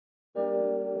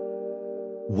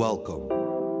Welcome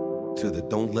to the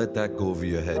Don't Let That Go Over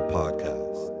Your Head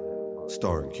podcast,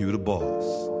 starring Q the Boss.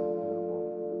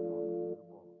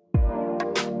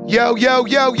 Yo, yo,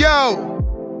 yo,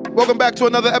 yo. Welcome back to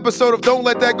another episode of Don't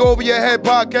Let That Go Over Your Head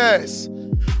podcast.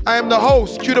 I am the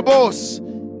host, Q the Boss,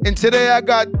 and today I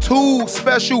got two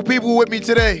special people with me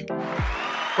today,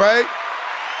 right?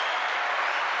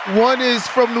 One is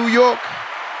from New York.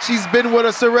 She's been with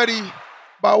us already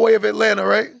by way of Atlanta,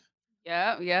 right?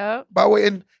 Yeah. By way,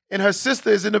 and her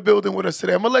sister is in the building with us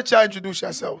today. I'm gonna let y'all introduce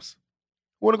yourselves.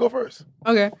 Who wanna go first?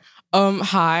 Okay.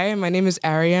 Hi, my name is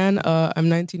Ariane. I'm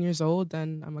 19 years old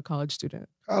and I'm a college student.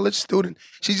 College student.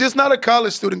 She's just not a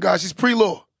college student, guys. She's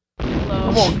pre-law.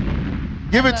 Come on.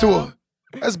 Give it to her.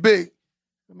 That's big.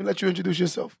 Let me let you introduce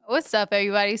yourself. What's up,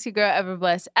 everybody? It's your girl,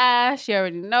 EverBlessAsh. You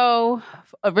already know.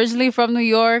 Originally from New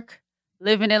York.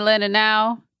 Live in Atlanta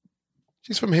now.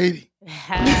 She's from Haiti.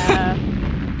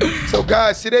 So,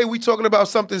 guys, today we talking about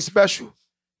something special.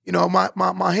 You know,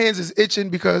 my hands is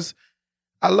itching because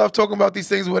I love talking about these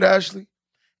things with Ashley.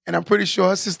 And I'm pretty sure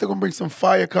her sister gonna bring some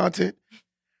fire content.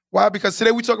 Why? Because today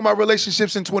we talking about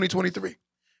relationships in 2023,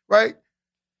 right?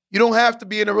 You don't have to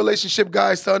be in a relationship,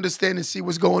 guys, to understand and see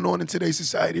what's going on in today's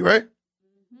society, right?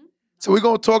 Mm-hmm. So we're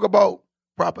gonna talk about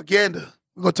propaganda.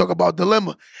 We're gonna talk about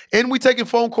dilemma. And we taking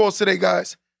phone calls today,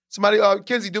 guys. Somebody,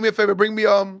 Kenzie, do me a favor, bring me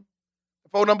the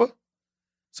phone number.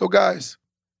 So, guys,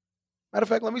 matter of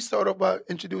fact, let me start off by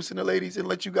introducing the ladies and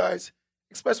let you guys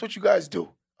express what you guys do.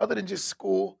 Other than just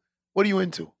school, what are you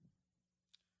into?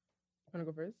 Want to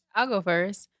go first? I'll go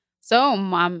first. So,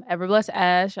 I'm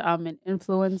EverBlessAsh. I'm an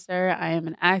influencer. I am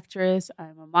an actress.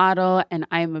 I'm a model. And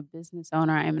I am a business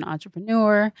owner. I am an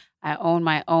entrepreneur. I own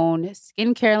my own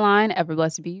skincare line,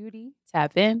 EverBless Beauty.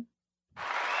 Tap in.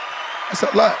 That's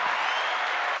a lot.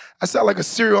 I sound like a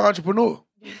serial entrepreneur,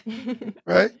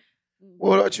 right?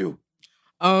 What about you?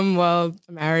 Well,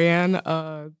 I'm Ariane.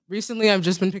 Recently, I've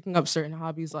just been picking up certain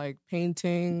hobbies like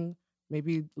painting,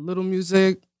 maybe a little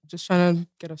music, just trying to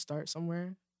get a start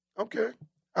somewhere. Okay.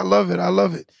 I love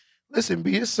it. Listen,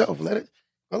 be yourself. Let it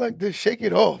go like this. Shake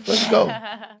it off. Let's go.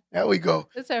 There we go.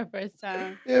 It's her first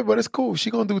time. Yeah, but it's cool.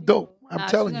 She gonna do dope. I'm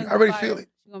telling you. I already feel it.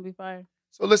 She's going to be fire.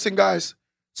 So listen, guys.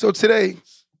 So today,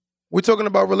 we're talking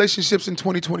about relationships in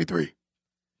 2023,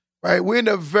 right? We're in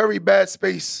a very bad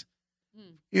space.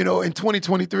 You know, in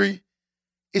 2023,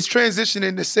 it's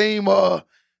transitioning the same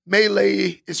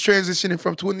melee is transitioning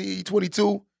from 2022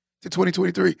 to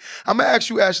 2023. I'm going to ask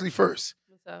you, Ashley, first.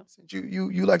 What's up? Since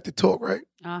you like to talk, right?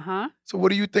 Uh-huh. So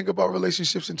what do you think about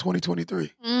relationships in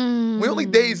 2023? We only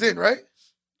days in, right?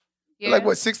 Yeah. Like,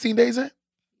 what, 16 days in?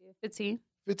 15.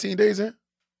 15 days in?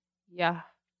 Yeah.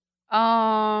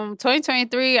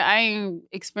 2023, I ain't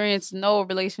experienced no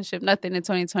relationship, nothing in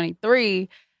 2023.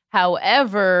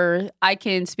 However, I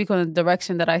can speak on the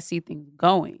direction that I see things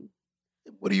going.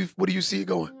 What do you see it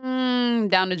going?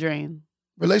 Down the drain.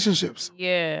 Relationships.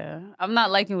 Yeah. I'm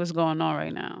not liking what's going on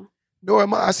right now. No,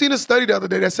 I seen a study the other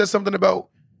day that said something about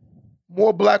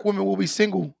more black women will be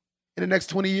single in the next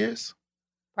 20 years.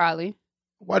 Probably.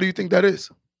 Why do you think that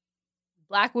is?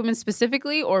 Black women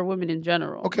specifically or women in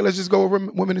general? Okay, let's just go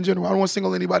with women in general. I don't want to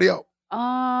single anybody out.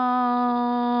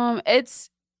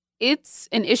 It's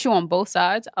an issue on both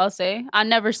sides, I'll say. I'll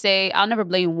never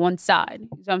blame one side. You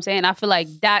know what I'm saying? I feel like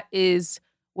that is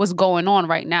what's going on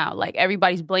right now. Like,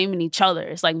 everybody's blaming each other.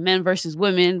 It's like men versus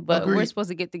women, but Agreed. We're supposed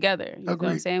to get together. You know what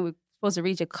I'm saying? We're supposed to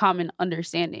reach a common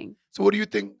understanding. So what do you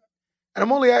think? And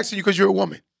I'm only asking you because you're a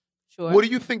woman. Sure. What do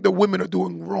you think the women are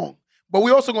doing wrong? But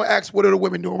we're also going to ask what are the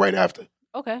women doing right after.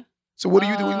 Okay. So what do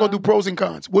you do? We're going to do pros and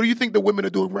cons. What do you think the women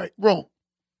are doing wrong?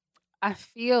 I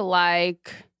feel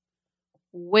like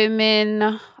a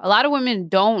lot of women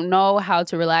don't know how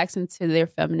to relax into their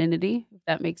femininity, if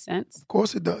that makes sense. Of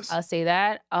course it does. I'll say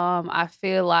that. I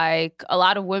feel like a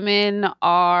lot of women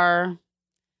are,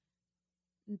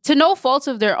 to no fault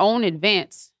of their own,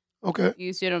 advanced. Okay.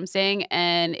 You see what I'm saying?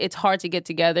 And it's hard to get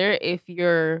together if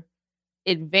you're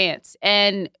advanced.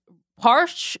 And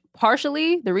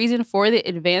partially, the reason for the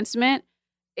advancement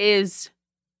is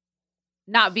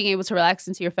not being able to relax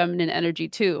into your feminine energy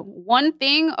too. One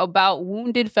thing about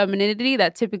wounded femininity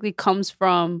that typically comes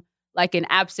from like an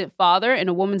absent father in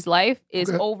a woman's life is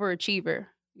overachiever.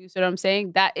 You see what I'm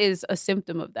saying? That is a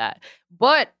symptom of that.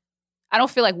 But I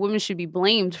don't feel like women should be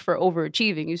blamed for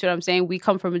overachieving. You see what I'm saying? We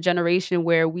come from a generation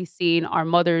where we've seen our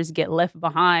mothers get left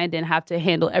behind and have to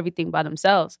handle everything by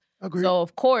themselves. Agreed. So,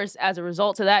 of course, as a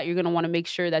result of that, you're going to want to make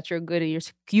sure that you're good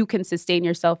and you can sustain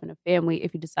yourself and a family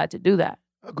if you decide to do that.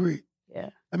 Agreed.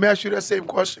 Yeah. Let me ask you that same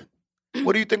question.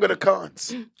 What do you think are the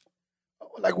cons?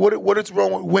 Like, what is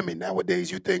wrong with women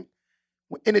nowadays, you think,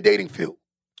 in the dating field?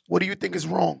 What do you think is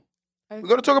wrong? We're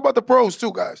going to talk about the pros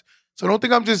too, guys. So don't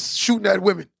think I'm just shooting at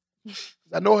women.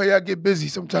 I know how y'all get busy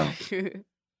sometimes.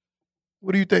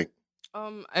 What do you think?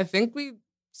 I think we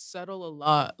settle a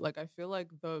lot. Like, I feel like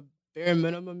the bare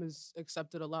minimum is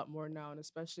accepted a lot more now, and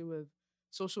especially with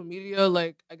social media,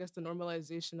 like, I guess the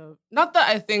normalization of, not that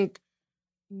I think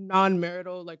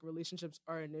non-marital like relationships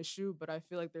are an issue, but I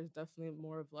feel like there's definitely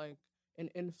more of like an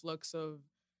influx of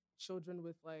children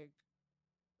with like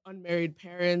unmarried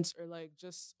parents, or like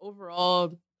just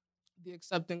overall the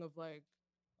accepting of like,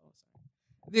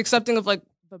 the accepting of like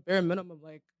the bare minimum.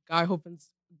 Like, guy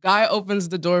opens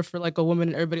the door for like a woman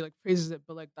and everybody like praises it,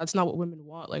 but like that's not what women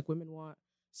want. Like, women want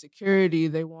security.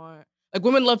 They want, like,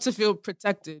 women love to feel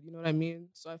protected, you know what I mean?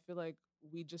 So I feel like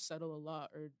we just settle a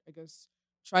lot, or I guess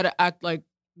try to act like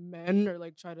men, or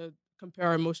like try to compare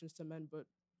our emotions to men, but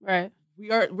Right.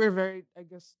 we're very, I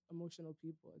guess, emotional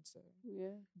people, I'd say. Yeah.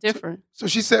 Different. So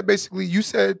she said basically, you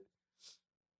said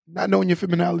not knowing your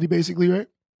femininity, basically, right?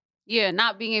 Yeah,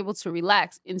 not being able to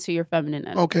relax into your feminine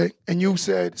energy. Okay. And you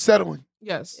said settling.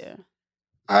 Yes. Yeah.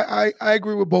 I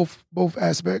agree with both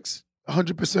aspects,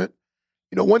 100%.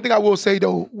 You know, one thing I will say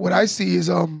though, what I see is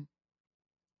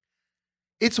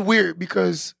it's weird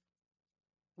because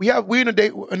we're in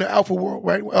an alpha world,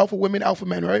 right? We're alpha women, alpha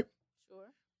men, right? Sure.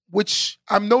 Which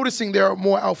I'm noticing there are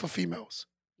more alpha females,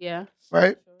 Yeah.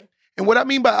 right? Sure. And what I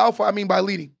mean by alpha, I mean by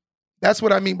leading. That's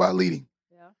what I mean by leading.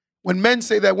 Yeah. When men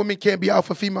say that women can't be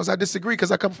alpha females, I disagree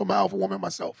because I come from an alpha woman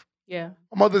myself. Yeah.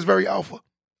 My mother's very alpha.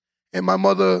 And my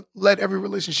mother led every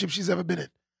relationship she's ever been in.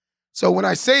 So when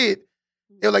I say it,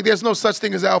 they're like, there's no such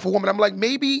thing as an alpha woman. I'm like,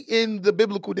 maybe in the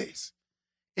biblical days.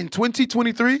 In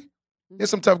 2023, there's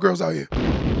some tough girls out here.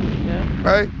 Yeah.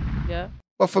 Right? Yeah.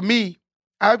 But for me,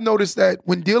 I've noticed that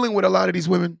when dealing with a lot of these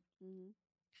women,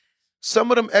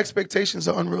 some of them expectations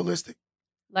are unrealistic.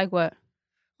 Like what?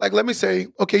 Like, let me say,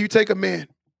 okay, you take a man,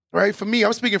 right? For me,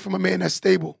 I'm speaking from a man that's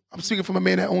stable. I'm speaking from a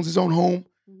man that owns his own home.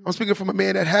 I'm speaking from a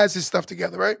man that has his stuff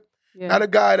together, right? Yeah. Not a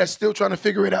guy that's still trying to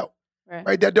figure it out,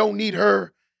 right? That don't need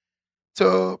her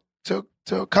to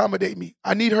accommodate me.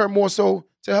 I need her more so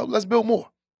to help. Let's build more,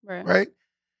 right?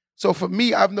 So for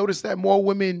me, I've noticed that more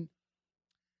women,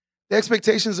 the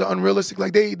expectations are unrealistic.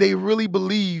 Like they really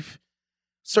believe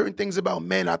certain things about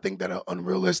men, I think, that are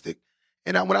unrealistic.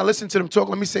 And when I listen to them talk,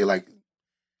 let me say, like,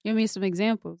 give me some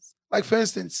examples. Like, for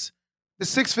instance, the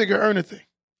 6-figure earner thing.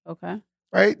 Okay.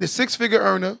 Right? The 6-figure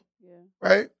earner,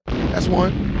 right? That's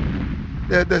one.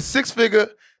 The 6-figure,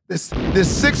 the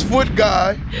 6-foot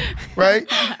guy, right?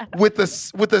 with a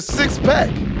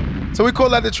 6-pack. So we call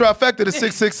that the trifecta, the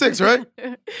 666, right?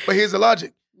 But here's the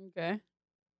logic. Okay.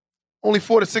 Only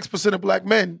 4 to 6% of black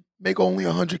men make only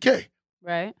 $100K.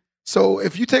 Right. So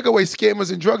if you take away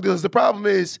scammers and drug dealers, the problem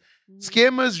is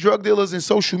scammers, drug dealers, and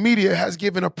social media has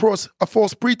given a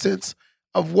false pretense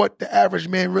of what the average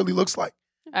man really looks like.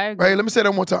 I agree. Right? Let me say that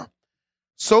one more time.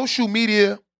 Social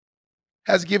media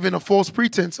has given a false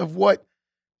pretense of what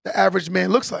the average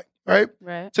man looks like, right?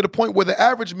 Right. To the point where the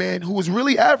average man, who is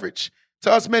really average,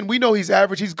 to us men, we know he's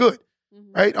average, he's good,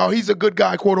 right? Or he's a good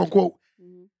guy, quote unquote.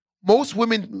 Most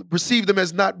women perceive them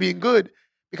as not being good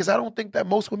because I don't think that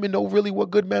most women know really what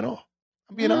good men are.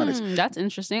 I'm being honest. That's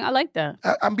interesting. I like that.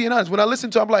 I'm being honest. When I listen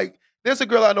to her, I'm like, there's a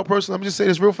girl I know personally. I'm just saying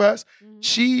this real fast.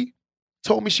 She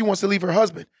told me she wants to leave her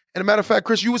husband. And a matter of fact,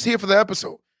 Chris, you was here for the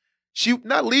episode. She,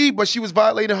 not leave, but she was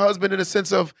violating her husband in a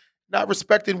sense of not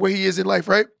respecting where he is in life,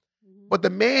 right? But the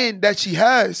man that she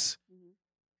has,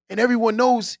 and everyone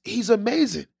knows he's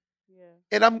amazing.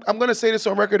 And I'm going to say this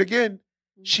on record again,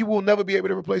 she will never be able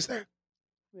to replace that.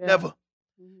 Never.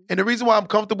 And the reason why I'm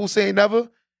comfortable saying never,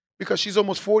 because she's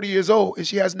almost 40 years old and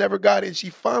she has never got it, and she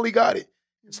finally got it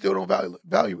and still don't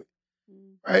value it,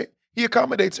 right? He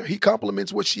accommodates her. He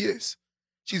compliments what she is.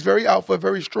 She's very alpha,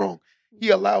 very strong. He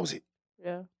allows it.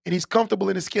 Yeah. And he's comfortable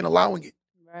in his skin allowing it.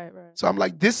 Right. So I'm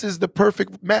like, this is the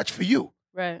perfect match for you.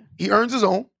 Right. He earns his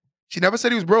own. She never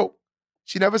said he was broke.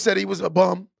 She never said he was a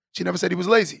bum. She never said he was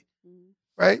lazy,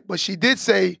 right? But she did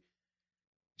say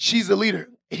she's the leader,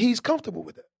 and he's comfortable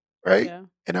with it, right? Yeah.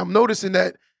 And I'm noticing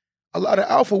that a lot of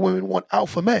alpha women want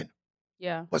alpha men.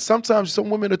 Yeah. But sometimes some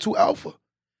women are too alpha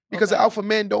because the alpha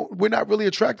men we're not really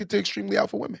attracted to extremely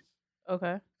alpha women.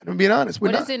 Okay. And I'm being honest.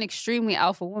 What is an extremely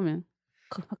alpha woman?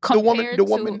 The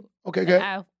woman. Okay, go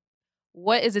ahead.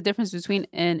 What is the difference between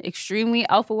an extremely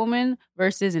alpha woman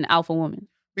versus an alpha woman?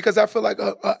 Because I feel like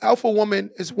an alpha woman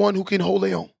is one who can hold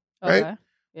their own, right? Okay.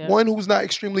 Yeah. One who's not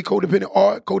extremely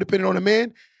codependent on a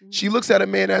man. She looks at a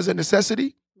man as a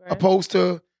necessity, opposed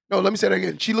to, no, let me say that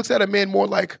again. She looks at a man more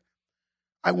like,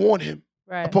 I want him,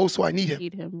 opposed to I need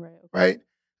him. Right?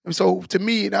 And so to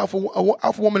me, an alpha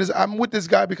woman is, I'm with this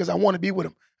guy because I want to be with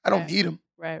him. I don't need him.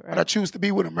 Right. but I choose to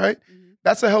be with him, right? Mhm.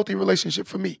 That's a healthy relationship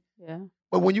for me. Yeah.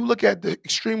 But when you look at the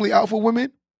extremely alpha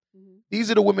women, Mhm. these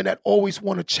are the women that always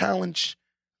want to challenge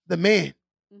the man.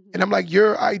 Mhm. And I'm like,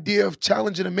 your idea of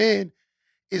challenging a man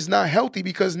is not healthy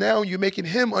because now you're making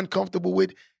him uncomfortable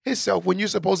with himself when you're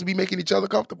supposed to be making each other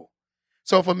comfortable.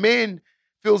 So if a man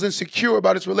feels insecure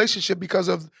about his relationship because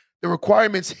of the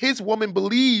requirements his woman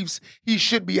believes he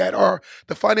should be at or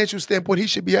the financial standpoint he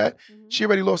should be at, Mhm. she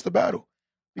already lost the battle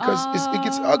because it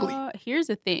gets ugly. Here's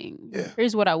the thing. Yeah.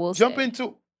 Here's what I will Jump say.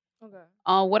 into. Okay.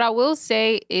 What I will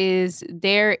say is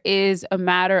there is a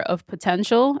matter of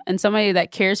potential, and somebody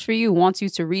that cares for you wants you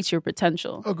to reach your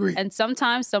potential. Agreed. And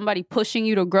sometimes somebody pushing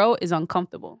you to grow is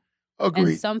uncomfortable. Agreed.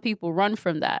 And some people run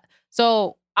from that.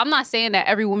 So I'm not saying that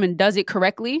every woman does it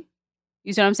correctly.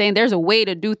 You see what I'm saying? There's a way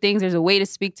to do things. There's a way to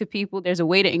speak to people. There's a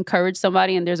way to encourage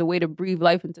somebody, and there's a way to breathe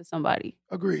life into somebody.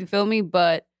 You Agreed. feel me?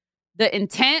 But the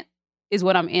intent is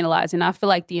what I'm analyzing. I feel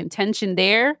like the intention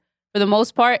there, for the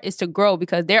most part, is to grow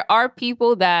because there are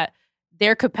people that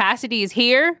their capacity is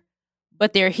here,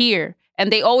 but they're here.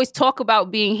 And they always talk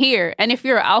about being here. And if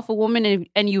you're an alpha woman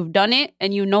and you've done it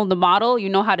and you know the model, you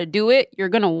know how to do it, you're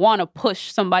going to want to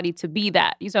push somebody to be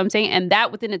that. You see what I'm saying? And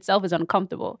that within itself is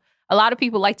uncomfortable. A lot of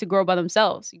people like to grow by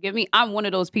themselves. You get me? I'm one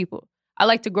of those people. I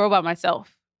like to grow by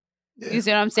myself. Yeah, You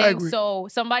see what I'm I saying? agree. So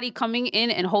somebody coming in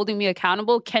and holding me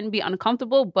accountable can be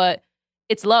uncomfortable, but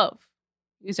it's love.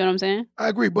 You see what I'm saying? I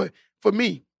agree. But for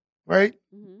me, right,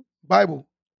 Mm-hmm. Bible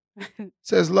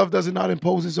says love does not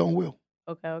impose its own will.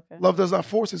 Okay. Love does not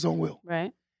force its own will.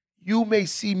 Right. You may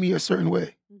see me a certain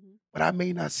way, Mm-hmm. but I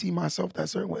may not see myself that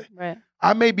certain way. Right.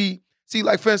 I may be, see,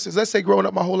 like for instance, let's say growing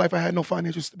up my whole life, I had no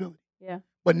financial stability. Yeah.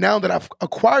 But now that I've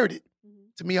acquired it, Mm-hmm.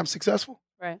 to me, I'm successful.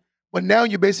 Right. But now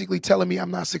you're basically telling me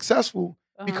I'm not successful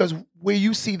Uh-huh. because where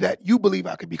you see that you believe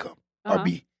I could become or Uh-huh.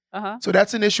 be. Uh-huh. So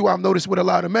that's an issue I've noticed with a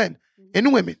lot of men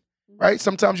and women, right?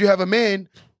 Sometimes you have a man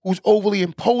who's overly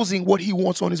imposing what he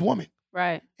wants on his woman,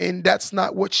 Right. and that's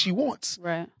not what she wants.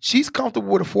 Right. She's comfortable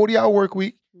with a 40-hour work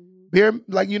week. Mm-hmm. Bare,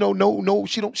 like, no,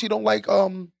 she don't like,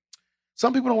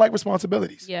 some people don't like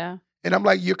responsibilities. Yeah. And I'm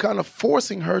like, you're kind of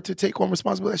forcing her to take on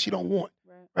responsibility that she don't want,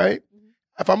 Right. right? Mm-hmm.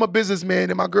 If I'm a businessman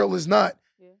and my girl is not,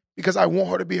 Yeah. because I want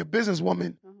her to be a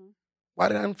businesswoman, Uh-huh. why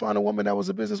didn't I find a woman that was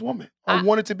a businesswoman? I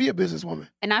wanted to be a businesswoman.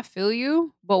 And I feel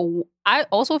you, but I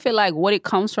also feel like what it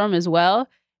comes from as well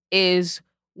is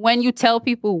when you tell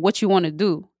people what you want to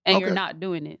do and you're Okay. not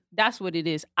doing it. That's what it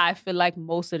is. I feel like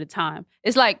most of the time.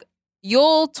 It's like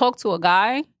you'll talk to a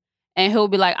guy and he'll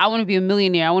be like, I want to be a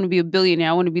millionaire. I want to be a billionaire.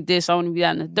 I want to be this. I want to be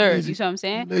that and the third. Lazy. You see what I'm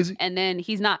saying? Lazy. And then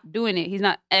he's not doing it. He's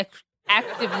not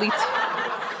actively...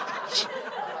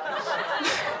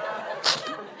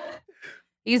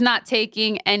 He's not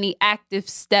taking any active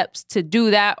steps to do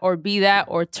that or be that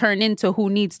or turn into who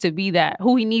needs to be that,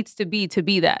 who he needs to be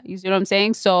that. You see what I'm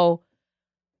saying? So,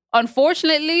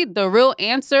 unfortunately, the real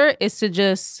answer is to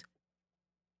just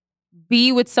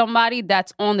be with somebody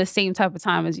that's on the same type of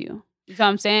time as you. You see what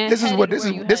I'm saying? This is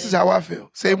Headed how I feel.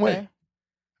 Same way. Okay.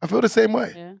 I feel the same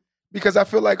way. Yeah. Because I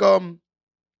feel like a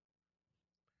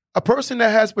person that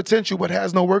has potential but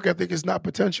has no work ethic is not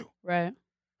potential, Right.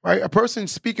 right? A person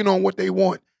speaking on what they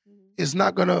want is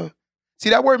not gonna see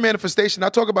that word manifestation. I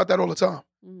talk about that all the time.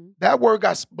 Mm-hmm. That word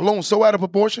got blown so out of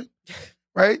proportion,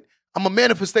 right? I'm gonna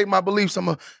manifestate my beliefs.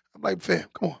 I'm like, fam,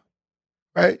 come on,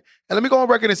 right? And let me go on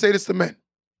record and say this to men,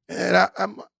 and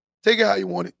I'm take it how you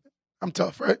want it. I'm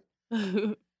tough, right?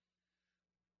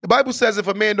 The Bible says if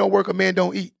a man don't work, a man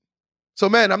don't eat. So,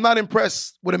 man, I'm not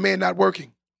impressed with a man not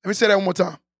working. Let me say that one more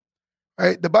time,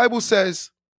 right? The Bible says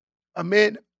a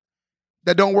man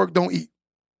that don't work don't eat,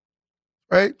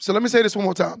 right? So let me say this one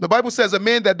more time. The Bible says a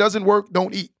man that doesn't work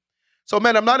don't eat. So,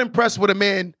 man, I'm not impressed with a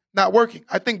man not working.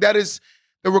 I think that is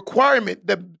the requirement,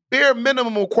 the bare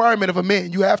minimum requirement of a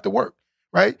man. You have to work,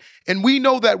 right? And we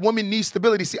know that women need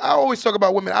stability. See, I always talk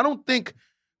about women. I don't think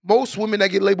most women that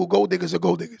get labeled gold diggers are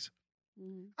gold diggers.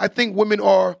 I think women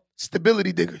are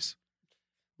stability diggers,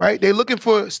 right? They're looking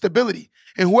for stability.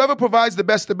 And whoever provides the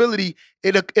best stability,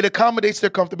 it accommodates their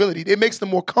comfortability. It makes them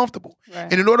more comfortable. Right.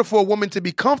 And in order for a woman to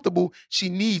be comfortable, she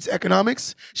needs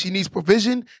economics. She needs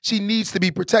provision. She needs to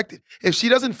be protected. If she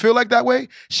doesn't feel like that way,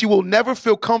 she will never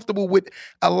feel comfortable with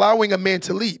allowing a man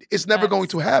to lead. It's never going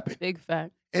to happen. Big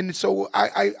fact. And so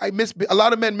a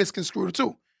lot of men misconstrue it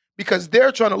too, because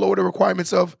they're trying to lower the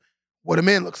requirements of what a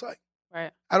man looks like.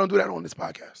 Right. I don't do that on this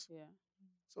podcast. Yeah.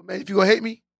 So, man, if you're going to hate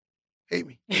me, hate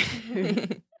me.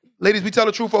 Ladies, we tell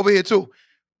the truth over here, too.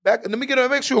 Let me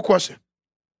ask you a question.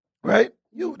 Right?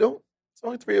 You don't. It's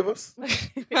only 3 of us.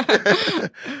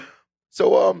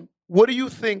 So, what do you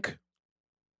think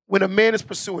when a man is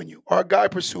pursuing you or a guy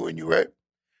pursuing you, right?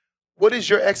 what is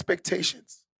your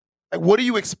expectations? Like, what do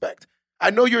you expect? I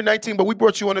know you're 19, but we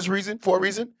brought you on for a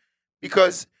reason,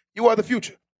 because you are the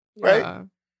future, right? Yeah.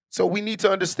 So we need to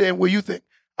understand what you think.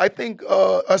 I think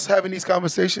us having these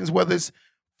conversations, whether it's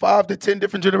 5 to 10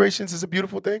 different generations, is a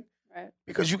beautiful thing, Right.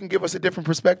 because you can give us a different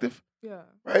perspective, Yeah.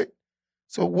 right?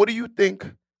 So what do you think?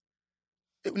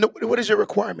 No, what is your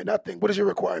requirement? Not think. What is your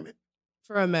requirement?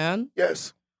 For a man,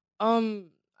 Yes.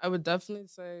 I would definitely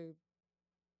say.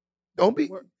 Don't be.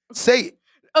 Work. Say it.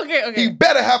 Okay. He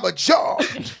better have a job.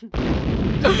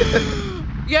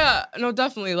 Yeah, no,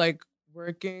 definitely like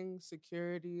working,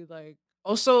 security, like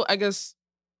also I guess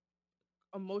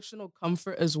emotional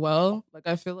comfort as well. Like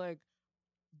I feel like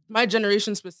my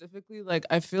generation specifically, like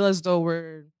I feel as though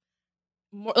we're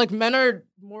more like men are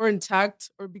more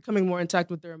intact or becoming more intact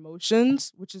with their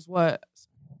emotions, which is what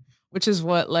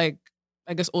like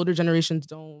I guess older generations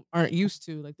aren't used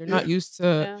to. Like they're not used to,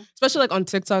 Yeah. especially like on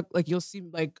TikTok, like you'll see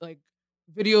like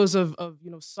videos of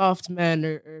soft men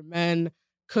or men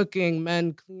cooking,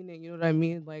 men cleaning, you know what I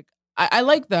mean? Like I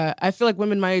like that. I feel like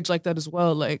women my age like that as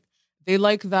well. Like they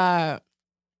like that.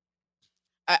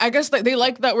 I guess like they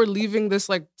like that we're leaving this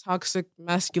like toxic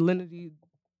masculinity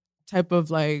type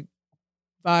of like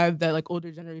vibe that like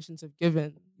older generations have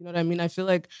given. You know what I mean? I feel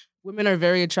like women are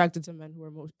very attracted to men who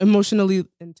are emotionally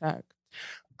intact.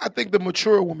 I think the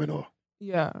mature women are,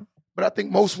 Yeah. but I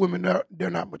think most women they're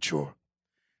not mature.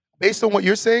 Based on what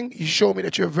you're saying, you show me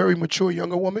that you're a very mature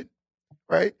younger woman,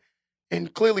 right?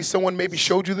 And clearly someone maybe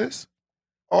showed you this,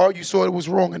 or you saw it was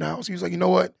wrong in the house. He was like, you know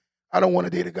what? I don't want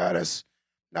to date a guy that's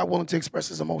not willing to express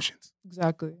his emotions.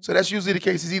 Exactly. So that's usually the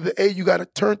case. Is either A, you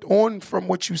got turned on from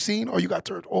what you've seen, or you got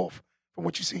turned off from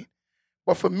what you've seen.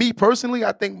 But for me personally,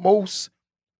 I think most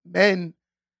men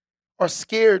are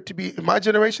scared to be, in my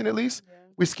generation at least,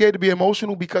 we're scared to be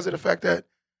emotional because of the fact that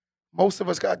most of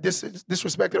us got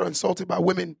disrespected or insulted by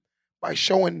women by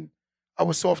showing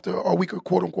our softer or weaker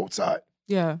quote unquote side.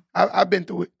 Yeah. I've been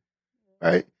through it,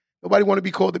 right? Nobody want to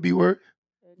be called the B word,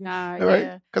 Nah, right?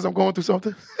 yeah. Because I'm going through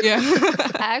something. Yeah.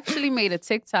 I actually made a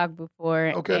TikTok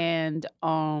before, and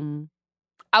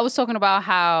I was talking about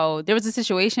how there was a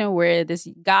situation where this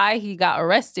guy, he got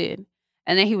arrested,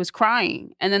 and then he was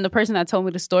crying, and then the person that told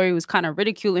me the story was kind of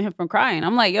ridiculing him from crying.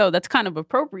 I'm like, yo, that's kind of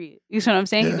appropriate. You see what I'm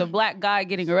saying? Yeah. He's a black guy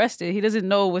getting arrested. He doesn't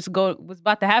know what's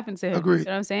about to happen to him. Agreed. You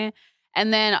know what I'm saying?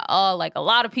 And then like a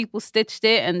lot of people stitched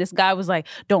it, and this guy was like,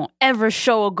 don't ever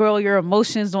show a girl your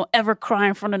emotions. Don't ever cry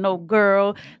in front of no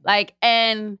girl. Like,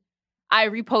 and I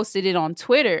reposted it on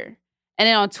Twitter. And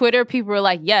then on Twitter, people were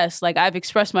like, yes, like I've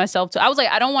expressed myself to, I was like,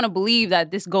 I don't want to believe that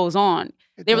this goes on.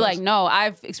 They were like, no,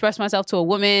 I've expressed myself to a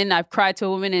woman. I've cried to a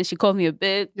woman and she called me a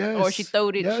bitch, or she threw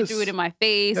it in my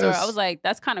face. Or I was like,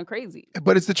 that's kind of crazy.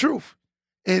 But it's the truth.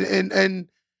 And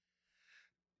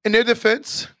in their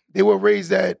defense, they were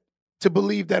raised to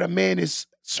believe that a man is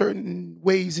certain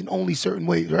ways and only certain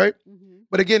ways, right? Mm-hmm.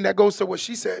 But again, that goes to what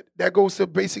she said. That goes to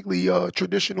basically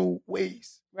traditional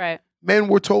ways. Right. Men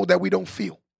were told that we don't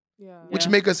feel, Yeah. which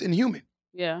make us inhuman.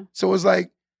 Yeah. So it's like,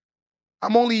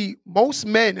 most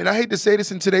men, and I hate to say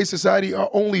this in today's society, are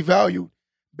only valued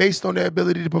based on their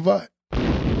ability to provide.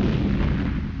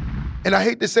 And I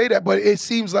hate to say that, but it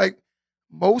seems like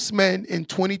most men in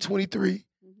 2023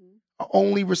 are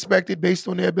only respected based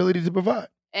on their ability to provide.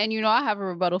 And you know, I have a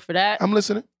rebuttal for that. I'm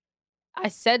listening. I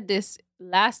said this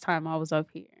last time I was up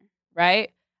here,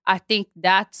 right? I think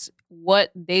that's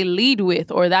what they lead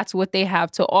with, or that's what they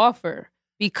have to offer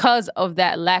because of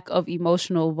that lack of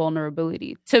emotional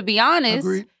vulnerability. To be honest,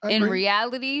 in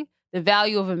reality, the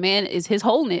value of a man is his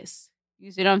wholeness.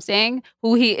 You see what I'm saying?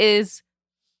 Who he is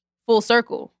full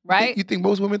circle, right? You think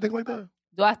most women think like that?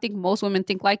 Do I think most women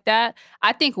think like that?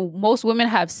 I think most women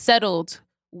have settled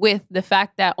with the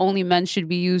fact that only men should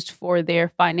be used for their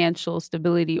financial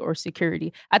stability or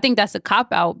security. I think that's a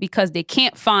cop-out because they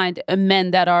can't find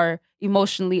men that are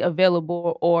emotionally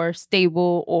available or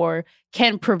stable or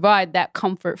can provide that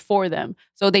comfort for them.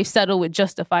 So they settle with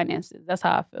just the finances. That's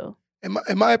how I feel.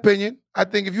 In my opinion, I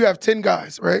think if you have 10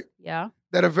 guys, right? Yeah.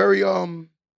 That are very,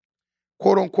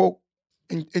 quote unquote,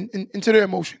 into their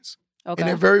emotions. Okay. And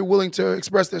they're very willing to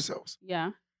express themselves.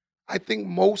 Yeah. I think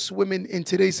most women in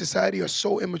today's society are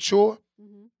so immature,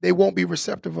 they won't be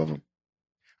receptive of them.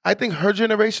 I think her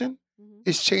generation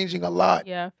is changing a lot.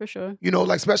 Yeah, for sure. You know,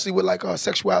 like especially with like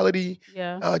sexuality,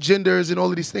 genders and all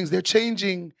of these things. They're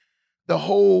changing the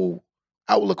whole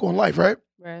outlook on life, right?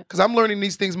 Right. Because I'm learning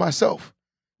these things myself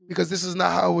because this is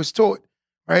not how I was taught,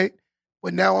 right?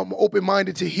 But now I'm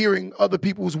open-minded to hearing other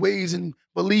people's ways and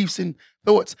beliefs and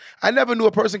thoughts. I never knew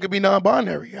a person could be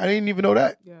non-binary. I didn't even know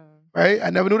that. Yeah. Right? I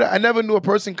never knew that. I never knew a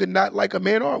person could not like a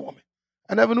man or a woman.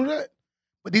 I never knew that.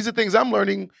 But these are things I'm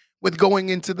learning with going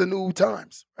into the new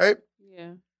times, right?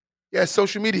 Yeah. Yeah,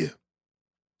 social media.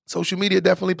 Social media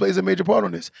definitely plays a major part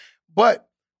on this. But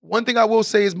one thing I will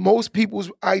say is most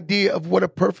people's idea of what a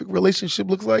perfect relationship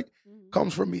looks like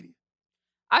comes from media.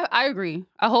 I agree.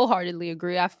 I wholeheartedly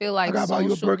agree. I feel like I gotta buy you a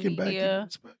social Birkin back. media.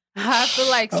 I feel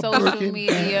like A social Birkin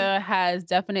media has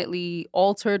definitely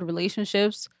altered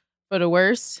relationships for the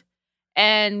worse.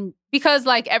 And because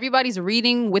like everybody's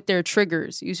reading with their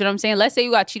triggers. You see what I'm saying? Let's say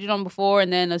you got cheated on before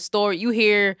and then a story, you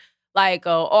hear like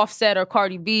Offset or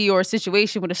Cardi B or a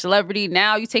situation with a celebrity.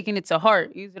 Now you taking it to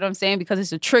heart. You see what I'm saying? Because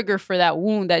it's a trigger for that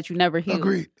wound that you never healed.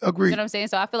 Agreed. You know what I'm saying?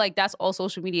 So I feel like that's all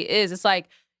social media is. It's like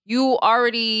you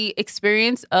already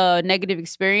experience a negative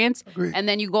experience. Agreed. And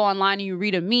then you go online and you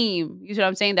read a meme. You see what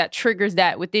I'm saying? That triggers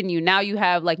that within you. Now you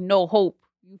have like no hope.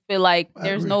 You feel like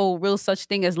there's no real such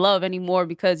thing as love anymore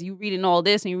because you reading all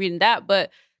this and you reading that.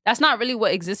 But that's not really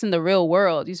what exists in the real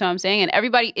world. You see what I'm saying? And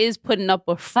everybody is putting up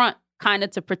a front kind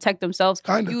of to protect themselves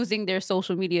using their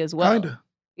social media as well. Kinda.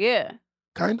 Yeah.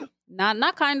 Kinda?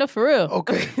 Not kind of, for real.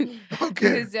 Okay.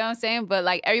 Okay. You see what I'm saying? But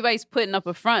like everybody's putting up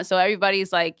a front. So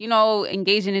everybody's like, you know,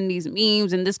 engaging in these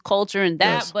memes and this culture and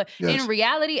that. Yes, But yes. in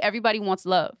reality, everybody wants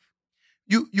love.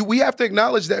 We have to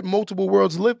acknowledge that multiple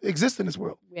worlds exist in this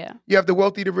world. Yeah. You have the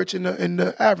wealthy, the rich, and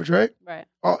the average, right? Right.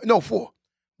 No, 4.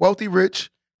 Wealthy,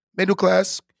 rich, middle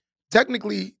class.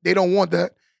 Technically, they don't want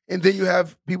that. And then you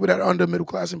have people that are under middle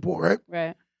class and poor, right?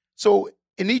 Right. So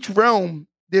in each realm,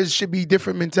 there should be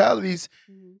different mentalities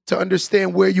to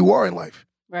understand where you are in life.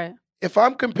 Right. If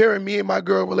I'm comparing me and my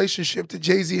girl relationship to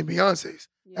Jay-Z and Beyonce's,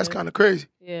 that's kind of crazy.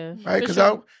 Yeah. Right? Because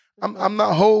I'm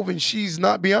not Hove and she's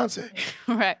not Beyonce.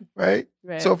 Right. Right?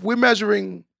 So if we're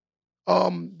measuring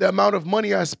the amount of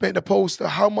money I spent opposed to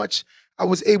how much I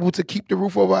was able to keep the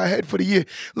roof over our head for the year.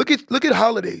 Look at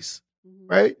holidays,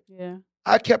 right? Yeah.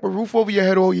 I kept a roof over your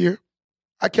head all year.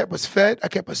 I kept us fed. I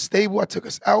kept us stable. I took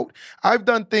us out. I've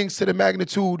done things to the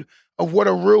magnitude of what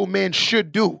a real man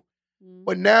should do.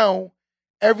 But now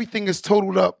everything is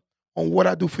totaled up on what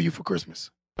I do for you for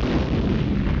Christmas.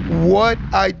 What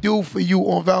I do for you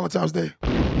on Valentine's Day.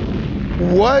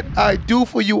 What I do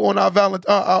for you on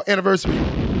our anniversary.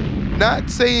 Not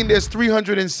saying there's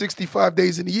 365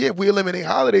 days in a year. If we eliminate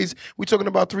holidays, we're talking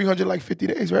about 350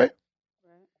 days, right?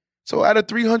 So out of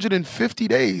 350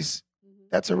 days,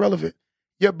 that's irrelevant.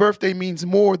 Your birthday means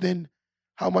more than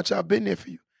how much I've been there for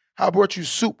you. How I brought you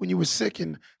soup when you were sick,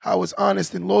 and how I was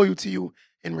honest and loyal to you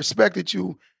and respected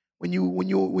you when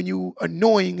you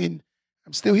annoying, and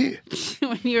I'm still here.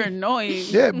 When you're annoying.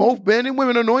 Yeah, both men and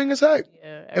women are annoying as heck.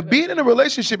 Yeah, and being in a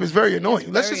relationship is very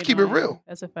annoying. Let's just keep it real.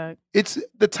 That's a fact. It's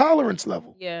the tolerance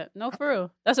level. Yeah, no, for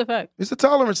real. That's a fact. It's the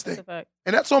tolerance thing. That's a fact.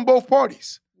 And that's on both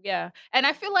parties. Yeah. And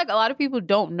I feel like a lot of people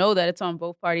don't know that it's on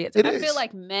both parties. It I is. feel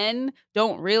like men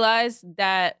don't realize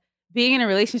that being in a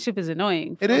relationship is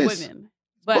annoying for women.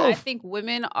 But I think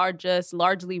women are just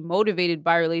largely motivated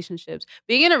by relationships.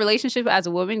 Being in a relationship as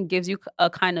a woman gives you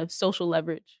a kind of social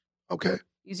leverage. Okay.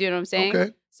 You see what I'm saying?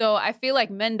 Okay. So I feel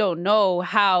like men don't know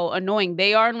how annoying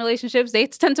they are in relationships. They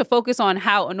tend to focus on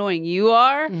how annoying you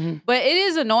are. But it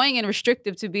is annoying and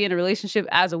restrictive to be in a relationship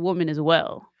as a woman as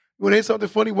well. When there's something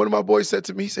funny, one of my boys said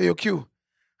to me, he said, yo, Q,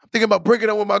 I'm thinking about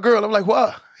breaking up with my girl. I'm like,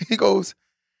 why? He goes,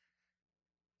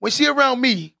 when she around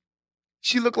me,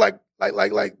 she look like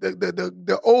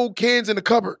the old cans in the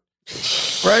cupboard,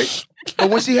 right?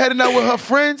 But when she heading out with her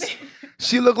friends,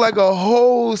 she look like a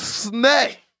whole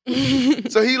snack.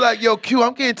 So he like, yo, Q,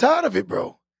 I'm getting tired of it,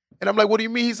 bro. And I'm like, what do you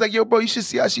mean? He's like, yo, bro, you should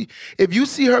see how if you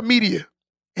see her media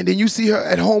and then you see her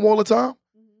at home all the time,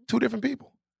 2 different people.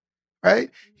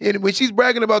 Right? And when she's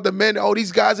bragging about the men, oh,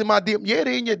 these guys in my DM, yeah,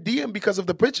 they're in your DM because of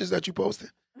the pictures that you posted.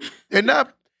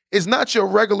 It's not your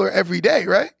regular everyday,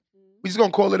 right? We just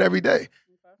gonna call it every day.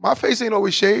 My face ain't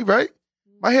always shaved, right?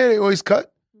 My hair ain't always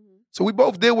cut. So we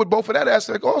both deal with both of that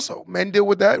aspect also. Men deal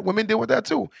with that, women deal with that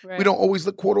too. Right. We don't always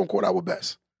look quote unquote our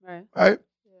best. Right. Right?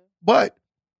 Yeah. But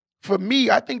for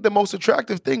me, I think the most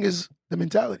attractive thing is the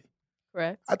mentality.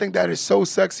 Correct. I think that is so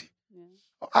sexy.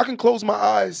 Yeah. I can close my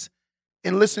eyes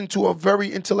and listen to a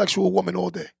very intellectual woman all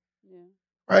day. Yeah.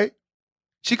 Right?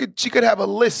 She could have a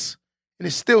list and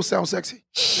it still sounds sexy.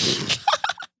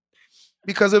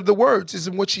 Because of the words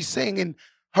and what she's saying and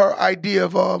her idea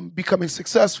of becoming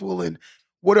successful and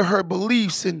what are her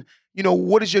beliefs and, you know,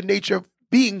 what is your nature of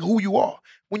being who you are.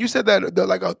 When you said that,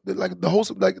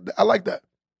 I like that.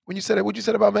 When you said it, what you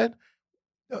said about man?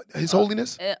 His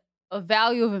holiness? A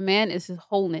value of a man is his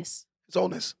wholeness. His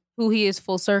wholeness. Who he is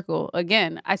full circle.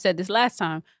 Again, I said this last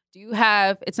time.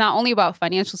 It's not only about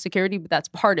financial security, but that's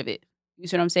part of it. You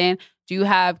see what I'm saying? Do you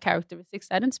have characteristics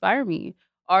that inspire me?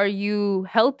 Are you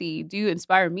healthy? Do you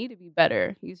inspire me to be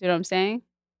better? You see what I'm saying?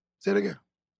 Say it again.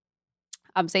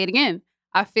 I'm saying it again.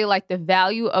 I feel like the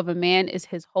value of a man is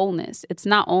his wholeness. It's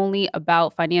not only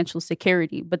about financial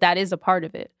security, but that is a part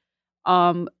of it.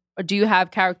 Or do you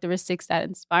have characteristics that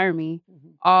inspire me?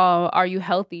 Are you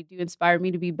healthy? Do you inspire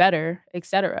me to be better,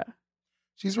 etc.?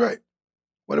 She's right.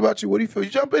 What about you? What do you feel? You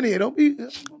jump in here. Don't be.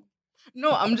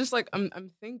 No, I'm just like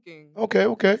I'm thinking. Okay.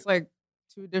 It's like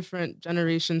two different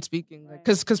generations speaking. Like,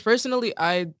 cause personally,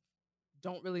 I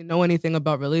don't really know anything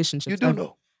about relationships. You do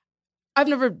know. I've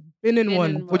never been in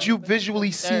one. But you've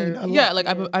visually seen a lot. Yeah, like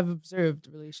I've observed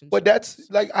relationships. But that's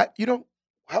like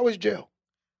how is jail?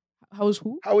 How is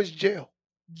who? How is jail?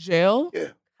 Jail? Yeah.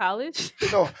 College?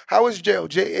 No, how is jail?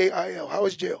 Jail. How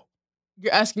is jail?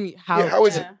 You're asking me how? Yeah, how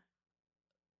is it?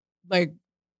 Like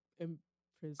in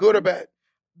prison? Good or bad?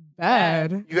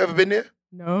 Bad. You ever been there?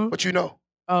 No. But you know.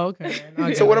 Oh,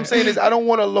 okay. So what I'm saying is I don't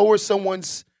want to lower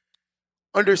someone's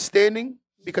understanding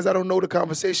because I don't know the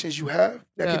conversations you have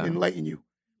that can enlighten you.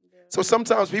 So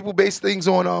sometimes people base things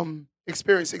on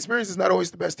experience. Experience is not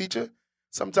always the best teacher.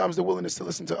 Sometimes the willingness to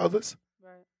listen to others.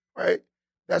 Right?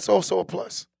 That's also a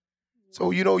plus.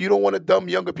 So, you don't want to dumb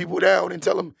younger people down and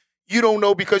tell them you don't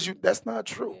know because that's not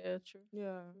true. Yeah, true.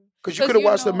 Yeah. Because you could have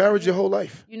watched a marriage your whole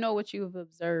life. You know what you've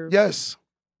observed. Yes.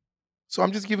 So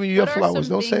I'm just giving you your flowers.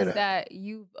 Don't say that. What are some things that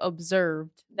you've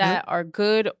observed that are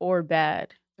good or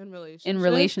bad? In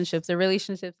relationships, the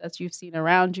relationships that you've seen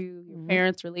around you, your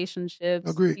parents'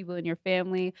 relationships, people in your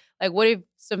family. Like, what are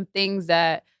some things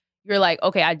that you're like,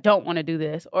 okay, I don't want to do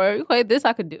this, or okay, this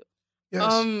I could do.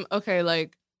 Yes. Okay,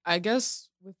 like I guess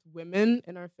with women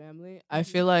in our family, I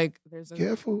feel like there's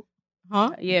careful.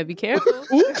 Huh? Yeah, be careful.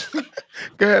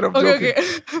 Go ahead, I'm joking. Okay.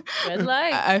 Red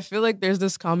light. I feel like there's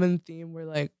this common theme where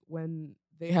like when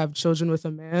they have children with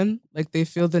a man, like they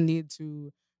feel the need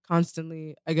to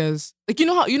constantly, I guess, like you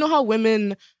know how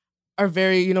women are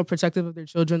very, protective of their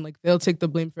children, like they'll take the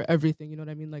blame for everything, you know what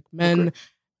I mean? Like men,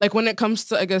 like when it comes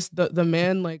to, I guess, the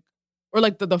man, like, or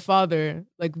like the father,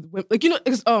 like Kim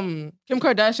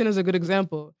Kardashian is a good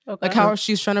example. Like how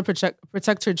she's trying to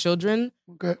protect her children,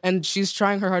 and she's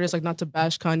trying her hardest like not to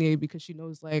bash Kanye because she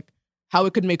knows like how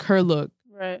it could make her look.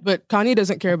 Right. But Kanye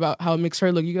doesn't care about how it makes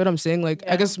her look. You get what I'm saying? Like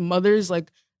I guess mothers, like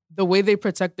the way they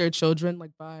protect their children,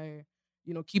 like by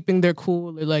keeping their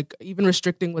cool or like even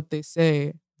restricting what they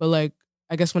say. But like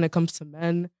I guess when it comes to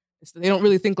men, they don't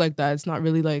really think like that. It's not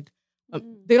really like.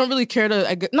 They don't really care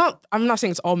to. I'm not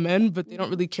saying it's all men, but they don't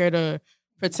really care to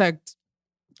protect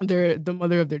the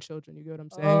mother of their children. You get what I'm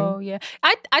saying? Oh yeah,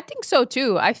 I think so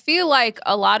too. I feel like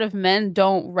a lot of men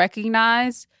don't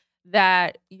recognize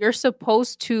that you're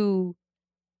supposed to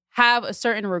have a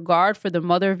certain regard for the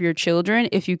mother of your children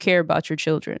if you care about your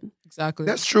children. Exactly.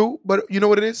 That's true, but you know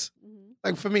what it is?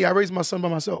 Like for me, I raised my son by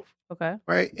myself. Okay.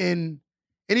 Right, and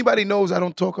anybody knows I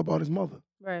don't talk about his mother.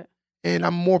 Right. And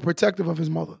I'm more protective of his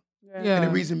mother. Yeah. And the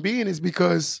reason being is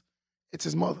because it's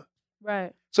his mother.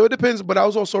 Right. So it depends, but I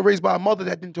was also raised by a mother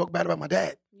that didn't talk bad about my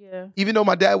dad. Yeah. Even though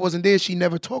my dad wasn't there, she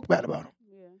never talked bad about him.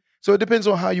 Yeah. So it depends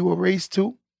on how you were raised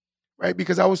too, right?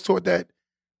 Because I was taught that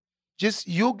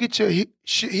he'll get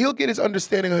his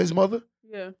understanding of his mother.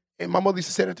 Yeah. And my mother used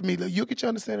to say that to me, like, you'll get your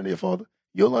understanding of your father.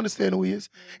 You'll understand who he is.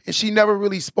 And she never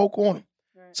really spoke on him.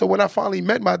 Right. So when I finally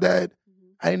met my dad,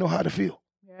 I didn't know how to feel.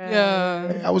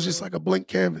 Yeah. I was just like a blank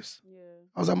canvas.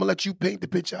 I was like, I'm going to let you paint the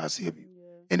picture I see of you. Yeah.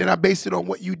 And then I based it on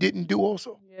what you didn't do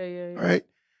also. Yeah. All right?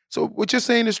 So what you're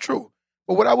saying is true.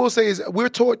 But what I will say is we're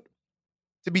taught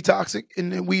to be toxic,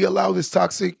 and then we allow this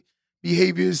toxic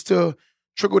behaviors to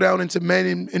trickle down into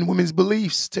men and women's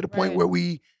beliefs to the point where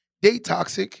we date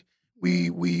toxic. We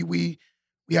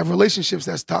have relationships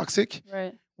that's toxic.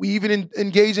 Right. We even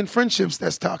engage in friendships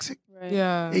that's toxic. Right.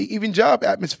 Yeah. Even job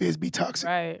atmospheres be toxic.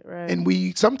 Right.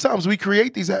 And sometimes we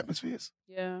create these atmospheres.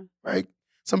 Yeah. Right?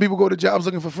 Some people go to jobs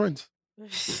looking for friends.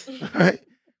 Right?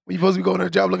 When you're supposed to be going to a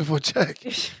job looking for a check.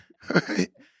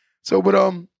 Right? So, but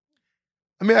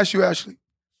let me ask you, Ashley.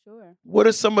 Sure. What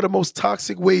are some of the most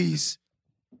toxic ways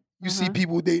you see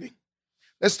people dating?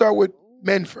 Let's start with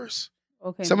men first.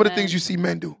 Okay. Some of the things you see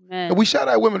men do. And we shout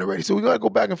out women already, so we gotta go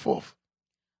back and forth.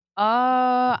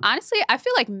 Honestly, I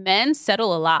feel like men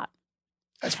settle a lot.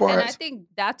 As far I think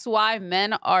that's why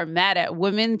men are mad at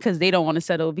women, because they don't want to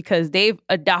settle, because they've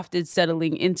adopted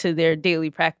settling into their daily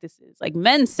practices. Like,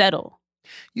 men settle.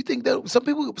 You think that some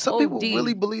people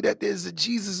really believe that there's a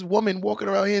Jesus woman walking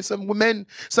around here, and some women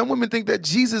think that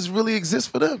Jesus really exists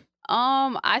for them?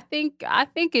 I think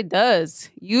it does.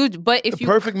 The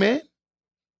perfect man?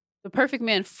 The perfect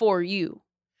man for you.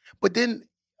 But then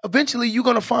eventually you're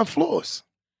gonna find flaws.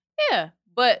 Yeah.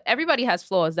 But everybody has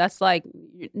flaws. That's like,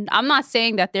 I'm not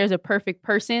saying that there's a perfect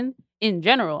person in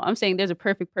general. I'm saying there's a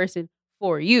perfect person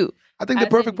for you. I think the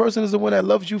As perfect in- person is the one that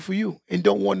loves you for you and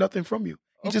don't want nothing from you.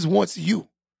 He just wants you.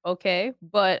 Okay,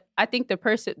 but I think the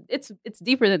person it's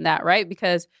deeper than that, right?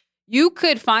 Because you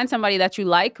could find somebody that you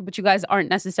like, but you guys aren't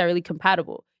necessarily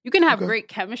compatible. You can have Okay. great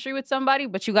chemistry with somebody,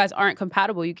 but you guys aren't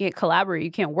compatible. You can't collaborate.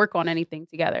 You can't work on anything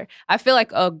together. I feel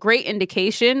like a great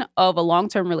indication of a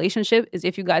long-term relationship is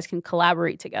if you guys can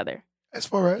collaborate together. As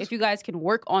far as If you guys can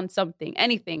work on something,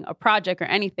 anything, a project or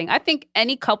anything. I think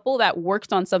any couple that works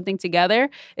on something together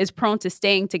is prone to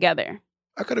staying together.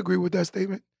 I could agree with that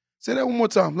statement. Say that one more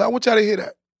time. I want y'all to hear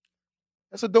that.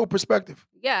 That's a dope perspective.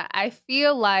 Yeah, I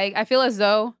feel as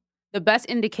though the best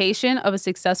indication of a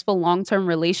successful long-term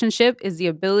relationship is the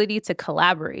ability to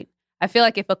collaborate. I feel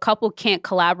like if a couple can't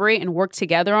collaborate and work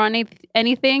together on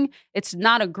anything, it's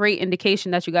not a great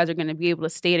indication that you guys are going to be able to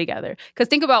stay together. Because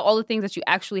think about all the things that you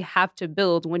actually have to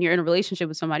build when you're in a relationship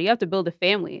with somebody. You have to build a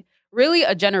family, really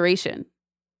a generation.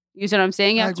 You see what I'm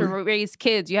saying? You I have to agree. raise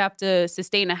kids. You have to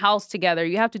sustain a house together.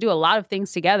 You have to do a lot of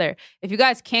things together. If you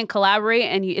guys can't collaborate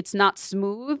and it's not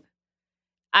smooth,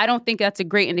 I don't think that's a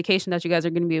great indication that you guys are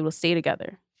going to be able to stay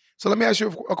together. So let me ask you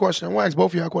a question. I want to ask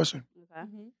both of y'all a question. Okay.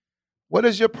 What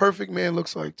does your perfect man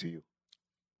looks like to you?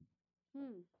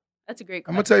 That's a great I'm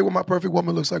question. gonna tell you what my perfect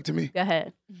woman looks like to me. Go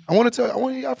ahead. I want to hear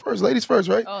y'all first. Ladies first,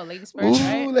 right? Oh, ladies first, Ooh,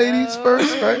 right? ladies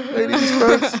first, right? Ladies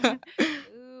first.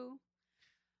 Ooh.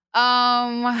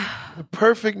 The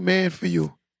perfect man for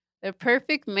you. The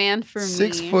perfect man for me.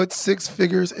 6 foot, 6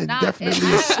 figures, and Not-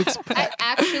 definitely a six I pack.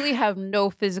 actually have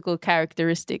no physical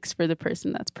characteristics for the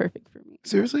person that's perfect for me.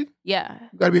 Seriously? Yeah.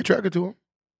 You gotta be attracted to him.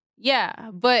 Yeah,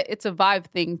 but it's a vibe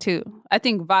thing too. I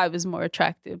think vibe is more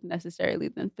attractive necessarily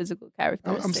than physical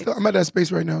characteristics. I'm at that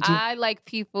space right now too. I like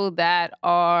people that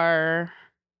are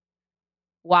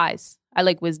wise. I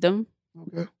like wisdom.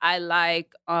 Okay. I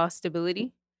like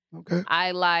stability. Okay.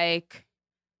 I like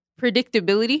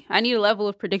predictability. I need a level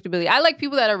of predictability. I like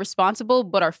people that are responsible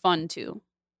but are fun too.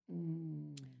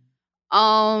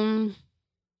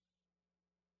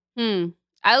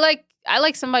 I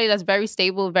like somebody that's very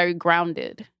stable, very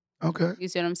grounded. Okay. You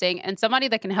see what I'm saying? And somebody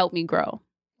that can help me grow.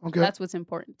 Okay. That's what's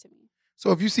important to me.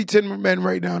 So if you see 10 men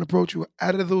right now and approach you,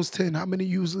 out of those 10, how many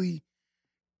usually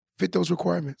fit those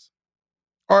requirements?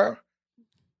 Or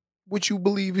what you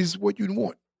believe is what you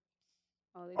want?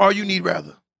 Or you need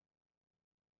rather?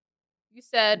 You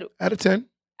said Out of 10?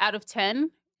 out of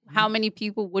 10, how many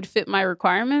people would fit my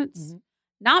requirements?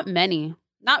 Not many.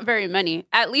 Not very many.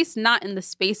 At least not in the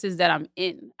spaces that I'm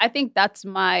in. I think that's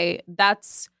my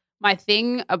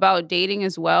thing about dating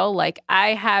as well. Like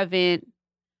I'm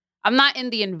not in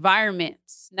the environment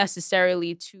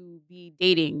necessarily to be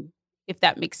dating, if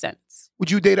that makes sense. Would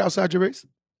you date outside your race?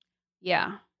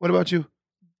 Yeah. What about you?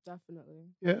 Definitely.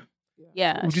 Yeah.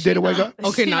 Yeah. Would you date a white guy?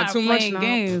 Okay, she not too much playing now.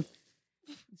 games.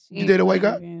 She You date a white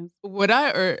playing guy? games. Would I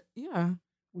or yeah?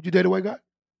 Would you date a white guy?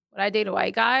 Would I date a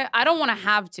white guy? I don't want to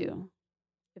have to,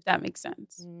 if that makes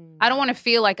sense. I don't want to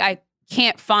feel like I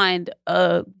can't find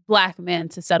a black man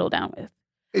to settle down with.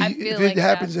 I If feel it like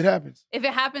happens, it that's- happens. If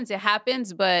it happens, it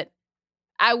happens. But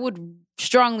I would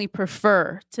strongly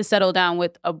prefer to settle down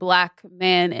with a black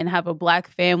man and have a black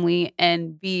family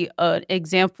and be an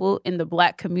example in the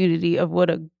black community of what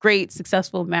a great,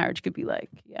 successful marriage could be like.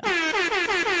 Yeah.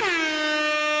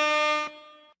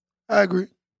 I agree.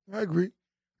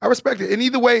 I respect it. And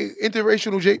either way,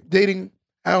 interracial dating,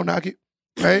 I don't knock it,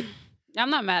 right? I'm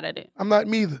not mad at it. I'm not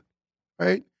me either,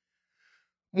 right?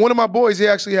 One of my boys, he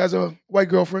actually has a white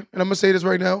girlfriend, and I'm gonna say this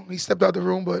right now. He stepped out the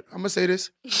room, but I'm gonna say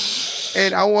this,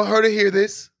 and I want her to hear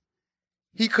this.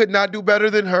 He could not do better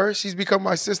than her. She's become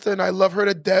my sister, and I love her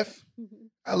to death.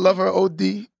 I love her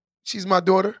OD. She's my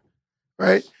daughter,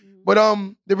 right? But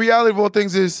the reality of all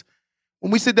things is,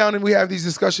 when we sit down and we have these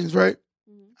discussions, right?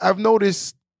 I've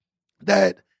noticed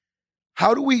that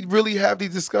how do we really have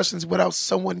these discussions without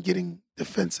someone getting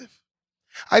defensive?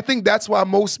 I think that's why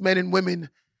most men and women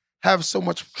have so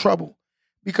much trouble.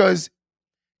 Because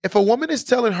if a woman is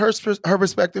telling her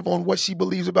perspective on what she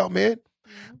believes about men,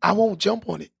 I won't jump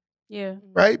on it, Yeah.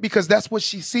 right? Because that's what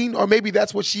she's seen, or maybe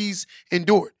that's what she's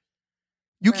endured.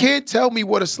 You Right. can't tell me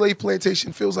what a slave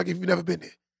plantation feels like if you've never been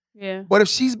there. Yeah. But if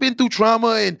she's been through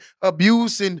trauma and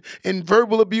abuse and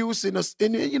verbal abuse and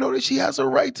you know, she has a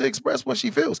right to express what she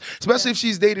feels, especially if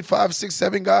she's dated 5, 6,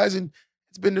 7 guys and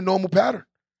it's been the normal pattern.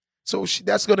 So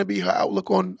that's going to be her outlook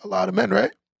on a lot of men,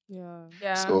 right?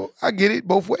 Yeah. So I get it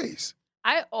both ways.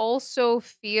 I also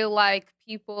feel like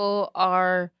people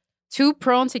are too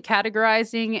prone to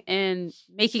categorizing and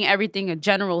making everything a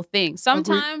general thing.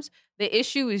 Sometimes the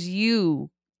issue is you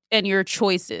and your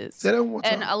choices. Say that one more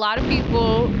And time. a lot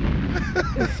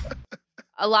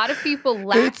of people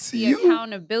lack It's the you.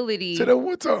 accountability. Say that one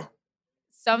more time.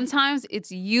 Sometimes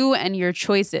it's you and your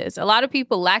choices. A lot of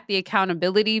people lack the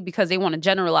accountability because they want to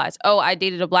generalize. Oh, I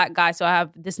dated a black guy, so I have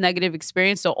this negative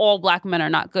experience, so all black men are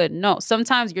not good. No,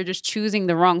 sometimes you're just choosing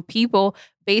the wrong people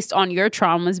based on your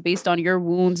traumas, based on your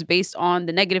wounds, based on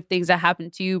the negative things that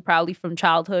happened to you, probably from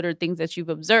childhood or things that you've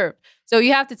observed. So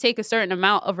you have to take a certain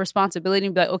amount of responsibility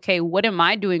and be like, okay, what am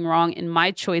I doing wrong in my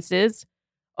choices?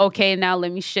 Okay, now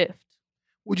let me shift.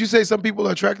 Would you say some people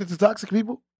are attracted to toxic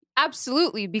people?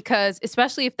 Absolutely, because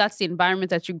especially if that's the environment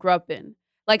that you grew up in.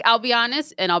 Like, I'll be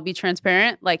honest and I'll be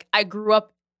transparent. Like, I grew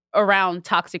up around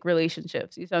toxic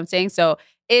relationships. You know what I'm saying? So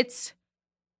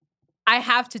I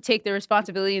have to take the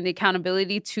responsibility and the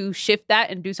accountability to shift that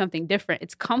and do something different.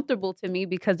 It's comfortable to me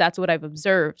because that's what I've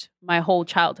observed my whole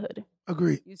childhood.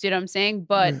 Agreed. You see what I'm saying?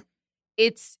 But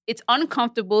it's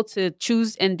uncomfortable to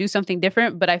choose and do something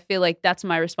different, but I feel like that's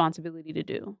my responsibility to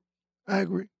do. I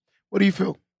agree. What do you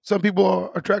feel? Some people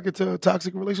are attracted to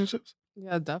toxic relationships?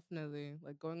 Yeah, definitely.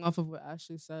 Like going off of what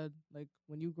Ashley said, like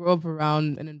when you grow up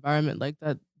around an environment like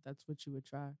that, that's what you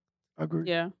attract. Agree.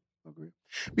 Yeah. Agree.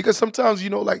 Because sometimes,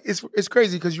 like it's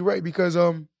crazy because you're right. Because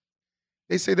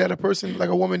they say that a person, like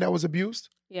a woman that was abused,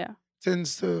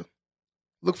 tends to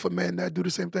look for men that do the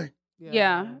same thing.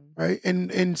 Yeah. Right?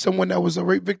 And someone that was a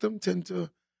rape victim tend to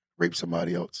rape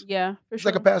somebody else. Yeah, for It's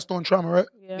sure. like a passed on trauma, right?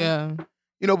 Yeah.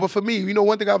 But for me,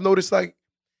 one thing I've noticed, like,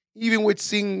 even with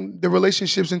seeing the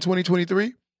relationships in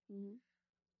 2023,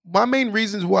 my main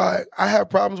reasons why I have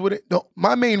problems with it,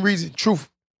 my main reason,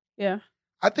 truth. Yeah.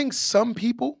 I think some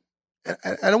people, and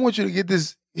I don't want you to get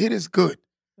this, hit is good.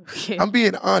 Okay. I'm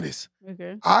being honest.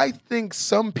 Okay. I think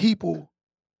some people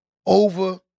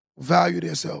overvalue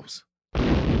themselves.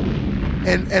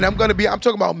 And I'm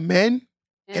talking about men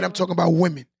and I'm talking about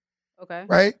women. Okay.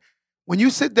 Right? When you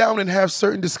sit down and have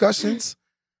certain discussions,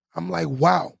 I'm like,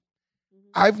 wow.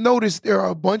 I've noticed there are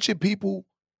a bunch of people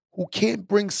who can't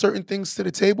bring certain things to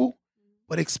the table,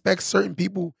 but expect certain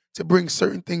people to bring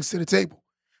certain things to the table.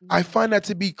 I find that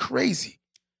to be crazy,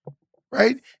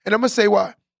 right? And I'm going to say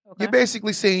why. Okay. You're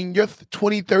basically saying your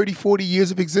 20, 30, 40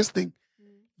 years of existing,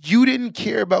 you didn't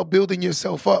care about building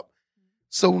yourself up.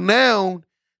 So now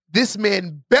this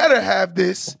man better have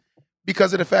this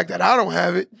because of the fact that I don't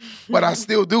have it, but I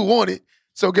still do want it.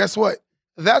 So guess what?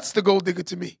 That's the gold digger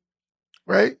to me,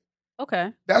 right?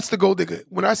 Okay. That's the gold digger.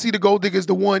 When I see the gold diggers,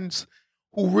 the ones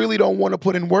who really don't want to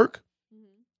put in work,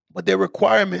 but their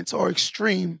requirements are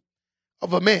extreme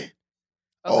of a man. Okay.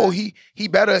 Oh, he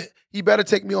better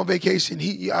take me on vacation.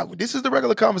 This is the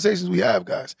regular conversations we have,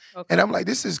 guys. Okay. And I'm like,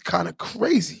 this is kind of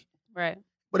crazy. Right.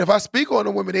 But if I speak on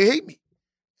the women, they hate me.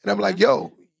 And I'm like,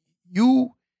 yo,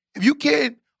 if you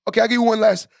can't, okay, I'll give you one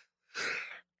last.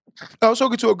 I was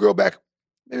talking to a girl back,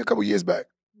 maybe a couple years back.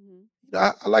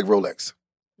 I like Rolex.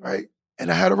 Right?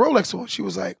 And I had a Rolex on. She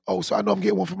was like, oh, so I know I'm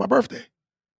getting one for my birthday.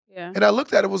 Yeah. And I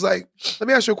looked at it, was like, let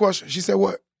me ask you a question. She said,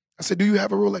 what? I said, do you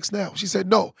have a Rolex now? She said,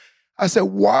 no. I said,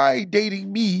 why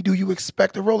dating me do you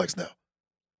expect a Rolex now?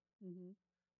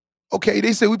 Okay,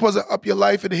 they say we're supposed to up your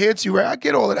life and enhance you, right? I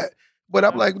get all of that. But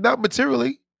I'm like, not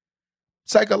materially.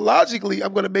 Psychologically,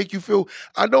 I'm going to make you feel,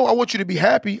 I want you to be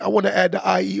happy. I want to add the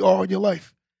IER in your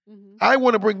life. I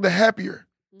want to bring the happier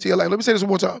to your life. Let me say this one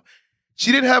more time.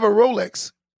 She didn't have a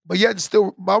Rolex. But yet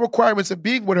still, my requirements of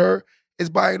being with her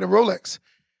is buying a Rolex.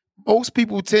 Most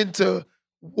people tend to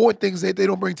want things that they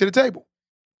don't bring to the table.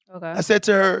 Okay. I said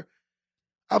to her,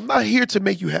 I'm not here to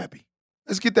make you happy.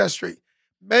 Let's get that straight.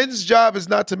 Men's job is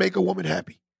not to make a woman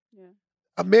happy. Yeah.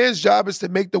 A man's job is to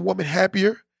make the woman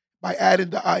happier by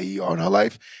adding the IER in her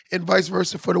life and vice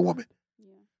versa for the woman.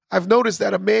 Yeah. I've noticed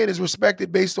that a man is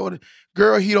respected based on,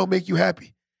 girl, he don't make you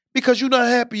happy. Because you're not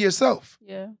happy yourself.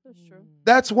 Yeah, that's true.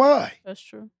 That's why. That's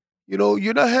true.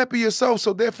 You're not happy yourself,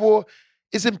 so therefore,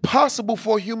 it's impossible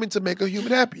for a human to make a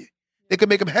human happier. They can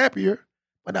make him happier,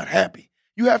 but not happy.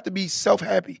 You have to be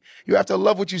self-happy. You have to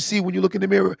love what you see when you look in the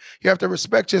mirror. You have to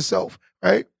respect yourself,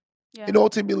 right? Yeah. And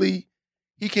ultimately,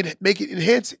 he can make it,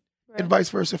 enhance it, and vice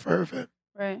versa for her, fam.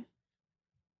 Right.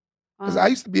 Because I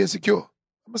used to be insecure. I'm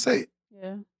going to say it.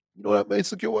 Yeah. You know what I used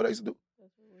to do?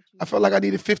 I felt like I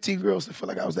needed 15 girls to feel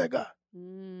like I was that guy.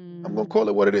 I'm going to call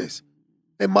it what it is.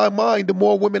 In my mind, the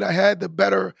more women I had, the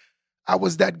better I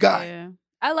was that guy. Yeah.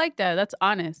 I like that. That's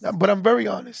honest. But I'm very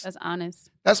honest. That's honest.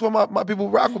 That's why my people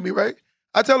rock with me, right?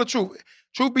 I tell the truth.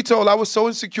 Truth be told, I was so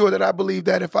insecure that I believed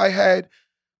that if I had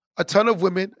a ton of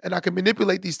women and I could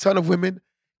manipulate these ton of women,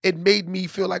 it made me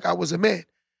feel like I was a man.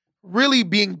 Really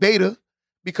being beta,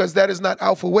 because that is not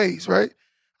alpha ways, right?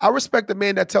 I respect a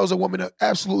man that tells a woman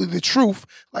absolutely the truth,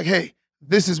 like, hey,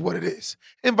 this is what it is.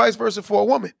 And vice versa for a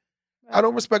woman. Right. I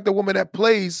don't respect a woman that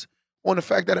plays on the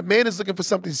fact that a man is looking for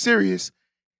something serious,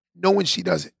 knowing she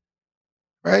doesn't.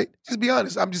 right? Just be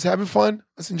honest. I'm just having fun.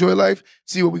 Let's enjoy life.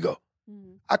 See where we go.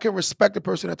 Mhm. I can respect a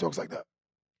person that talks like that.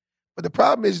 But the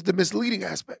problem is the misleading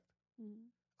aspect. Mhm.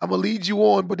 I'm going to lead you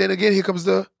on, but then again, here comes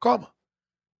the karma.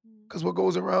 Mhm. Because what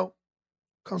goes around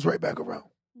comes right back around.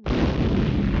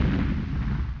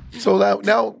 Mhm. So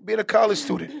now being a college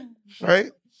student,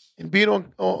 right? And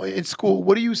being in school,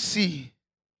 what do you see,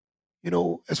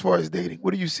 as far as dating?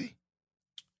 What do you see?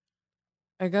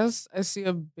 I guess I see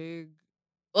a big,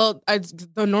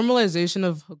 the normalization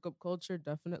of hookup culture,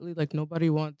 definitely. Like, nobody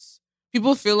wants,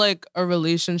 people feel like a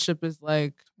relationship is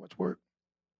like, Much work.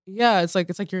 yeah, it's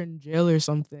like you're in jail or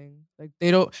something. Like,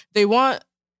 they want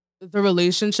the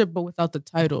relationship, but without the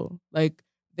title. Like,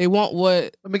 they want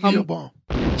what, Let me give you a bomb.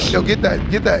 Yo, get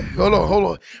that. Hold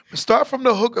on. Start from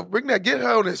the hookup. Get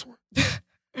her on this one.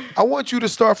 I want you to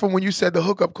start from when you said the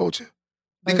hookup culture.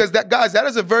 Because that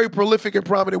is a very prolific and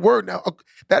prominent word now.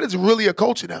 That is really a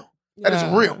culture now. That is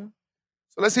real.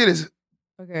 So let's hear this.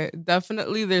 Okay,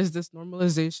 definitely there's this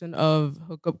normalization of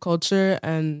hookup culture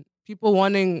and people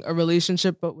wanting a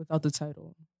relationship but without the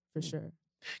title, for sure.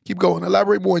 Keep going.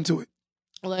 Elaborate more into it.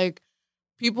 Like,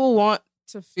 people want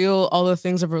to feel all the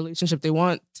things of a relationship. They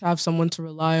want to have someone to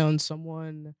rely on,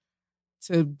 someone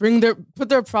to put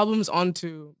their problems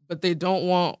onto, but they don't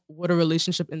want what a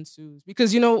relationship ensues.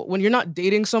 Because, when you're not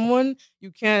dating someone,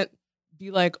 you can't be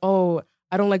like, oh,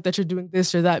 I don't like that you're doing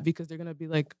this or that, because they're going to be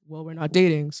like, well, we're not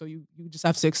dating. So you just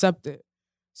have to accept it.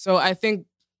 So I think,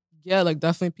 yeah, like,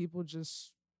 definitely people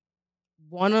just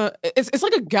wanna, it's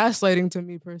like a gaslighting to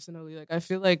me personally. Like, I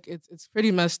feel like it's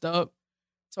pretty messed up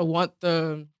to want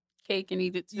the Cake and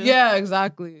eat it too. Yeah,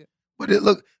 exactly. But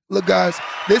look, guys,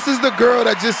 this is the girl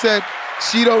that just said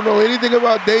she don't know anything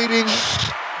about dating.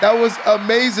 That was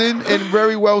amazing and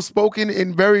very well spoken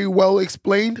and very well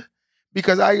explained,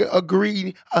 because I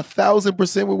agree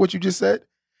 1,000% with what you just said.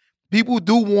 People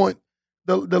do want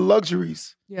the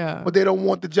luxuries, Yeah. but they don't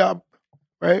want the job,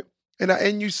 right?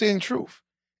 And you're saying truth.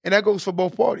 And that goes for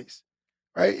both parties,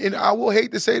 right? And I will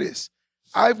hate to say this.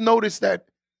 I've noticed that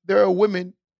there are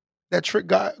women that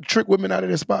trick women out of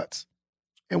their spots.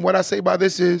 And what I say by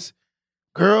this is,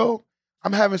 girl,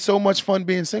 I'm having so much fun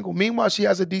being single. Meanwhile, she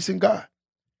has a decent guy.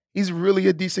 He's really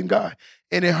a decent guy.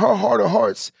 And in her heart of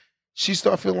hearts, she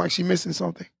starts feeling like she's missing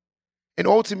something. And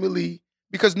ultimately,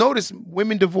 because notice,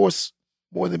 women divorce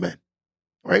more than men,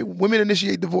 right? Women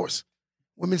initiate divorce.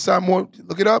 Women sign more.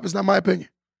 Look it up. It's not my opinion,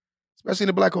 especially in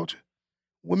the Black culture.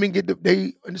 Women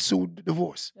they ensue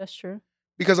divorce. That's true.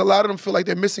 Because a lot of them feel like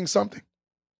they're missing something.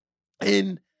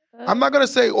 And I'm not going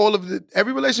to say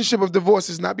every relationship of divorce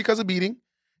is not because of beating.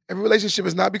 Every relationship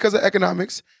is not because of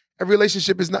economics. Every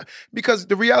relationship is not, because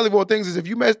the reality of all things is, if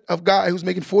you met a guy who's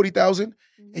making 40,000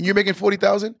 and you're making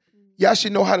 40,000, y'all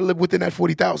should know how to live within that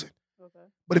 40,000. Okay.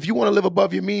 But if you want to live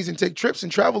above your means and take trips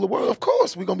and travel the world, of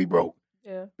course we're going to be broke.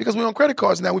 Yeah. Because we're on credit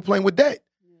cards now, we're playing with debt.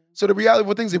 Yeah. So the reality of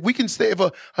all things, if we can if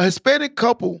a Hispanic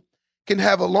couple can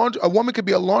have a woman could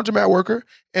be a laundromat worker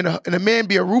and a man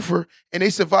be a roofer and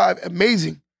they survive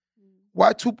amazing.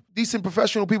 Why two decent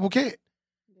professional people can't?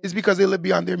 It's because they live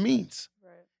beyond their means.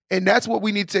 Right. And that's what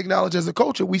we need to acknowledge as a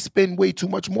culture. We spend way too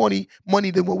much money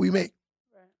than what we make.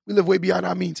 Right. We live way beyond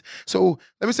our means. So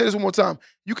let me say this one more time.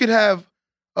 You can have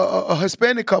a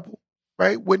Hispanic couple,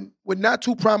 right, with not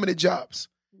too prominent jobs,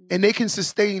 and they can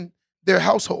sustain their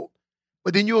household.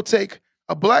 But then you'll take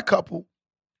a Black couple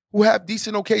who have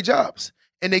decent, okay jobs,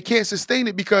 and they can't sustain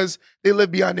it because they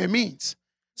live beyond their means.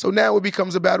 So now it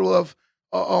becomes a battle of,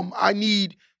 I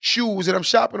need shoes and I'm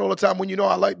shopping all the time when you know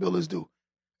our light bill is due.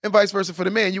 And vice versa for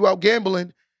the man. You out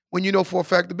gambling when you know for a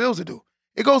fact the bills are due.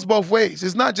 It goes both ways.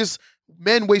 It's not just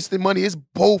men wasting money. It's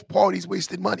both parties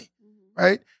wasting money,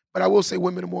 right? But I will say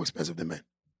women are more expensive than men.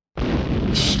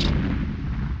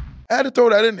 I had to throw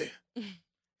that in there.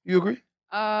 You agree?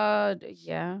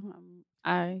 Yeah.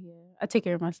 I take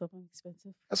care of myself. I'm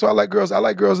expensive. That's why I like girls. I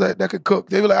like girls that could cook.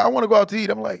 They be like, I want to go out to eat.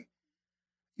 I'm like,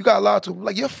 you got a lot to. I'm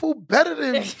like, your food better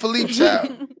than Philippe Chow.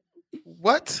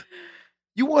 What?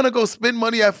 You want to go spend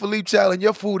money at Philippe Chow and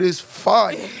your food is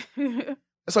fire.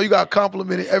 That's why you got to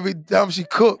compliment it every time she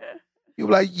cook. You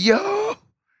be like, yo,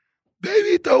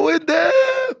 baby, throw it down.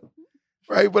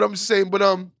 Right? But I'm just saying,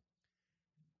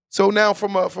 so now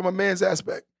from a man's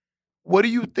aspect, what do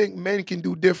you think men can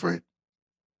do different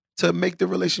to make the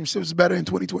relationships better in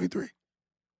 2023?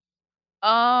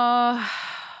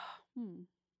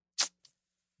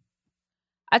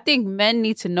 I think men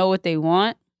need to know what they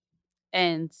want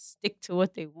and stick to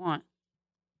what they want.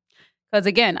 Because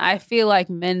again, I feel like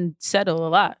men settle a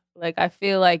lot. Like, I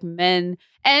feel like men,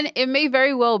 and it may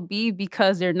very well be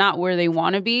because they're not where they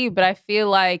want to be, but I feel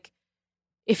like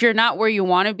if you're not where you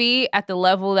want to be at the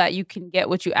level that you can get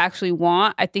what you actually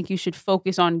want, I think you should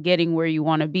focus on getting where you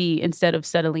want to be instead of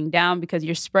settling down, because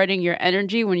you're spreading your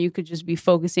energy when you could just be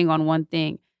focusing on one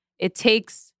thing. It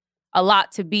takes a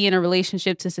lot to be in a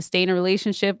relationship, to sustain a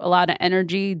relationship, a lot of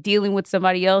energy, dealing with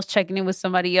somebody else, checking in with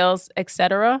somebody else,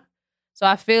 etc. So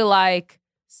I feel like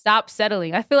stop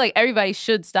settling. I feel like everybody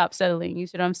should stop settling. You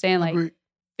see what I'm saying? Like, Agreed.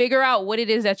 figure out what it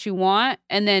is that you want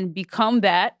and then become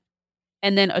that,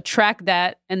 and then attract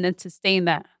that, and then sustain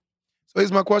that. So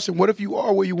here's my question. What if you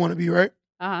are where you want to be, right?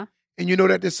 Uh-huh. And you know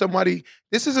that there's somebody,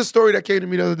 this is a story that came to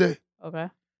me the other day. Okay.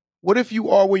 What if you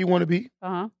are where you want to be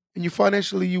Uh-huh. and you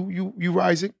financially, you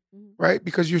rising, Mhm. right?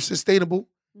 Because you're sustainable,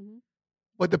 Mhm.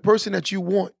 but the person that you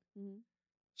want, Mhm.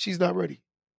 she's not ready.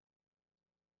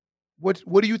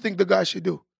 What do you think the guy should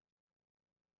do?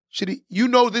 Should he, you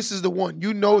know this is the one.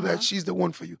 You know that she's the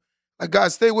one for you. Like,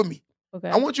 guys, stay with me. Okay.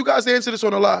 I want you guys to answer this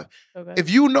on the live. Okay. If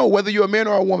you know, whether you're a man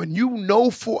or a woman, you know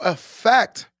for a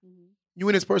fact Mhm. you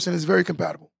and this person is very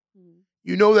compatible. Mhm.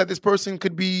 You know that this person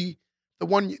could be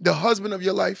the husband of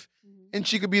your life, Mhm. and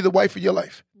she could be the wife of your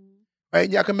life, Mhm. right?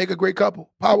 And y'all can make a great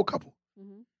couple, power couple.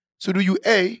 Mhm. So do you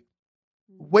A,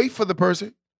 wait for the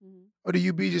person, Mhm. or do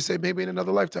you B, just say maybe in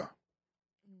another lifetime?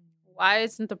 Why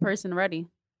isn't the person ready?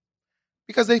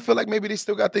 Because they feel like maybe they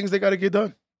still got things they got to get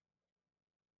done.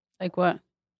 Like what?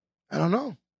 I don't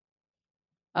know.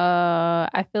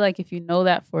 I feel like if you know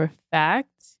that for a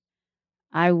fact,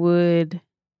 I would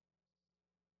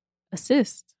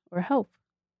assist or help.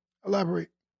 Elaborate.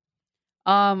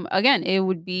 Again, it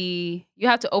would be, you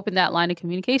have to open that line of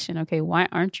communication. Okay, why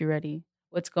aren't you ready?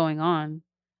 What's going on?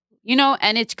 You know,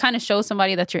 and it kind of shows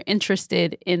somebody that you're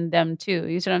interested in them too.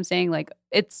 You see what I'm saying? Like,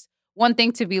 it's one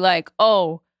thing to be like,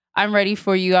 oh, I'm ready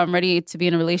for you. I'm ready to be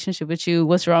in a relationship with you.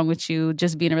 What's wrong with you?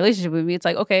 Just be in a relationship with me. It's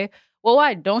like, okay, well,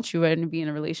 why don't you ready to be in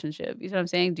a relationship? You see what I'm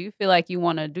saying? Do you feel like you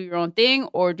want to do your own thing,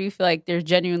 or do you feel like there's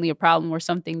genuinely a problem or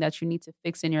something that you need to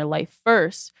fix in your life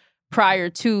first prior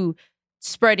to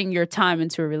spreading your time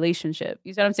into a relationship?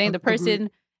 You see what I'm saying? The person,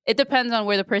 it depends on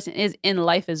where the person is in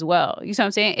life as well. You see what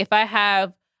I'm saying? If I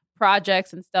have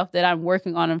projects and stuff that I'm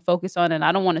working on and focus on, and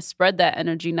I don't want to spread that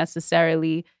energy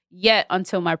necessarily yet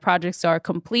until my projects are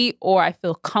complete or I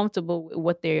feel comfortable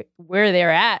with where they're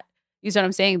at. You see what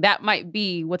I'm saying? That might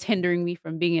be what's hindering me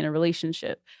from being in a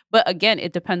relationship. But again,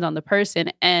 it depends on the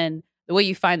person, and the way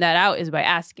you find that out is by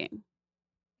asking.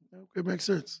 Okay, makes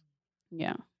sense.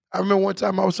 Yeah. I remember one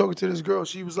time I was talking to this girl.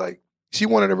 She was like, she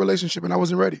wanted a relationship and I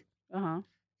wasn't ready. Uh-huh.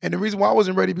 And the reason why I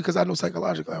wasn't ready, because I know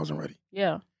psychologically I wasn't ready.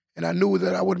 Yeah. And I knew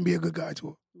that I wouldn't be a good guy to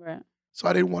her. Right. So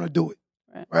I didn't want to do it.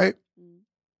 Right. Mm-hmm.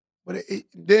 But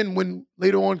then when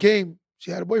later on came,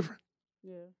 she had a boyfriend.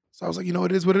 Yeah. So I was like, you know,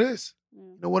 it is what it is. Yeah.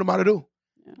 You know, what am I to do?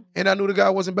 Yeah. And I knew the guy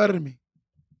wasn't better than me.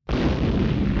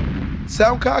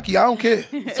 Sound cocky, I don't care.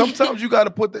 Sometimes you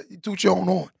got to toot your own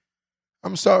horn.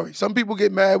 I'm sorry. Some people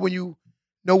get mad when you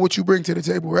know what you bring to the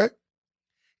table, right?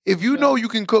 If you know you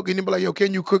can cook and you be like, yo,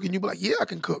 can you cook? And you be like, yeah, I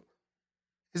can cook.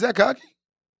 Is that cocky?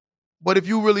 But if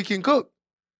you really can cook,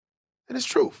 then it's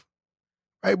truth,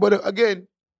 right? But again,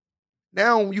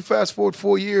 now you fast forward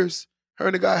 4 years, her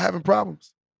and the guy having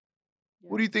problems. Yeah.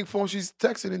 What do you think phone she's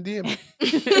texting and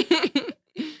DMing?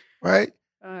 Right?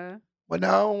 But now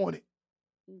I don't want it.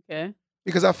 Okay.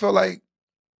 Because I felt like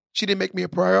she didn't make me a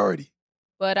priority.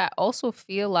 But I also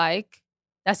feel like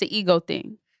that's an ego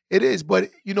thing. It is,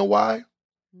 but you know why?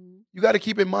 You got to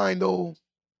keep in mind, though,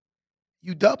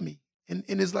 you dubbed me. And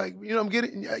it's like, you know, I'm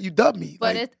getting, you dubbed me.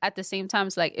 But like, at the same time,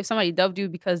 it's like, if somebody dubbed you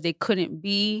because they couldn't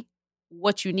be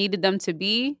what you needed them to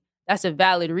be, that's a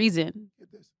valid reason.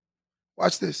 Get this.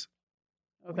 Watch this.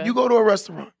 Okay. When you go to a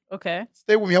restaurant. Okay.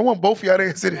 Stay with me. I want both of y'all to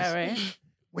answer this. All right.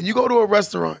 When you go to a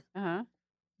restaurant,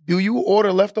 do you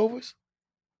order leftovers?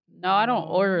 No, I don't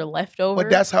order leftovers. But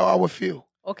that's how I would feel.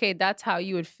 Okay, that's how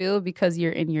you would feel because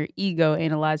you're in your ego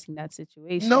analyzing that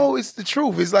situation. No, it's the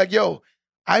truth. It's like, yo,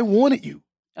 I wanted you.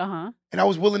 Uh-huh. And I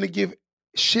was willing to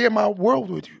share my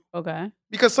world with you. Okay.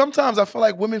 Because sometimes I feel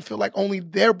like women feel like only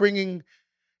they're bringing,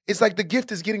 it's like the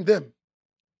gift is getting them,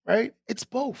 right? It's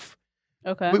both.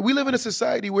 Okay. But we live in a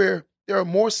society where there are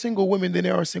more single women than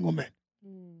there are single men.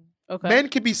 Okay. Men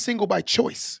can be single by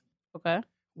choice. Okay.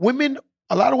 Women,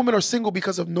 a lot of women are single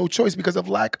because of no choice, because of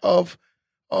lack of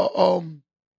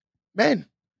men.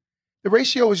 The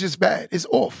ratio is just bad. It's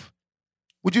off.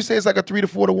 Would you say it's like a 3 to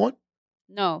 4 to 1?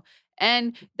 No.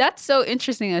 And that's so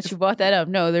interesting that you brought that up.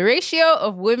 No, the ratio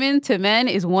of women to men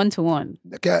is 1 to 1.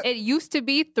 Okay. It used to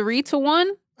be 3 to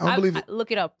 1. I don't believe it.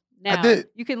 Look it up now. I did.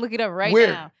 You can look it up right Where?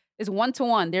 now. It's 1 to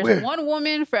 1. There's Where? 1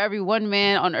 woman for every 1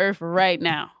 man on earth right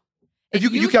now. If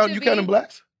you counting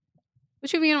blacks?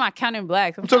 What you mean am I counting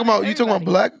blacks? You talking about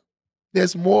black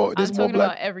There's more I'm talking black.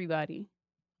 about everybody.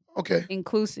 Okay.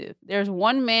 Inclusive. There's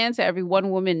one man to every one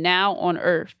woman now on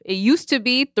Earth. It used to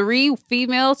be 3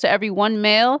 females to every 1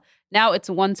 male. Now it's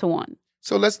 1 to 1.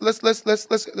 So let's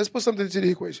put something into the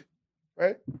equation,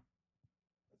 right?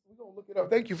 We're gonna look it up.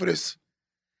 Thank you for this.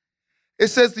 It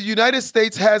says the United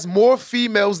States has more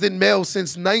females than males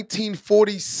since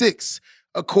 1946,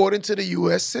 according to the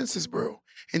U.S. Census Bureau.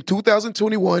 In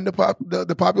 2021,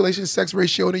 the population sex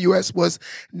ratio in the U.S. was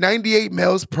 98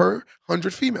 males per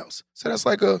 100 females. So that's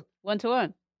like a 1 to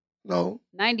 1. no.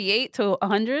 98 to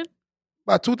 100.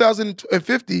 By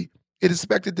 2050, it is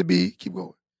expected to be. Keep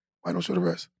going. Why don't show the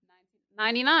rest?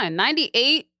 99,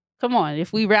 98. Come on,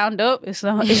 if we round up, it's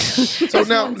So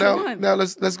now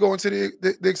let's go into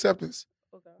the acceptance.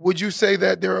 Okay. Would you say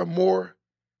that there are more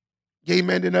gay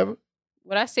men than ever?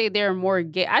 Would I say there are more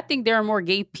gay? I think there are more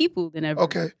gay people than ever.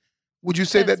 Okay. Would you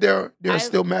say that there are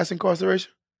still mass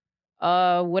incarceration?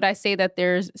 Would I say that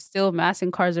there's still mass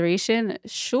incarceration?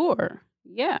 Sure.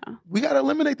 Yeah. We got to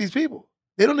eliminate these people.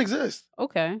 They don't exist.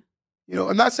 Okay. You know,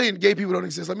 I'm not saying gay people don't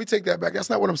exist. Let me take that back. That's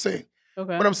not what I'm saying.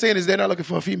 Okay. What I'm saying is they're not looking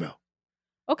for a female.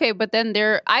 Okay, but then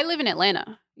I live in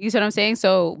Atlanta. You see what I'm saying?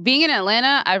 So being in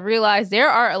Atlanta, I've realized there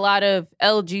are a lot of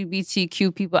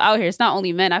LGBTQ people out here. It's not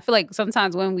only men. I feel like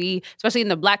sometimes when especially in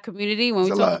the Black community, when we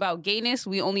talk about gayness,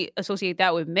 we only associate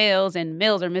that with males, and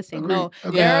males are missing. No,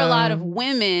 there are a lot of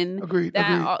women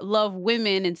that love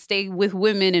women and stay with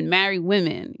women and marry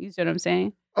women. You see what I'm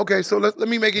saying? Okay, so let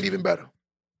me make it even better.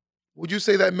 Would you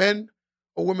say that men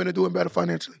or women are doing better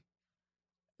financially?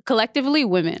 Collectively,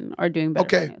 women are doing better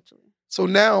financially. So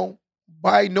now,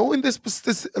 by knowing this,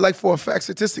 like for a fact,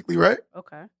 statistically, right?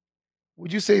 Okay.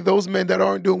 Would you say those men that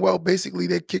aren't doing well, basically,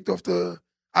 they're kicked off the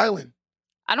island?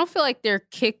 I don't feel like they're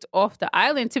kicked off the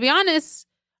island. To be honest,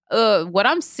 what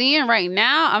I'm seeing right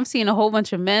now, I'm seeing a whole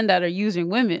bunch of men that are using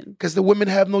women. Because the women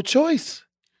have no choice.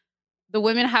 The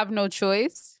women have no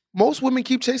choice? Most women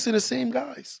keep chasing the same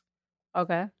guys.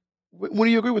 Okay. When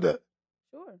do you agree with that?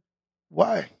 Sure.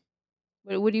 Why?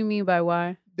 What do you mean by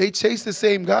why? They chase the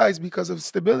same guys because of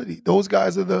stability. Those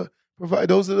guys are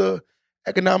the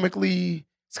economically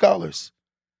scholars.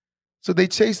 So they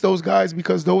chase those guys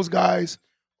because those guys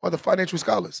are the financial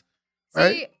scholars.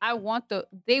 Right? See,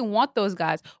 they want those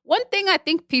guys. One thing I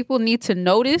think people need to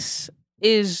notice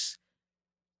is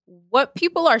what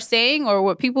people are saying or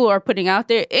what people are putting out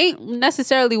there ain't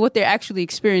necessarily what they're actually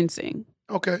experiencing.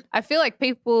 Okay. I feel like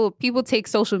people take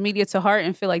social media to heart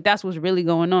and feel like that's what's really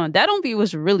going on. That don't be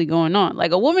what's really going on.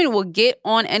 Like a woman will get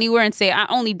on anywhere and say, I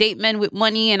only date men with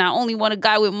money and I only want a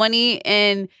guy with money,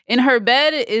 and in her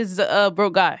bed is a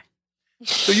broke guy.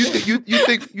 So you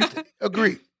think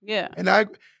agree. Yeah.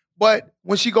 But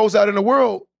when she goes out in the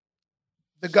world,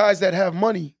 the guys that have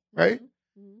money, right?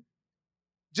 Mm-hmm.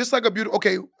 Just like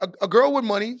a girl with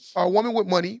money or a woman with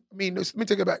money, let me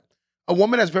take it back. A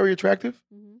woman that's very attractive,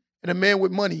 mm-hmm. and a man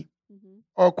with money mm-hmm.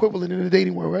 are equivalent in the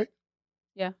dating world, right?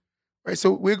 Yeah. Right,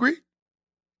 so we agree?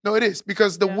 No, it is.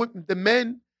 Because the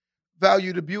men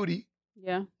value the beauty.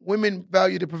 Yeah. Women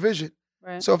value the provision.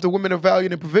 Right. So if the women are valuing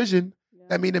the provision,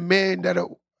 that means the men that are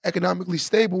economically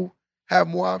stable have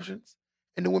more options.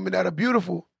 And the women that are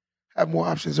beautiful have more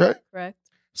options, right? Correct.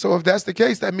 So if that's the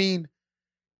case, that means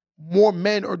more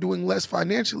men are doing less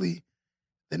financially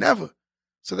than ever.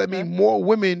 So that means more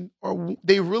women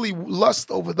they really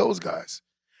lust over those guys,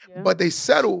 but they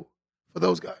settle for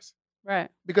those guys, right?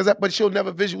 But she'll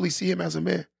never visually see him as a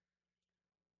man.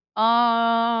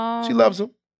 She loves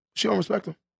him. She don't respect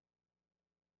him.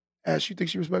 Ash, you think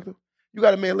she respect him? You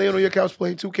got a man laying on your couch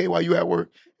playing 2K while you at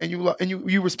work, and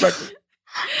you respect him.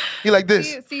 He like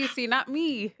this. See, not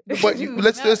me. But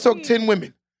let's talk 10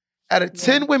 women. Out of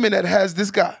 10 women that has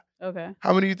this guy, okay,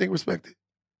 how many do you think respect it?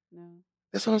 No.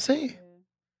 That's what I'm saying.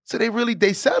 So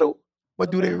they settle,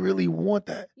 but do they really want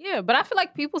that? Yeah, but I feel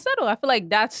like people settle. I feel like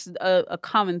that's a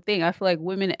common thing. I feel like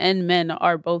women and men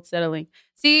are both settling.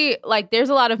 See, like there's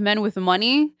a lot of men with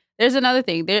money. There's another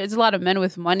thing. There's a lot of men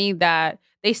with money that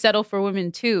they settle for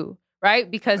women too,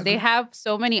 right? Because they have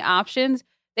so many options.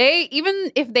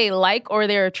 Even if they like or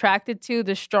they're attracted to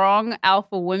the strong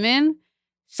alpha women,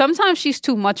 sometimes she's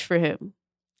too much for him.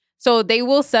 So they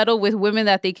will settle with women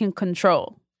that they can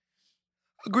control.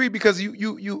 Agree, because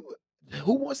you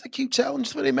who wants to keep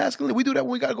challenges for their masculinity? We do that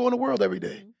when we got to go in the world every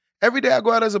day. Mm-hmm. Every day I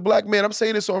go out as a black man. I'm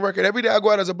saying this on record. Every day I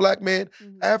go out as a black man,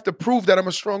 I have to prove that I'm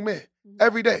a strong man.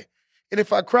 Every day. And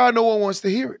if I cry, no one wants to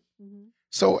hear it.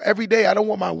 So every day I don't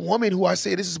want my woman, who I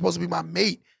say this is supposed to be my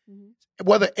mate,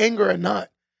 whether anger or not.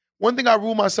 One thing I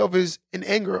rule myself is, in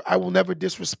anger, I will never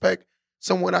disrespect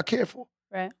someone I care for.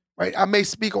 Right? I may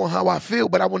speak on how I feel,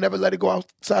 but I will never let it go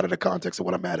outside of the context of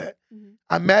what I'm mad at.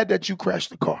 I'm mad that you crashed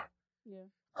the car.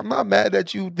 I'm not mad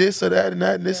that you this or that and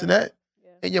that and this and that.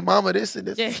 Yeah. And your mama this and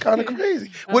this. Yeah. It's kind of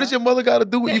crazy. What does your mother got to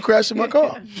do with you crashing my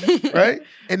car? Right?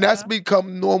 And that's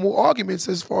become normal arguments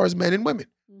as far as men and women.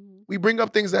 We bring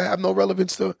up things that have no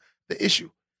relevance to the issue.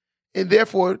 And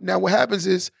therefore, now what happens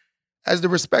is, as the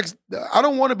respects, I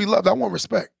don't want to be loved. I want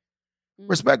respect.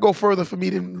 Respect go further for me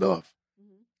than love.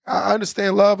 I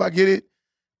understand love. I get it.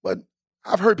 But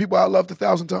I've heard people I loved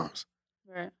 1,000 times.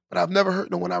 Right. But I've never hurt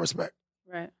no one I respect.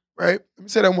 Right. Right? Let me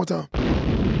say that one more time.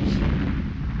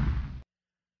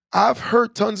 I've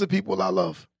hurt tons of people I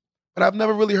love, but I've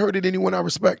never really hurted anyone I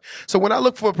respect. So when I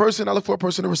look for a person, I look for a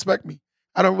person to respect me.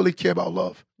 I don't really care about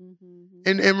love.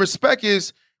 And respect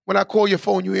is when I call your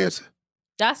phone, you answer.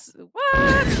 That's what?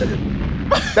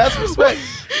 That's respect.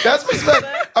 That's respect.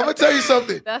 I'm going to tell you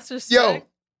something. That's respect. Yo,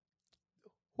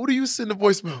 who do you send a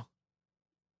voicemail?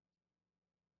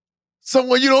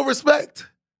 Someone you don't respect.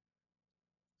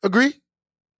 Agree?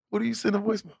 Who do you send a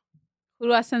voicemail? Who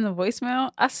do I send a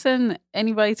voicemail? I send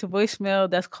anybody to voicemail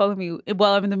that's calling me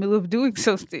while I'm in the middle of doing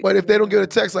something. But if they don't get a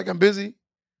text like I'm busy,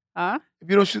 huh? If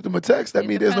you don't shoot them a text, that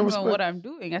means there's no respect. respect. On what I'm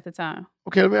doing at the time.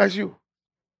 Okay, let me ask you.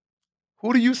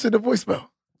 Who do you send a voicemail?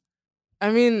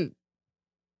 I mean,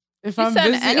 if You I'm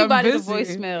send busy, anybody I'm to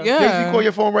busy. voicemail. Yeah. If you call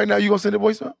your phone right now, you gonna send a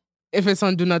voicemail? If it's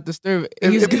on Do Not Disturb.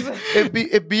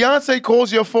 If Beyonce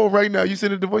calls your phone right now, you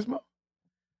send it to voicemail?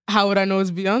 How would I know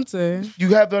it's Beyonce?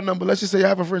 You have their number. Let's just say you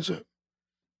have a friendship.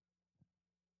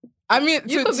 I mean,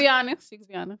 You could be honest. You could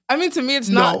be honest. I mean, to me, it's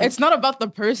not about the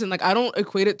person. Like, I don't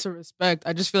equate it to respect.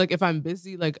 I just feel like if I'm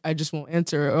busy, like, I just won't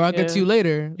answer, or I'll get to you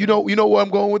later. You know where I'm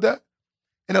going with that?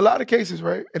 In a lot of cases,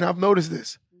 right? And I've noticed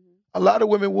this. A lot of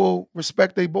women will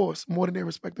respect their boss more than they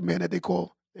respect the man that they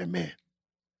call their man.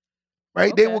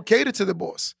 Right? Okay. They will cater to the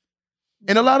boss.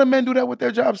 And a lot of men do that with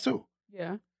their jobs too.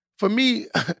 Yeah. For me,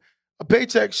 a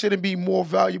paycheck shouldn't be more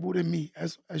valuable than me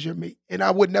as your mate. And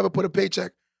I would never put a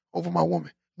paycheck over my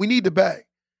woman. We need the bag.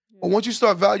 But once you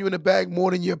start valuing the bag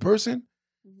more than your person,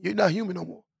 you're not human no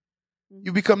more.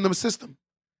 You become the system.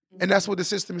 And that's what the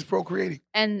system is procreating.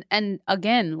 And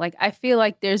again, like, I feel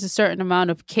like there's a certain amount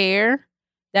of care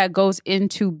that goes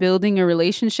into building a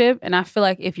relationship. And I feel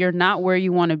like if you're not where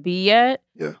you want to be yet,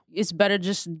 it's better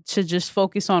just to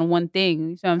focus on one thing. You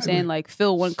know what I'm saying? Like,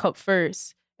 fill one cup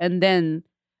first. And then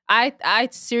I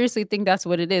seriously think that's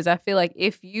what it is. I feel like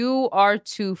if you are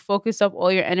to focus up all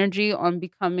your energy on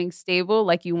becoming stable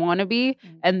like you want to be,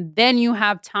 and then you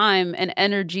have time and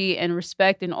energy and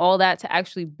respect and all that to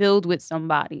actually build with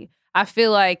somebody. I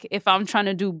feel like if I'm trying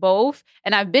to do both,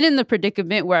 and I've been in the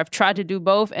predicament where I've tried to do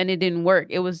both and it didn't work.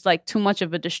 It was like too much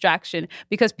of a distraction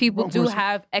because people do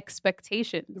have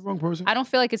expectations. The wrong person. I don't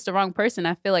feel like it's the wrong person.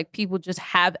 I feel like people just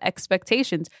have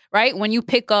expectations, right? When you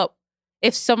pick up,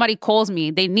 if somebody calls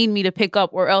me, they need me to pick up,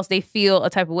 or else they feel a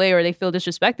type of way or they feel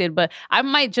disrespected. But I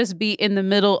might just be in the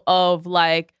middle of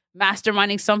like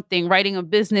masterminding something, writing a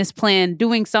business plan,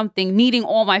 doing something, needing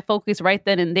all my focus right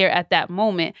then and there at that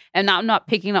moment. And I'm not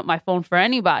picking up my phone for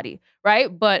anybody, right?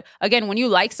 But again, when you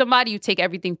like somebody, you take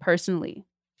everything personally.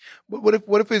 But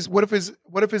what if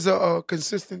it's a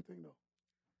consistent thing though?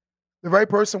 The right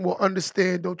person will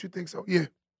understand, don't you think so? Yeah.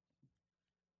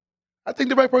 I think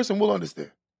the right person will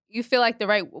understand. You feel like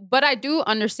but I do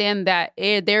understand that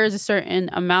there is a certain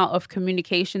amount of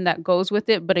communication that goes with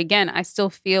it. But again, I still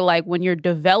feel like when you're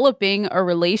developing a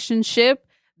relationship,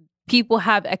 people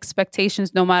have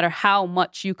expectations no matter how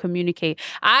much you communicate.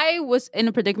 I was in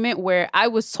a predicament where I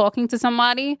was talking to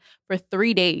somebody for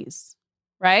 3 days,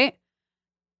 right?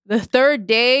 The third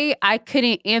day, I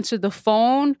couldn't answer the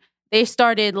phone. They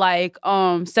started like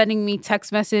sending me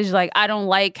text message like, I don't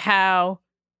like how...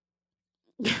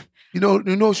 You know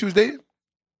who she was dating?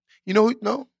 You know who?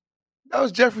 No? That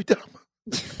was Jeffrey Dahmer.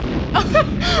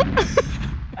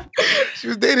 She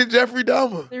was dating Jeffrey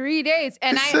Dahmer. 3 days.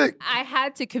 And I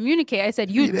had to communicate. I said,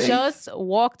 you just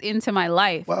walked into my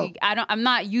life. Wow. I'm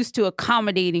not used to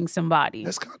accommodating somebody.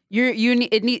 That's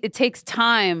it takes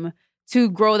time to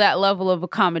grow that level of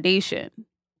accommodation.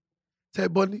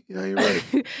 Ted Bundy, you're right.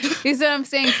 You see what I'm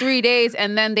saying? 3 days,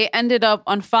 and then they ended up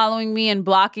unfollowing me and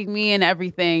blocking me and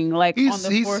everything. Like on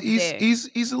the fourth day,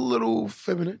 he's a little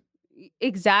feminine.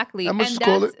 Exactly, How much and you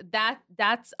call it?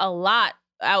 that's a lot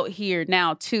out here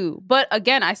now too. But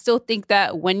again, I still think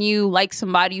that when you like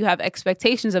somebody, you have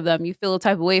expectations of them. You feel a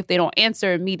type of way if they don't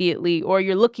answer immediately, or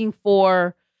you're looking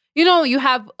for. You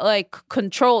have like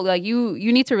control, like you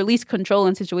need to release control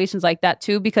in situations like that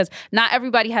too, because not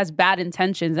everybody has bad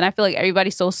intentions. And I feel like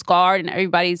everybody's so scarred and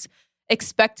everybody's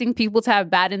expecting people to have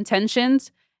bad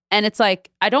intentions. And it's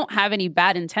like, I don't have any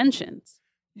bad intentions.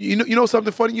 You know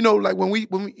something funny? Like when we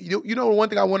one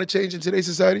thing I want to change in today's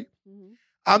society,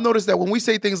 I've noticed that when we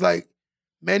say things like,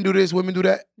 men do this, women do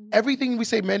that. Everything we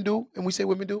say men do and we say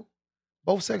women do,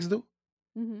 both sex do.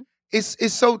 Mm-hmm.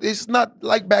 It's not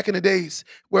like back in the days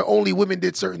where only women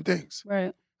did certain things.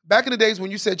 Right. Back in the days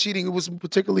when you said cheating, it was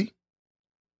particularly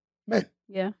men.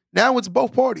 Yeah. Now it's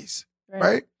both parties,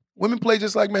 right? Women play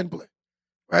just like men play,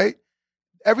 right?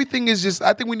 Everything is just,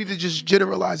 I think we need to just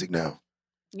generalize it now.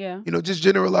 Yeah. You know, just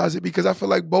generalize it because I feel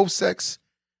like both sex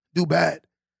do bad,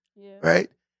 right?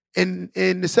 And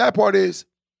the sad part is,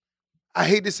 I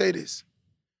hate to say this,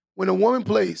 when a woman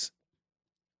plays,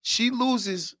 she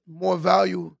loses more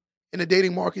value in the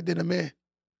dating market than a man,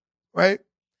 right?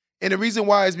 And the reason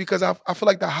why is because I feel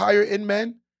like the higher end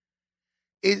men,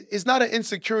 it's not an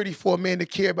insecurity for a man to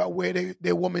care about where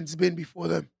their woman's been before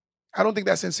them. I don't think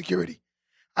that's insecurity.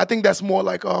 I think that's more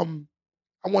like I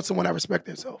want someone that respects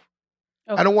themselves.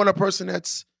 Okay. I don't want a person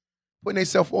that's putting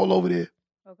themselves all over there.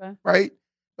 Okay. Right?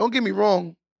 Don't get me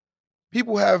wrong.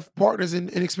 People have partners and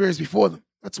experience before them.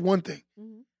 That's one thing.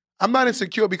 Mm-hmm. I'm not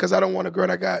insecure because I don't want a girl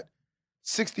that got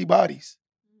 60 bodies.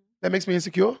 That makes me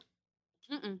insecure.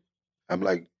 Mm-mm. I'm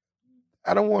like,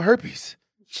 I don't want herpes.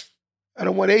 I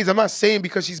don't want AIDS. I'm not saying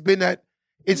because she's been that,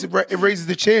 it raises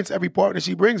the chance every partner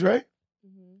she brings, right?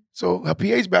 Mm-hmm. So her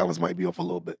pH balance might be off a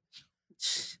little bit.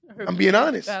 I'm being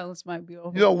honest. Balance might be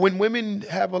off. You know, when women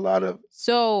have a lot of...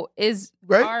 So is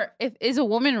a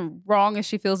woman wrong if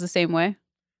she feels the same way?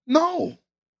 No.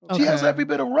 Okay. She has every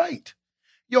bit of right.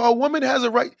 Yo, a woman has a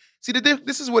right. See,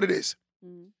 this is what it is.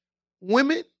 Mm-hmm.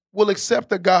 Women will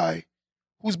accept a guy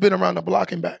who's been around the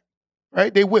block and back,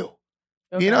 right? They will.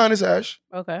 Okay. Being honest, Ash.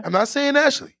 Okay. I'm not saying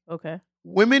Ashley. Okay.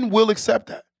 Women will accept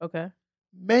that. Okay.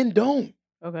 Men don't.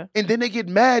 Okay. And then they get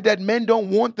mad that men don't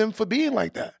want them for being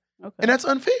like that. Okay. And that's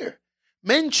unfair.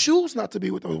 Men choose not to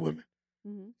be with those women.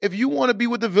 Mm-hmm. If you want to be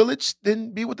with the village,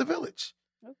 then be with the village.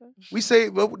 Okay. We say,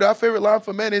 well, our favorite line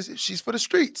for men is, she's for the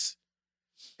streets.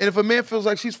 And if a man feels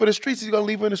like she's for the streets, he's going to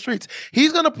leave her in the streets.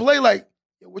 He's going to play like,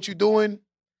 what you doing?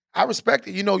 I respect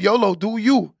it. You know, YOLO, do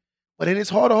you. But in his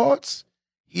heart of hearts,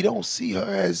 he don't see her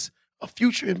as a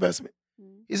future investment.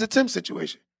 Mm-hmm. It's a temp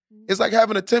situation. Mm-hmm. It's like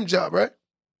having a temp job, right?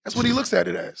 That's what he looks at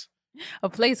it as. A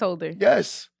placeholder.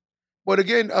 Yes. But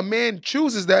again, a man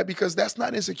chooses that because that's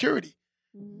not insecurity.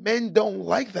 Mm-hmm. Men don't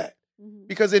like that. Mm-hmm.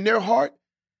 Because in their heart,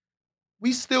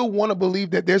 we still want to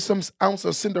believe that there's some ounce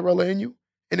of Cinderella in you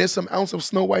and there's some ounce of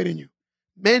Snow White in you.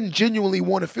 Men genuinely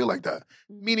want to feel like that.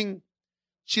 Mm-hmm. Meaning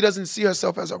she doesn't see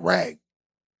herself as a rag.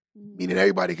 Mm-hmm. Meaning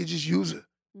everybody could just use her.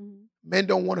 Mm-hmm. Men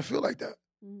don't want to feel like that.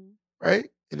 Mm-hmm. Right?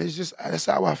 And it's just, that's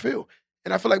how I feel.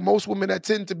 And I feel like most women that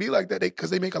tend to be like that,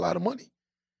 because they make a lot of money.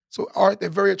 So they're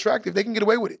very attractive. They can get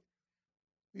away with it.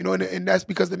 You know, and that's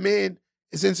because the man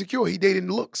is insecure. He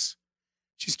dating looks.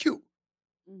 She's cute.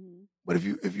 Mm-hmm. But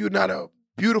if you're not a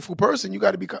beautiful person, you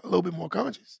got to be a little bit more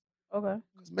conscious. Okay.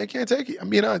 Because men can't take it. I'm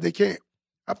being honest, they can't.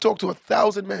 I've talked to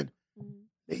 1,000 men. Mm-hmm.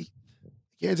 They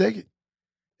can't take it.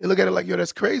 They look at it like, yo,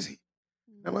 that's crazy.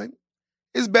 Mm-hmm. I'm like,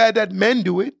 it's bad that men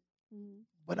do it,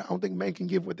 but I don't think men can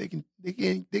give what they can.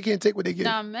 They can't take what they give.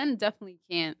 Nah, men definitely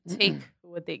can't take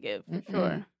what they give, for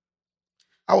sure.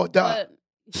 I will die.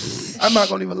 I'm not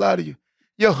gonna even lie to you.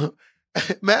 Yo,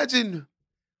 imagine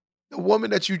the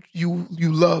woman that you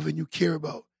love and you care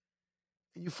about,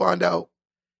 and you find out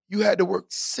you had to work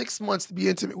 6 months to be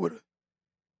intimate with her,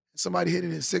 and somebody hit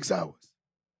it in 6 hours.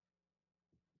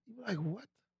 You're like, what?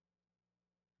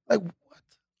 Like what?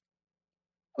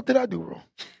 What did I do wrong?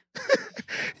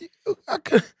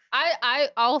 I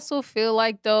also feel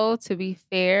like, though, to be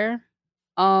fair,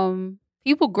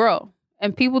 people grow.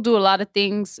 And people do a lot of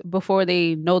things before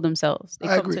they know themselves. They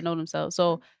come to know themselves.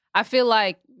 So I feel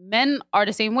like men are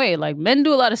the same way. Like, men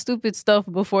do a lot of stupid stuff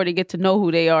before they get to know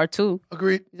who they are, too.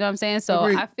 Agreed. You know what I'm saying? So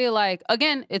Agreed. I feel like,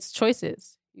 again, it's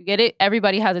choices. You get it?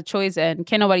 Everybody has a choice, and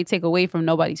can't nobody take away from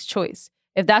nobody's choice.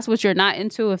 If that's what you're not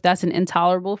into, if that's an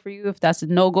intolerable for you, if that's a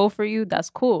no-go for you, that's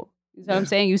cool. You know what I'm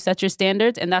saying? You set your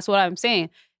standards, and that's what I'm saying.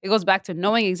 It goes back to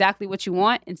knowing exactly what you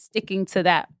want and sticking to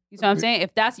that. You know what I'm saying?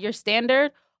 If that's your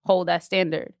standard, hold that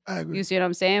standard. I agree. You see what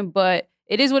I'm saying? But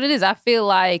it is what it is. I feel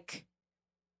like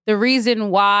the reason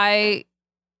why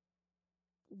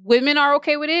women are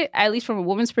okay with it, at least from a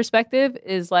woman's perspective,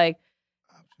 is like,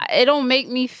 it don't make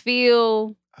me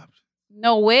feel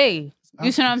no way.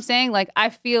 You see what I'm saying? Like, I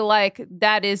feel like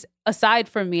that is aside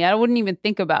from me. I wouldn't even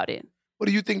think about it. But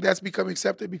do you think that's become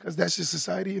accepted because that's just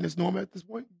society and it's normal at this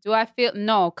point? Do I feel?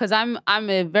 No, because I'm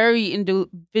a very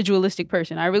individualistic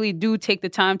person. I really do take the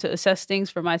time to assess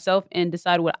things for myself and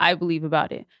decide what I believe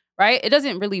about it, right? It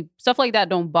doesn't really, stuff like that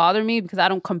don't bother me because I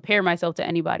don't compare myself to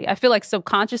anybody. I feel like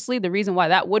subconsciously, the reason why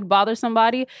that would bother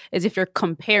somebody is if you're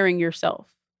comparing yourself.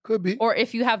 Could be. Or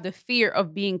if you have the fear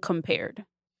of being compared.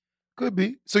 Could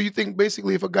be. So you think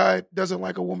basically if a guy doesn't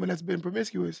like a woman that's been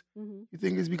promiscuous, Mhm. you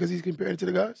think it's because he's comparing it to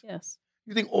the guys? Yes.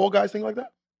 You think all guys think like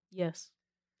that? Yes.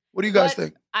 What do you guys But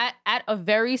think? at a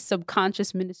very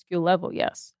subconscious, minuscule level,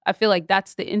 yes. I feel like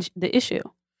that's the issue.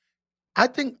 I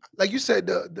think, like you said,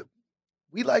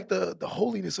 we like the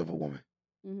holiness of a woman,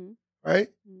 Mhm. right?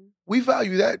 Mhm. We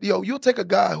value that. Yo, you'll take a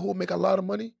guy who will make a lot of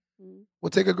money, Mhm. will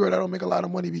take a girl that don't make a lot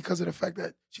of money because of the fact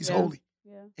that she's Yeah. holy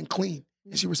Yeah. and clean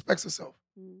and she respects herself.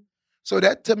 Mhm. So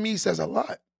that to me says a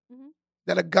lot. Mhm.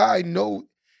 That a guy know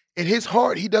in his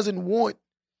heart he doesn't want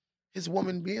his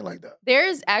woman being like that.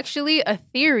 There's actually a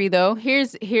theory though.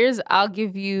 Here's I'll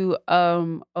give you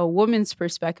a woman's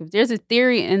perspective. There's a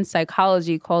theory in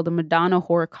psychology called the Madonna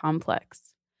whore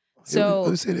complex. So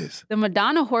Let me say this. the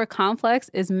Madonna whore complex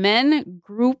is men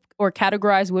group or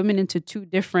categorize women into two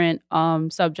different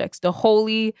subjects: the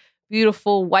holy,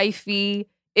 beautiful, wifey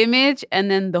image, and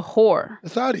then the whore. The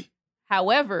thotty.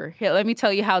 However, here, let me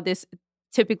tell you how this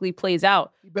typically plays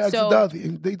out. He bags So, the thotty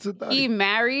and dates the thotty. He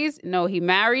marries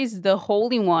the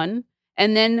holy one,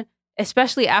 and then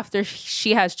especially after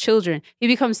she has children, he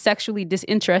becomes sexually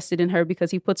disinterested in her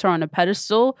because he puts her on a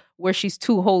pedestal where she's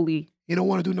too holy. He don't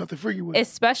want to do nothing freaky with it.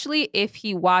 Especially if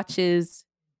he watches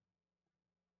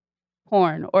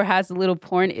porn or has a little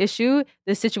porn issue,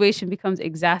 the situation becomes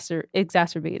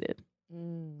exacerbated.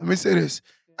 Let me say this.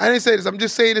 I didn't say this. I'm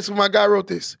just saying this when my guy wrote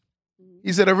this.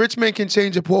 He said a rich man can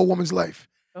change a poor woman's life.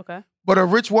 Okay. But a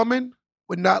rich woman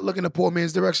would not look in a poor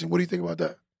man's direction. What do you think about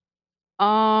that?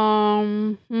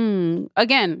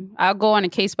 Again, I'll go on a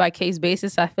case-by-case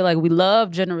basis. I feel like we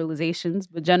love generalizations,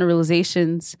 but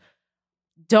generalizations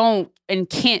don't and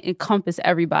can't encompass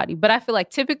everybody. But I feel like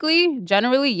typically,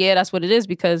 generally, yeah, that's what it is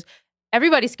because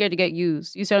everybody's scared to get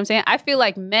used. You see what I'm saying? I feel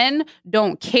like men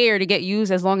don't care to get used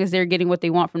as long as they're getting what they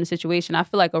want from the situation. I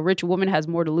feel like a rich woman has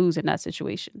more to lose in that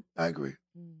situation. I agree.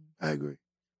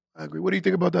 What do you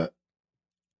think about that?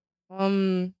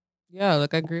 Yeah,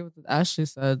 like I agree with what Ashley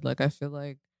said. Like I feel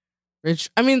like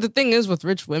the thing is with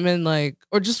rich women, like,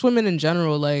 or just women in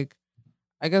general, like,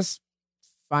 I guess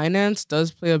finance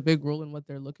does play a big role in what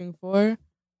they're looking for.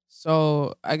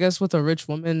 So I guess with a rich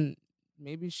woman,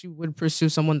 maybe she would pursue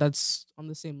someone that's on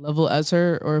the same level as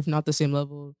her, or if not the same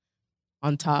level,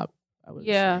 on top. I would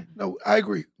say. No, I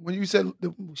agree. When you said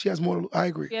she has more, I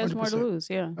agree. She has 100%. more to lose,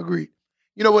 yeah. Agreed.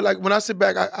 You know what? Like when I sit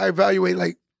back, I evaluate.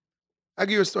 Like I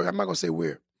give you a story. I'm not gonna say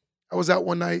where. I was out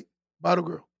one night, bottle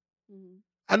girl. Mm-hmm.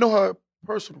 I know her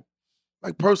personally.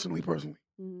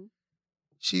 Mm-hmm.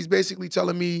 She's basically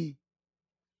telling me,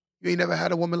 you ain't never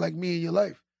had a woman like me in your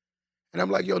life. And I'm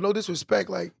like, yo, no disrespect.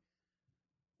 Like,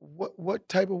 what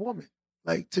type of woman?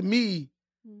 Like, to me,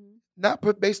 not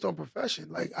based on profession.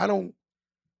 Like, I don't,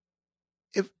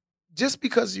 if just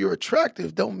because you're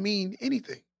attractive don't mean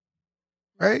anything,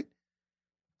 right?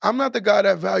 I'm not the guy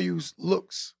that values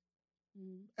looks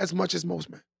as much as most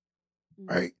men,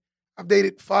 right? I've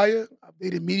dated fire, I've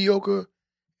dated mediocre,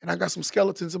 and I got some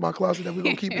skeletons in my closet that we're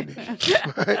going to keep in there,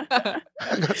 right?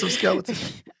 I got some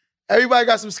skeletons. Everybody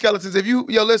got some skeletons.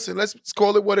 Listen, let's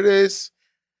call it what it is.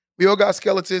 We all got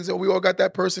skeletons, and we all got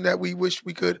that person that we wish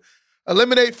we could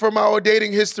eliminate from our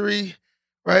dating history,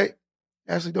 right?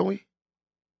 Ashley, don't we?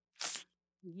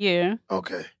 Yeah.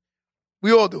 Okay.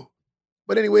 We all do.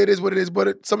 But anyway, it is what it is.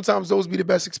 But sometimes those be the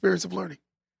best experience of learning,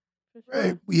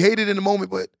 right? We hate it in the moment,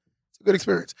 but it's a good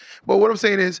experience. But what I'm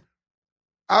saying is,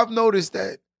 I've noticed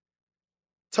that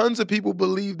tons of people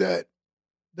believe that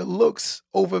the looks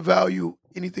overvalue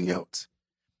anything else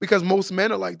because most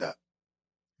men are like that.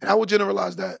 And I would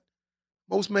generalize that.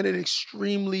 Most men are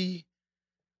extremely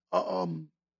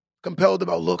compelled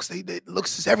about looks.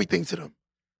 Looks is everything to them.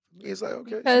 It's like,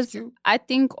 okay, because she's cute. I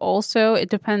think also it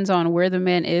depends on where the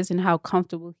man is and how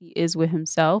comfortable he is with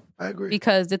himself. I agree.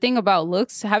 Because the thing about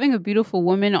looks, having a beautiful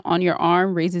woman on your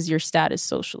arm raises your status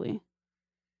socially.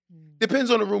 Depends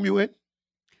on the room you in.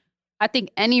 I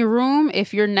think any room,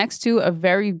 if you're next to a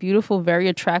very beautiful, very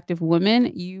attractive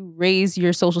woman, you raise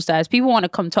your social status. People want to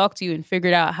come talk to you and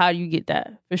figure out how you get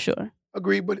that, for sure.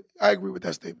 Agree, but I agree with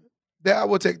that statement. I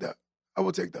will take that.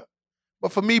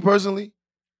 But for me personally,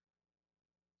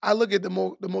 I look at the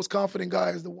most confident guy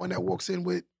as the one that walks in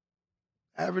with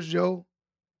average Joe.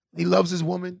 He loves his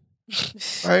woman,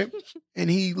 right? And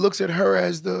he looks at her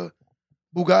as the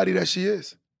Bugatti that she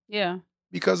is. Yeah.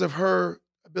 Because of her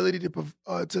ability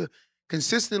to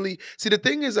consistently. See, the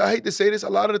thing is, I hate to say this, a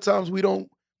lot of the times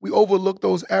we overlook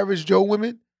those average Joe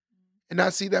women and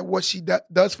not see that what she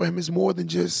does for him is more than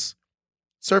just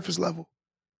surface level,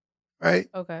 right?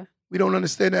 Okay. We don't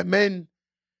understand that men,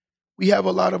 we have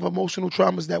a lot of emotional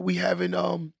traumas that we haven't,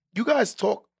 you guys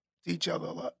talk to each other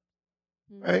a lot,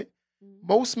 right?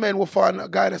 most men will find a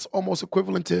guy that's almost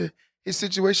equivalent to his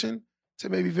situation to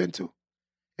maybe vent to.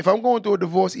 If I'm going through a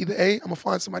divorce, either A, I'm going to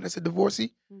find somebody that's a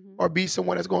divorcee, or B,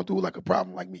 someone that's going through like a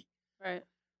problem like me. Right.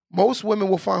 Most women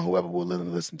will find whoever will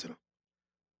listen to them.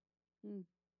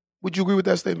 Would you agree with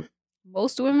that statement?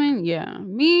 Most women, yeah.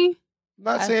 Me,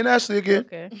 Not saying Ashley again.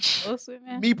 okay. Most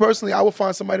women. Me personally, I would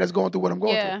find somebody that's going through what I'm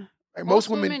going through. Like most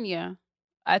women, yeah.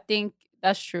 I think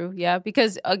that's true, yeah.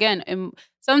 Because again,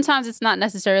 sometimes it's not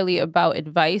necessarily about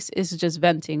advice, it's just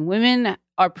venting. Women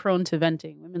are prone to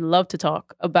venting. Women love to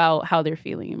talk about how they're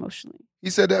feeling emotionally. He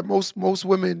said that most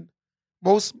women,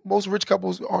 most rich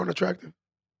couples aren't attractive.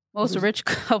 Most rich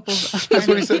couples aren't. That's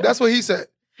what he said. That's what he said.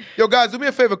 Yo, guys, do me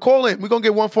a favor. Call in. We're going to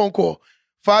get one phone call.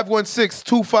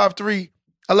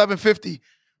 516-253-1150.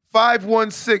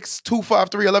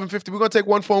 516-253-1150. We're going to take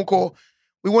one phone call.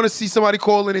 We want to see somebody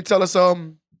call in and tell us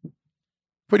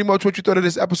pretty much what you thought of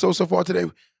this episode so far today.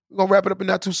 We're going to wrap it up in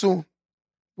not too soon.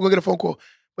 We're going to get a phone call.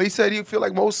 But he said he feel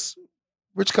like most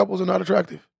rich couples are not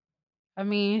attractive. I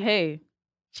mean, hey.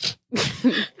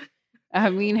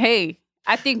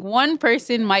 I think one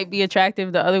person might be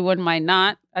attractive, the other one might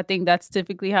not. I think that's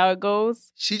typically how it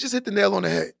goes. She just hit the nail on the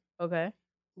head. Okay.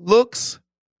 Looks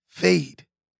fade.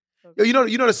 Okay. Yo,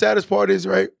 you know the saddest part is,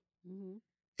 right?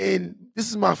 And this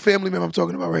is my family member I'm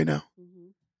talking about right now.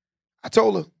 I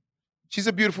told her, she's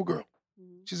a beautiful girl.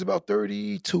 She's about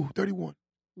 32, 31.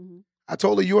 I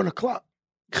told her, you're on the clock.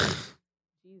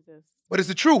 Jesus. But it's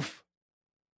the truth.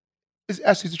 It's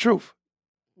actually the truth.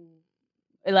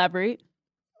 Elaborate.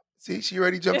 See, she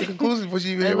already jumped to conclusions before she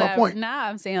even heard my point. Nah,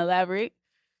 I'm saying elaborate.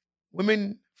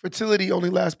 Women, fertility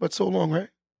only lasts but so long, right?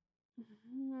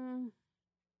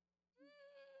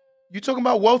 You're talking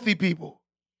about wealthy people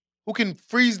who can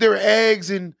freeze their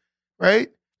eggs and, right?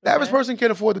 The average person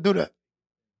can't afford to do that.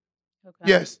 Okay.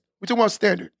 Yes. We're talking about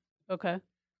standard. Okay.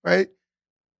 Right?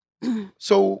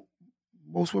 So,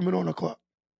 most women on the clock.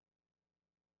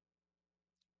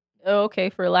 Okay,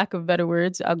 for lack of better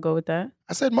words, I'll go with that.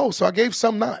 I said most, so I gave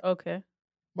some not. Okay.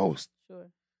 Most.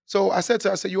 Sure. So I said to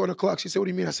her, you're on the clock. She said, what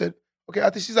do you mean? I said, okay, I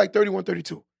think she's like 31,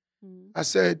 32. I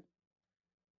said,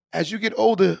 as you get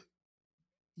older,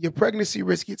 your pregnancy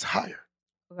risk gets higher.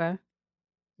 Okay.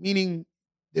 Meaning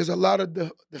there's a lot of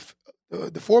the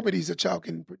deformities a child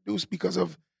can produce because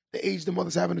of the age the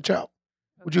mother's having a child.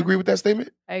 Okay. Would you agree with that statement?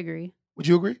 I agree. Would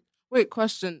you agree? Wait,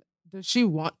 question. Does she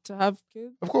want to have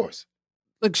kids? Of course.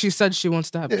 Like she said she wants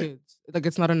to have kids. Like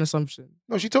it's not an assumption.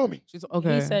 No, she told me. She's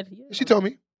okay. He said she told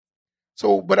me.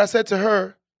 So, but I said to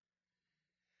her,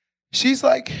 she's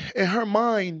like, in her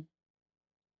mind,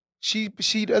 she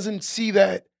doesn't see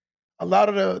that a lot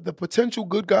of the potential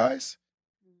good guys,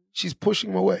 she's pushing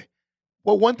them away.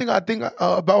 Well, one thing I think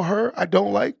about her, I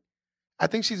don't like, I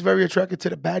think she's very attracted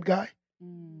to the bad guy.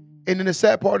 And then the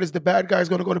sad part is the bad guy is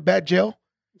going to go to bad jail.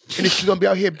 And then she's going to be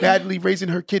out here badly raising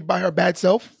her kid by her bad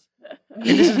self. And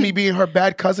this is me being her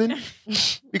bad cousin.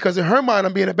 Because in her mind,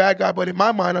 I'm being a bad guy. But in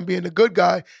my mind, I'm being a good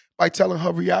guy by telling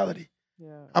her reality.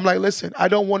 Yeah. I'm like, listen, I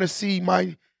don't want to see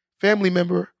my family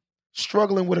member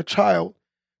struggling with a child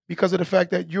because of the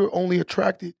fact that you're only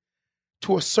attracted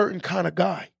to a certain kind of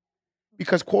guy.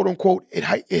 Because, quote unquote, it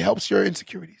helps your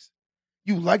insecurities.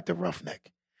 You like the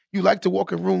roughneck. You like to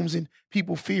walk in rooms and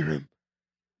people fear him.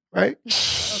 Right?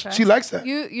 Okay. She likes that.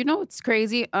 You know what's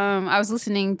crazy? I was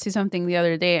listening to something the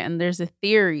other day, and there's a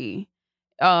theory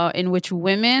in which a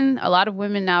lot of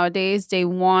women nowadays, they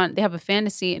have a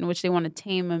fantasy in which they want to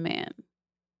tame a man.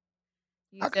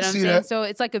 You I get can what I'm see saying? that. So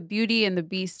it's like a Beauty and the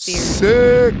Beast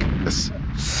theory.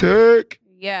 Sick.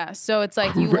 Yeah. So it's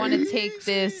like you want to take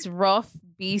this rough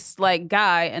beast-like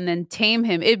guy and then tame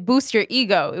him. It boosts your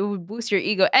ego. It would boost your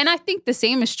ego. And I think the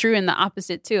same is true in the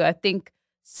opposite too. I think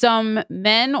some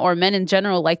men or men in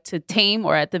general like to tame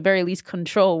or at the very least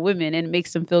control women, and it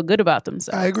makes them feel good about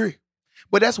themselves. I agree.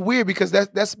 But that's weird because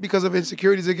that's because of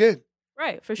insecurities again.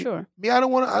 Right, for sure. Me, I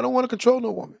don't want to control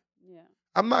no woman. Yeah.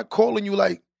 I'm not calling you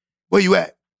like, where you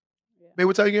at? Yeah. Babe,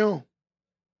 what time you get home?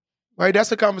 Right? That's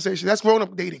the conversation. That's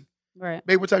grown-up dating. Right.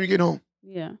 Babe, what time you get home?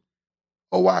 Yeah.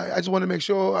 Oh, why? I just want to make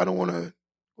sure I don't want to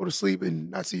go to sleep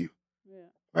and not see you. Yeah.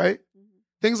 Right? Mm-hmm.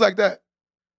 Things like that.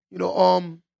 You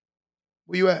know,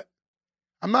 where you at?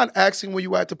 I'm not asking where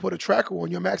you at to put a tracker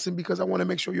on you. I'm asking because I want to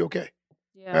make sure you're okay.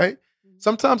 Yeah. Right? Mm-hmm.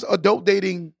 Sometimes adult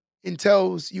dating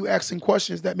entails you asking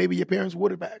questions that maybe your parents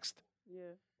would have asked.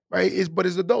 Yeah. Right? But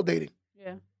it's adult dating.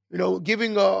 Yeah. You know,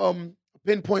 giving a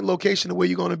pinpoint location of where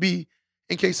you're going to be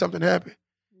in case something happened.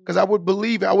 Because I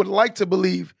would like to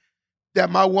believe that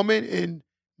my woman and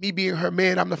me being her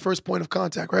man, I'm the first point of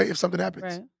contact, right? If something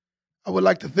happens. Right. I would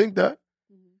like to think that.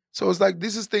 So it's like,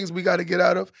 this is things we got to get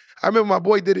out of. I remember my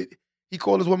boy did it. He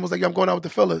called his woman, was like, I'm going out with the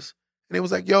fellas. And it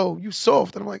was like, yo, you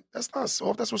soft. And I'm like, that's not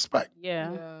soft. That's respect.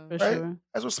 Yeah, Yeah. for Right? sure.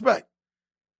 That's respect.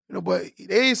 But they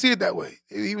didn't see it that way.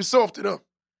 He was soft to them.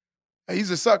 And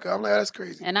he's a sucker. I'm like, that's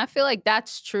crazy. And I feel like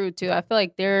that's true too. I feel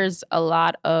like there's a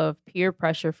lot of peer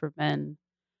pressure for men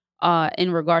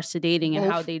in regards to dating and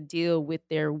how Both. they deal with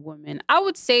their women. I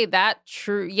would say that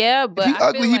true. Yeah, but If he I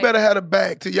ugly, feel he like, better have a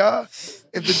bag. To y'all, if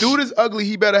the dude is ugly,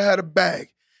 he better have a bag.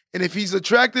 And if he's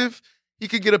attractive, he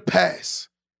could get a pass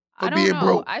for I don't being know.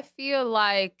 broke. I feel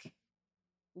like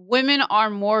women are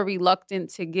more reluctant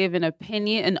to give an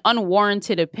opinion, an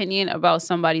unwarranted opinion about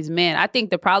somebody's man. I think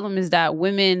the problem is that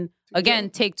women, again,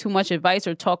 take too much advice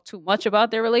or talk too much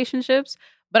about their relationships.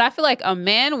 But I feel like a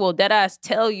man will deadass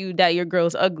tell you that your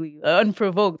girl's ugly,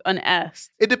 unprovoked,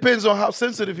 unasked. It depends on how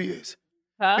sensitive he is.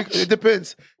 Huh? It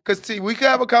depends. Because, see, we can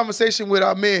have a conversation with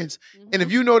our mans, and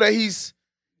if you know that he's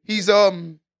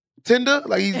tender,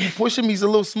 like he's push him, he's a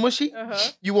little smushy,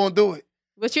 you won't do it.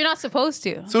 But you're not supposed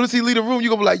to. As soon as he leave the room, you're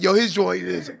going to be like, yo, his joint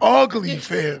is ugly,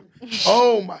 fam.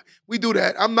 Oh, my. We do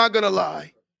that. I'm not going to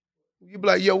lie. You be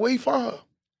like, yo, where you find her?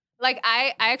 Like,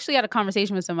 I actually had a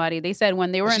conversation with somebody. They said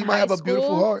when they were She in might high have school, a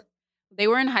beautiful heart. they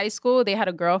were in high school, they had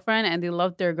a girlfriend, and they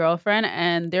loved their girlfriend,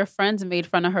 and their friends made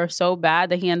fun of her so bad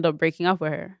that he ended up breaking up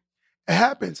with her. It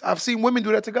happens. I've seen women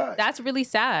do that to guys. That's really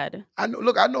sad. I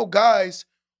know guys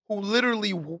who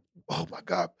literally, oh my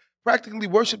God, practically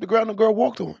worshiped the ground the girl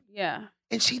walked on. Yeah.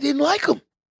 And she didn't like him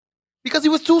because he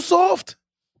was too soft.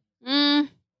 Yeah.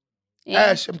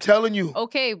 Ash, I'm telling you.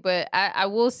 Okay, but I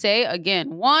will say again,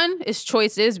 one is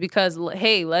choices because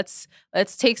hey, let's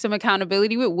take some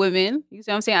accountability with women. You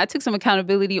see what I'm saying? I took some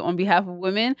accountability on behalf of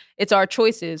women. It's our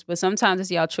choices, but sometimes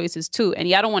it's y'all choices too, and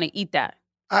y'all don't want to eat that.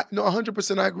 No,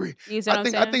 100% I agree. You see what I'm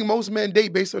saying? I think most men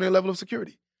date based on their level of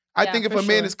security. I Yeah, think if for a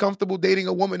man sure. is comfortable dating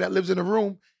a woman that lives in a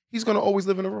room, he's going to always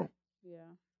live in a room. Yeah.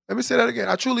 Let me say that again.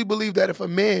 I truly believe that if a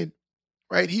man,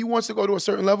 right, he wants to go to a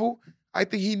certain level, I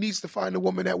think he needs to find a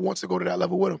woman that wants to go to that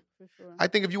level with him. For sure. I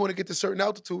think if you want to get to certain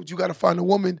altitudes, you got to find a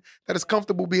woman that is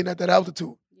comfortable being at that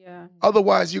altitude. Yeah.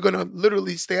 Otherwise, you're going to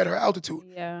literally stay at her altitude.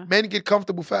 Yeah. Men get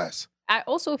comfortable fast. I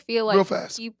also feel Real like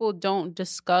fast. people don't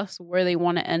discuss where they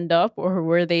want to end up or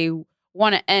where they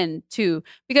want to end too.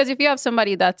 Because if you have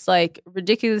somebody that's like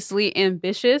ridiculously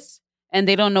ambitious and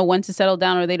they don't know when to settle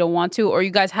down or they don't want to, or you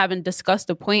guys haven't discussed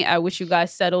the point at which you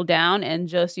guys settle down and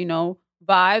just,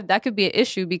 vibe, that could be an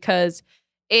issue because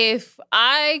if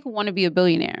I want to be a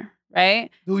billionaire, right?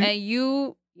 Do you? And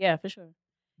you, yeah, for sure.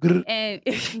 Grr.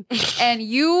 And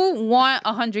you want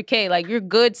 100K, like you're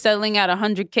good settling at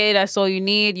 100K. That's all you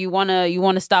need. You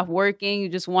wanna stop working. You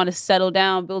just want to settle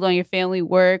down, build on your family,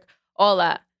 work, all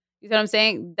that. You know what I'm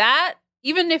saying? That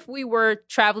even if we were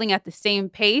traveling at the same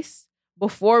pace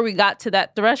before we got to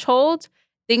that threshold,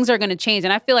 things are going to change.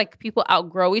 And I feel like people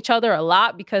outgrow each other a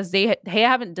lot because they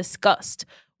haven't discussed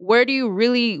where do you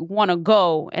really want to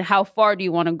go and how far do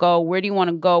you want to go? Where do you want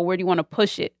to go? Where do you want to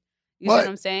push it? You see what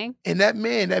I'm saying? And that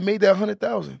man that made that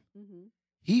 100,000, Mm-hmm.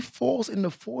 he falls in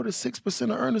the 4 to 6% of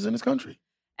earners in this country,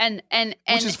 And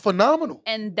which is phenomenal.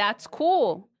 And that's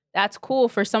cool. That's cool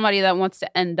for somebody that wants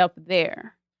to end up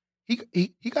there. He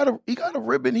got a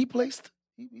ribbon. He placed.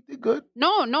 He did good.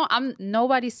 No,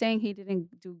 nobody's saying he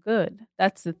didn't do good.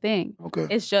 That's the thing. Okay.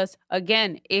 It's just,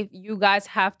 again, if you guys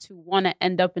have to want to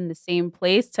end up in the same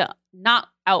place to not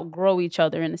outgrow each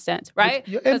other in a sense, right?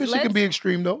 Your 'Cause ambition can be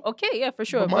extreme though. Okay, yeah, for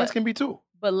sure. But mine can be too.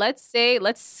 But let's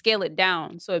scale it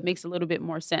down so it makes a little bit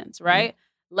more sense, Mm-hmm. right?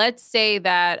 Let's say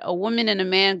that a woman and a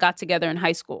man got together in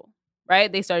high school,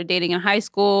 right? They started dating in high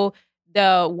school.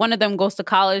 One of them goes to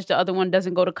college, the other one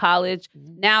doesn't go to college.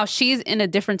 Mm-hmm. Now she's in a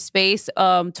different space,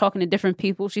 talking to different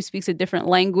people. She speaks a different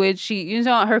language.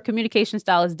 Her communication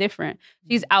style is different.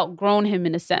 She's outgrown him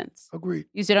in a sense. Agreed.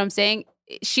 You see what I'm saying?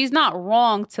 She's not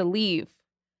wrong to leave.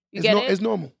 You get it? It's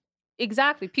normal.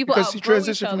 Exactly. People Because she outgrow each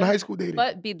transitioned from other, the high school dating.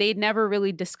 but they never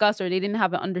really discussed or they didn't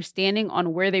have an understanding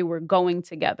on where they were going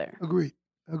together. Agreed.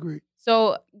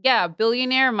 So, yeah,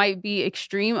 billionaire might be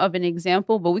extreme of an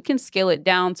example, but we can scale it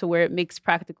down to where it makes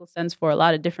practical sense for a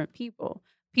lot of different people.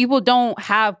 People don't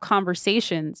have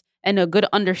conversations and a good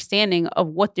understanding of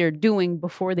what they're doing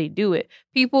before they do it.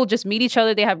 People just meet each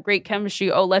other. They have great chemistry.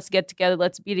 Oh, let's get together.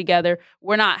 Let's be together.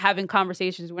 We're not having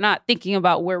conversations. We're not thinking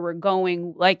about where we're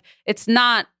going. Like, it's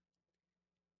not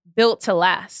built to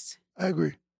last. I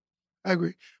agree.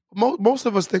 Most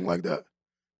of us think like that.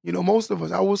 Most of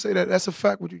us. I will say that that's a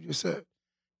fact. What you just said.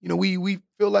 We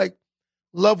feel like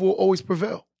love will always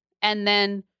prevail. And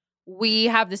then we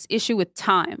have this issue with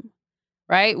time,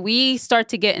 right? We start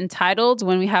to get entitled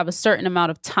when we have a certain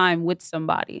amount of time with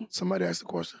somebody. Somebody asked a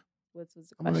question. What's the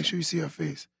I'm gonna make question? sure you see her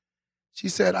face. She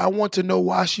said, "I want to know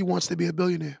why she wants to be a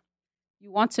billionaire."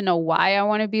 you want to know why I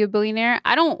want to be a billionaire,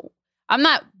 I'm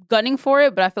not gunning for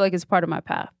it, but I feel like it's part of my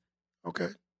path. Okay.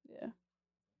 Yeah.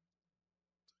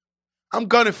 I'm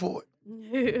gunning for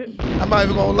it. I'm not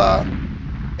even gonna lie.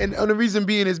 And the reason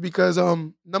being is because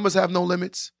numbers have no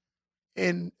limits.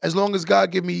 And as long as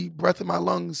God give me breath in my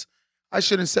lungs, I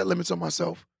shouldn't set limits on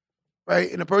myself.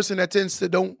 Right? And a person that tends to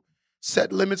don't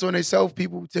set limits on themselves,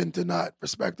 people tend to not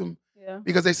respect them. Yeah.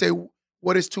 Because they say,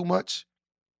 what is too much?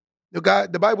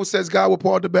 The Bible says God will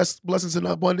pour out the best blessings in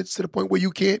abundance to the point where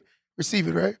you can't receive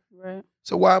it, right? Right.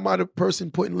 So why am I the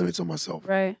person putting limits on myself?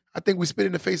 Right. I think we spit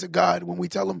in the face of God when we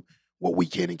tell him what we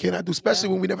can and cannot do, especially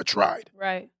when we never tried.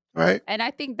 Right. Right? And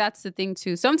I think that's the thing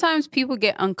too. Sometimes people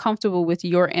get uncomfortable with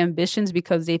your ambitions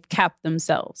because they've capped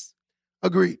themselves.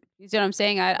 Agreed. You see what I'm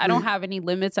saying? I don't have any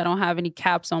limits. I don't have any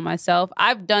caps on myself.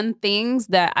 I've done things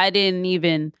that I didn't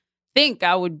even think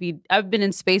I would be. I've been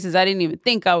in spaces I didn't even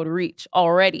think I would reach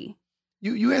already.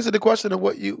 You answered the question of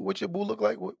what your boo look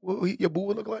like. What your boo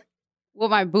would look like? What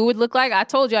my boo would look like? I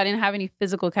told you I didn't have any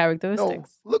physical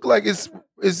characteristics. No, look like it's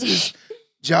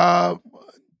job.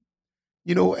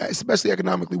 You know, especially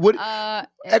economically. What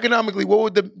economically? What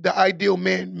would the ideal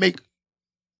man make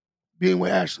being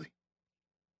with Ashley?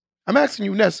 I'm asking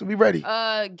you, Ness. Be ready.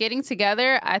 Getting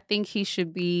together, I think he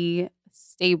should be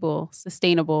stable,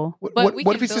 sustainable. What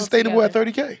if he's sustainable together.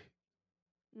 at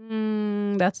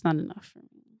 $30K? That's not enough for me.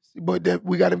 But that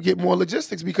we got to get more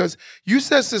logistics because you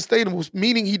said sustainable,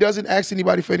 meaning he doesn't ask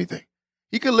anybody for anything.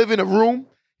 He could live in a room.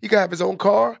 He could have his own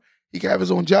car. He could have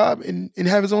his own job and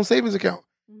have his own savings account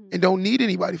and don't need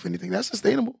anybody for anything. That's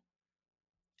sustainable.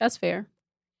 That's fair.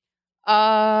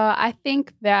 I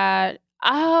think that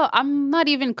I'm not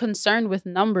even concerned with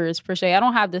numbers per se. I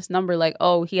don't have this number like,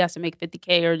 oh, he has to make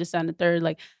 50K or just on the third.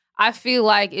 Like, I feel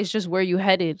like it's just where you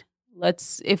headed.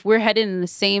 If we're headed in the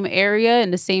same area,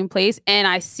 in the same place, and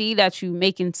I see that you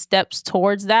making steps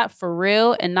towards that for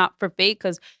real and not for fake,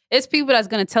 because it's people that's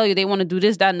going to tell you they want to do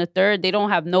this, that, and the third. They don't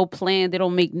have no plan. They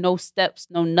don't make no steps,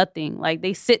 no nothing. Like,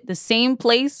 they sit the same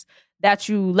place that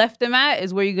you left them at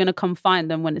is where you're going to come find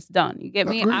them when it's done. You get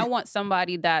me? Agreed. I want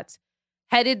somebody that's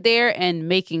headed there and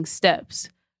making steps.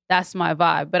 That's my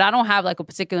vibe. But I don't have like a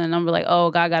particular number like, oh,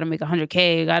 God got to make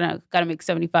 100K, got to make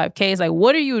 75K. It's like,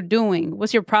 what are you doing?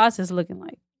 What's your process looking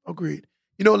like? Agreed.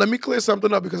 You know, let me clear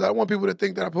something up because I don't want people to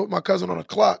think that I put my cousin on a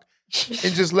clock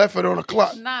and just left her on a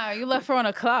clock. Nah, you left her on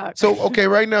a clock. So, okay,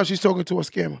 right now she's talking to a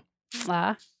scammer.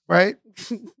 Right?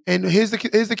 And here's the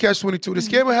catch-22. The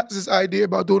scammer has this idea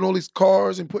about doing all these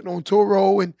cars and putting on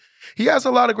Turo, and he has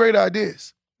a lot of great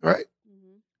ideas, right?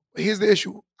 But here's the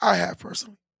issue I have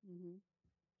personally.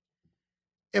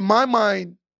 In my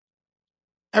mind,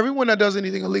 everyone that does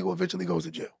anything illegal eventually goes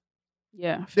to jail.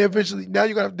 Yeah. They eventually, now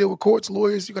you're going to have to deal with courts,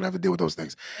 lawyers, you're going to have to deal with those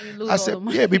things. I said,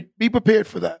 be prepared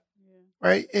for that,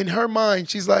 right? In her mind,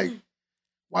 she's like,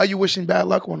 why are you wishing bad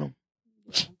luck on them?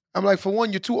 I'm like, for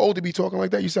one, you're too old to be talking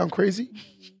like that. You sound crazy,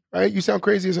 right? You sound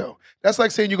crazy as hell. That's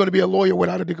like saying you're going to be a lawyer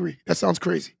without a degree. That sounds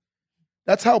crazy.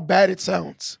 That's how bad it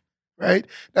sounds, right?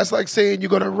 That's like saying you're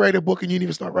going to write a book and you didn't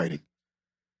even start writing.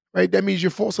 Right? That means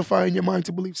you're falsifying your mind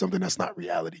to believe something that's not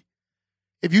reality.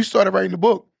 If you started writing a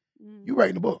book, you're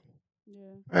writing a book.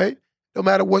 Right? No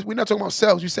matter what, we're not talking about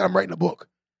sales. You said, I'm writing a book.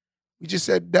 We just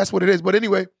said that's what it is. But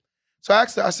anyway, so I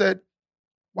asked her, I said,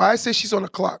 why I say she's on the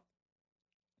clock?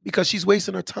 Because she's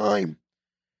wasting her time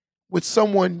with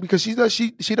someone because she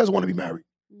doesn't want to be married.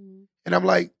 And I'm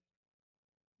like,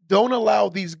 don't allow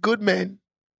these good men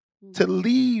to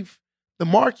leave the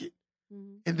market.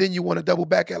 And then you want to double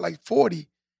back at like 40.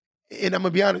 And I'm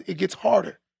going to be honest, it gets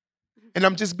harder. And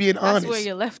I'm just being honest. That's where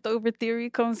your leftover theory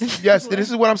comes in. Yes, and this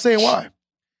is what I'm saying. Why?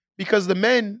 Because the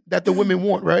men that the women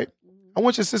want, right? I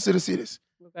want your sister to see this.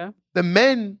 Okay. The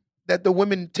men that the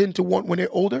women tend to want when they're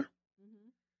older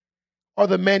are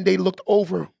the men they looked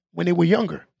over when they were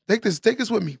younger. Take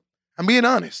this with me. I'm being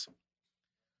honest.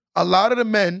 A lot of the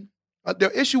men,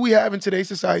 the issue we have in today's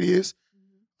society is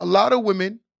a lot of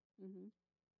women,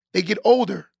 they get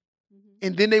older.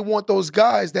 And then they want those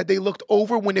guys that they looked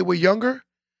over when they were younger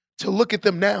to look at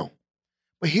them now.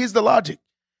 But here's the logic.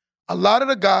 A lot of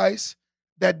the guys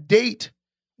that date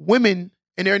women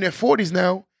and they're in their 40s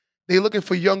now, they're looking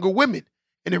for younger women.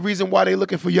 And the reason why they're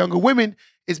looking for younger women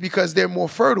is because they're more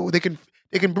fertile. They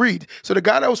can breed. So the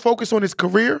guy that was focused on his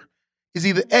career is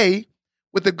either A,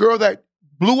 with the girl that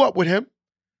blew up with him,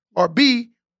 or B,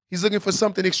 he's looking for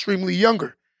something extremely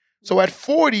younger. So at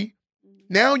 40,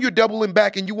 now you're doubling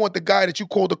back and you want the guy that you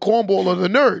call the cornball or the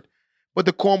nerd. But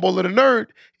the cornball or the nerd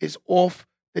is off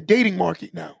the dating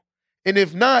market now. And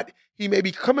if not, he may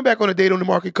be coming back on a date on the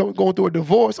market, going through a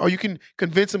divorce, or you can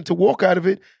convince him to walk out of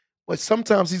it. But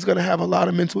sometimes he's going to have a lot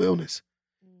of mental illness.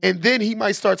 And then he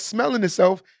might start smelling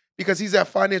himself because he's at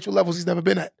financial levels he's never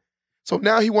been at. So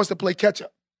now he wants to play catch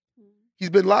up. He's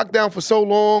been locked down for so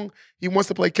long, he wants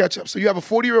to play catch up. So you have a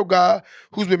 40-year-old guy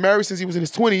who's been married since he was in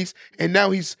his 20s, and now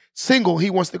he's single.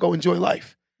 He wants to go enjoy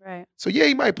life. Right. So yeah,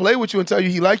 he might play with you and tell you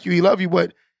he like you, he love you,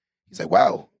 but he's like,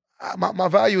 wow, my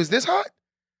value is this hot,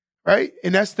 right?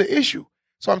 And that's the issue.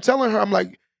 So I'm telling her, I'm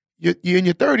like, you're in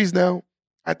your 30s now.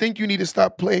 I think you need to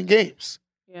stop playing games.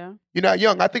 Yeah. You're not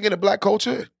young. I think in the black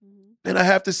culture, and I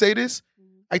have to say this,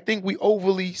 I think we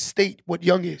overly state what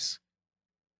young is,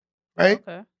 right?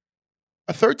 Okay.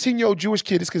 A 13-year-old Jewish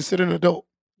kid is considered an adult.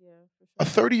 Yeah. For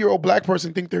sure. A 30-year-old black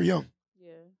person think they're young.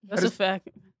 Yeah. That's a fact.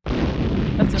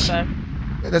 That's a fact.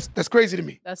 That's crazy to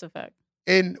me. That's a fact.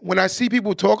 And when I see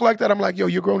people talk like that, I'm like, yo,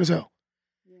 you're grown as hell.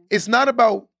 Yeah. It's not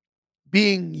about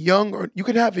being young, or you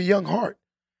can have a young heart.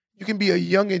 You can be a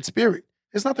young in spirit.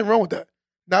 There's nothing wrong with that.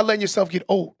 Not letting yourself get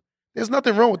old. There's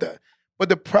nothing wrong with that. But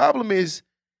the problem is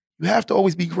you have to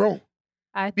always be grown.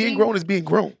 Being grown is being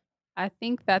grown. I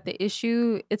think that the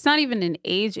issue, it's not even an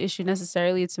age issue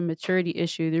necessarily, it's a maturity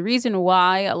issue. The reason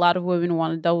why a lot of women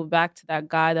want to double back to that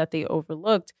guy that they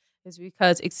overlooked is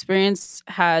because experience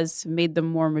has made them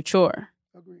more mature.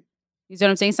 Agreed. You see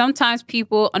what I'm saying? Sometimes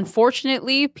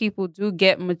unfortunately, people do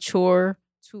get mature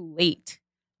too late,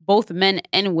 both men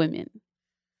and women.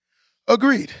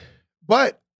 Agreed.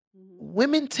 But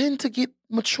women tend to get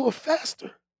mature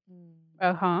faster.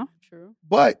 True.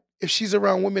 But if she's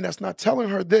around women that's not telling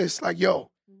her this, like, yo,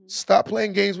 stop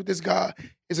playing games with this guy.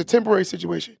 It's a temporary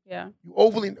situation. Yeah. You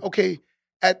overly, okay,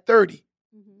 at 30,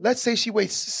 let's say she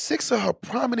waits 6 of her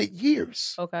prominent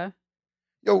years. Okay.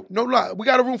 Yo, no lie. We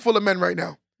got a room full of men right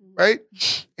now, right?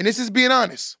 And this is being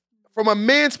honest. From a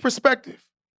man's perspective,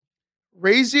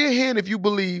 raise your hand if you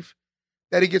believe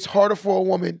that it gets harder for a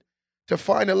woman to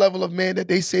find a level of man that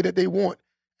they say that they want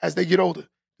as they get older.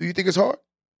 Do you think it's hard?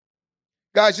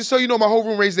 Guys, just so you know, my whole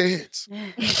room raised their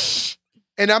hands.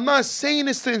 And I'm not saying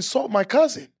this to insult my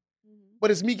cousin,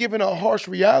 but it's me giving her a harsh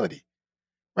reality,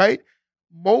 right?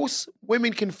 Most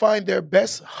women can find their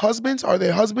best husbands, or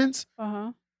their husbands,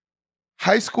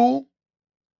 high school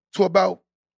to about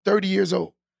 30 years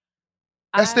old.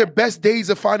 That's their best days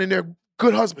of finding their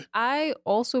good husband. I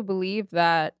also believe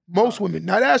that most women,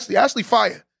 not Ashley. Ashley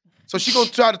fire. So she gonna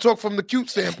try to talk from the cute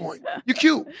standpoint. You're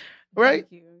cute, right?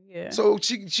 Thank you. Yeah. So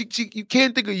she you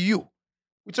can't think of you.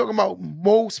 We're talking about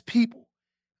most people,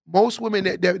 most women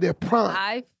that they're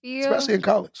prime, especially in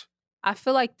college. I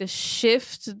feel like the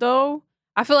shift, though,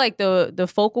 I feel like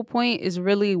the focal point is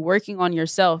really working on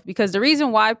yourself, because the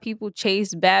reason why people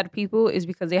chase bad people is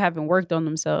because they haven't worked on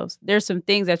themselves. There's some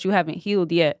things that you haven't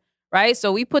healed yet, right?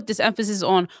 So we put this emphasis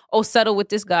on, settle with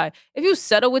this guy. If you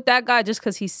settle with that guy just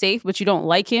because he's safe, but you don't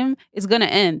like him, it's going to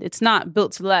end. It's not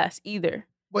built to last either.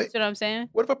 But you know what I'm saying?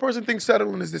 What if a person thinks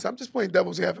settling is this? I'm just playing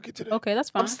devil's advocate today. Okay,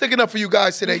 that's fine. I'm sticking up for you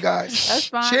guys today, guys. That's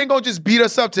fine. She ain't gonna just beat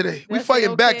us up today. We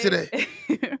fighting back today.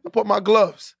 I put my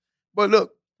gloves. But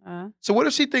look, so what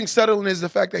if she thinks settling is the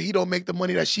fact that he don't make the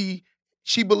money that she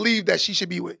believed that she should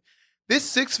be with?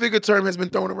 This 6-figure term has been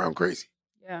thrown around crazy.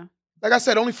 Yeah. Like I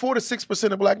said, only 4 to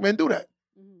 6% of black men do that.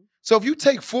 So if you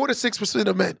take 4 to 6%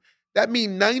 of men, that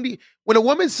means 90. When a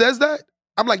woman says that,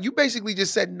 I'm like, you basically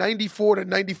just said 94 to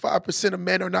 95% of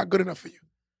men are not good enough for you.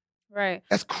 Right.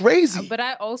 That's crazy. But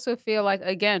I also feel like,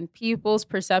 again, people's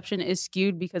perception is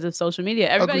skewed because of social media.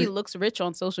 Everybody looks rich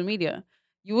on social media.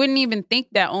 You wouldn't even think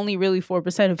that only really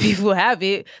 4% of people have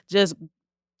it, just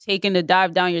taking a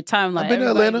dive down your timeline. I've been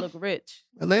to Atlanta. Look rich.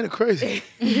 Atlanta crazy.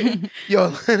 Yo,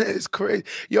 Atlanta is crazy.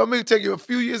 Yo, I'm going to take you a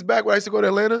few years back when I used to go to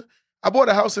Atlanta. I bought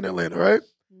a house in Atlanta, right?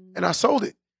 And I sold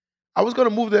it. I was going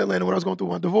to move to Atlanta when I was going through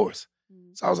my divorce.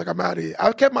 So I was like, I'm out of here.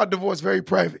 I kept my divorce very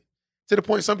private, to the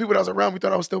point some people that was around me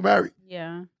thought I was still married.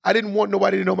 Yeah. I didn't want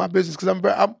nobody to know my business because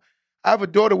I have a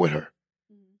daughter with her.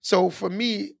 So for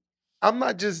me, I'm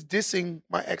not just dissing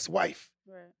my ex-wife.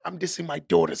 Right. I'm dissing my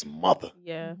daughter's mother.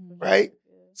 Yeah. Right?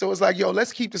 Yeah. So it's like, yo,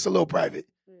 let's keep this a little private.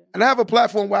 Yeah. And I have a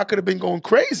platform where I could have been going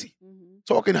crazy,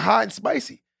 talking hot and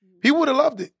spicy. People would have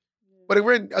loved it. Yeah.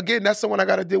 But again, that's someone I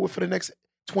got to deal with for the next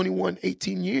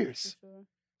 18 years.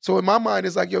 So in my mind,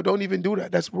 it's like, yo, don't even do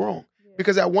that. That's wrong. Yeah.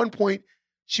 Because at one point,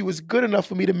 she was good enough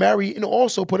for me to marry and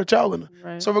also put a child in her.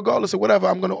 Right. So regardless of whatever,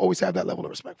 I'm going to always have that level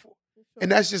of respect for her. Sure.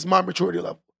 And that's just my maturity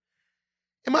level.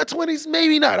 In my 20s,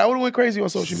 maybe not. I would have went crazy on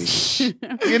social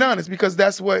media. Being honest, because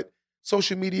that's what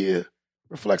social media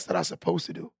reflects that I'm supposed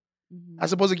to do. I'm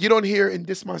supposed to get on here and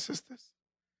diss my sisters.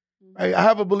 Right? I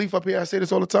have a belief up here. I say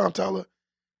this all the time, Tyler.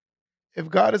 If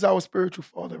God is our spiritual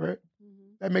father, right?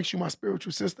 That makes you my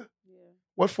spiritual sister.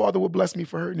 What father would bless me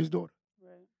for hurting his daughter?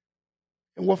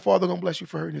 And what father gonna bless you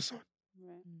for hurting his son?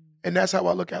 And that's how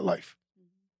I look at life.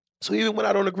 So even when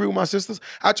I don't agree with my sisters,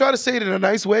 I try to say it in a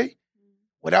nice way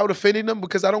without offending them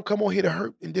because I don't come on here to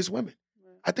hurt and diss women.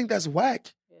 I think that's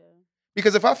whack. Yeah.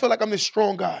 Because if I feel like I'm this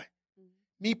strong guy,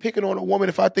 me picking on a woman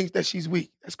if I think that she's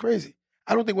weak, that's crazy.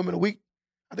 I don't think women are weak.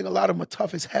 I think a lot of them are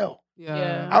tough as hell.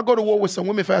 Yeah. I'll go to war with some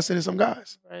women faster than some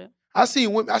guys. Right. I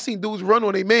seen dudes run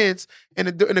on their mans and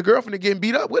the girlfriend are getting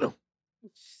beat up with them.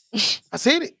 I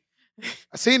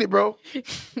seen it, bro.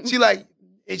 She like,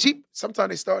 and sometimes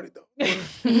they started though.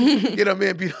 Get a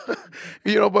man beat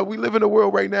up. But we live in a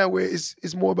world right now where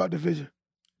it's more about division,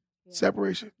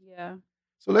 separation. Yeah.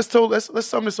 So let's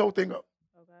sum this whole thing up.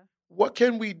 Okay. What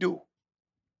can we do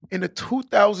in the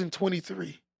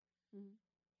 2023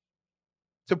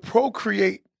 to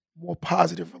procreate more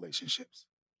positive relationships?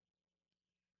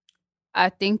 I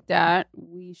think that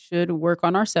we should work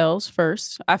on ourselves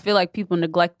first. I feel like people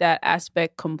neglect that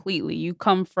aspect completely. You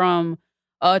come from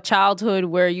a childhood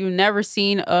where you never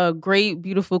seen a great,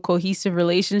 beautiful, cohesive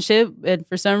relationship. And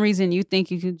for some reason, you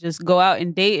think you can just go out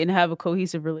and date and have a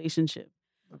cohesive relationship.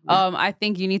 I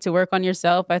think you need to work on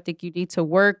yourself. I think you need to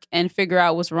work and figure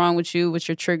out what's wrong with you, what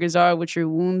your triggers are, what your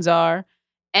wounds are,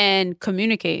 and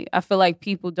communicate. I feel like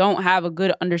people don't have a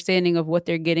good understanding of what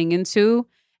they're getting into.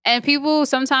 And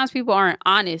sometimes people aren't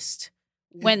honest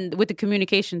with the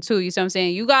communication too. You see what I'm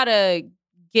saying? You gotta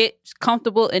get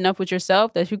comfortable enough with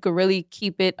yourself that you could really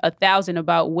keep it 1,000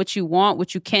 about what you want,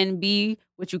 what you can be,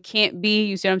 what you can't be.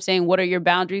 You see what I'm saying? What are your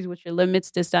boundaries? What's your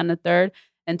limits? This, that, and the third.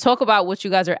 And talk about what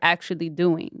you guys are actually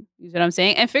doing. You see what I'm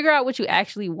saying? And figure out what you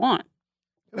actually want.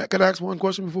 Can I ask one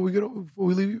question before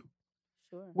we leave you?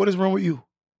 Sure. What is wrong with you?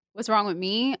 What's wrong with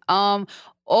me?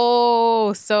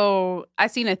 So I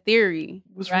seen a theory,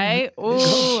 right?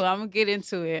 Oh, I'm gonna get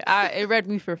into it. It read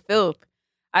me for filth.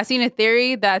 I seen a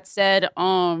theory that said,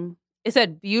 it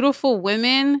said beautiful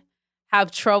women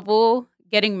have trouble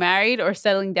getting married or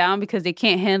settling down because they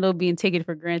can't handle being taken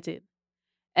for granted.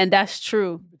 And that's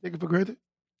true. Taken for granted?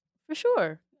 For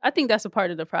sure. I think that's a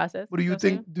part of the process. What do you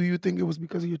think? Do you think it was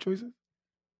because of your choices?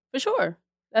 For sure.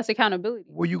 That's accountability.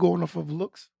 Were you going off of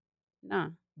looks? Nah.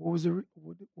 What was the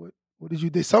what did you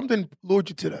do? Something lured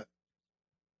you to that.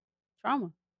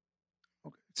 Trauma.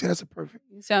 Okay. See, that's a perfect.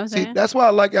 You see what I'm saying? See, that's why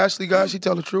I like Ashley, guys. She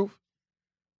tells the truth.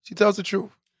 She tells the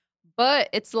truth. But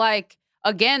it's like,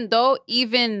 again, though,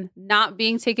 even not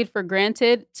being taken for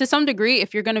granted, to some degree,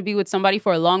 if you're going to be with somebody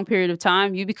for a long period of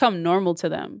time, you become normal to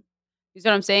them. You see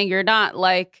what I'm saying? You're not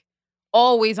like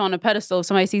always on a pedestal if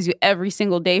somebody sees you every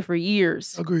single day for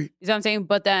years. Agreed. You see what I'm saying?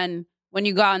 But then when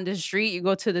you go out in the street, you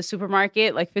go to the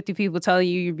supermarket, like 50 people telling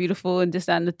you you're beautiful and this,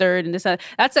 that, and the third, and this, that.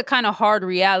 That's a kind of hard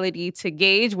reality to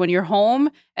gauge when you're home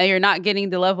and you're not getting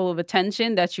the level of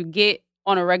attention that you get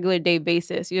on a regular day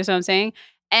basis. You know what I'm saying?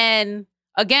 And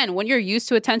again, when you're used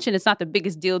to attention, it's not the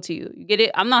biggest deal to you. You get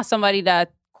it? I'm not somebody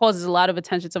that causes a lot of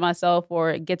attention to myself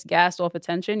or gets gassed off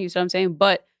attention. You see what I'm saying?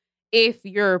 But if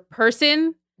your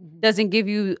person doesn't give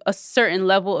you a certain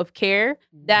level of care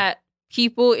that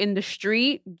people in the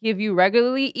street give you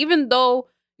regularly, even though,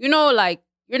 like,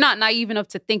 you're not naive enough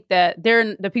to think that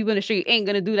the people in the street ain't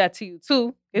going to do that to you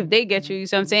too. If they get you, you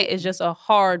see what I'm saying? It's just a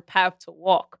hard path to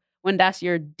walk when that's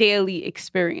your daily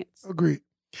experience. Agreed.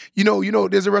 You know,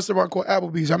 there's a restaurant called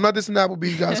Applebee's. I'm not dissing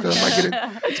Applebee's, guys, because I might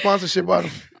get a sponsorship out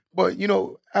of them. But,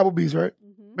 Applebee's, right?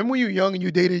 Mm-hmm. Remember when you were young and you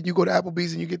dated, you go to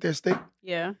Applebee's and you get their steak?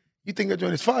 Yeah. You think that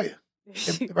joint is fire,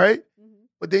 right? Mm-hmm.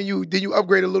 But then you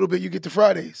upgrade a little bit, you get to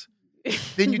Fridays.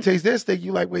 Then you taste their steak,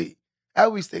 you like, wait,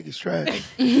 Applebee's steak is trash.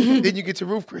 Then you get to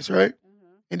Roof Chris, right?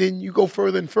 Mm-hmm. And then you go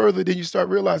further and further, then you start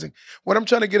realizing. What I'm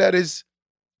trying to get at is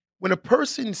when a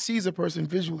person sees a person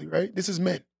visually, right? This is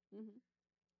men. Mm-hmm.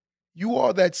 You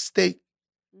are that steak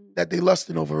that they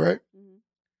lusting over, right? Mm-hmm.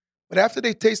 But after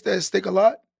they taste that steak a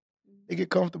lot, they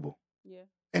get comfortable. Yeah.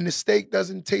 And the steak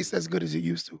doesn't taste as good as it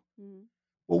used to. Mm-hmm.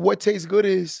 But what tastes good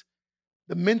is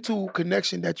the mental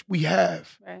connection that we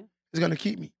have is going to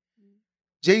keep me. Mm-hmm.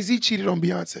 Jay-Z cheated on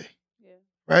Beyonce,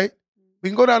 right? Mm-hmm. We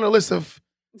can go down a list of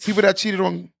people that cheated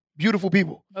on beautiful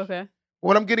people. Okay.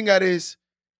 What I'm getting at is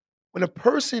when a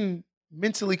person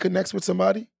mentally connects with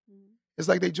somebody, it's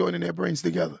like they joining their brains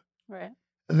together. Right.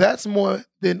 That's more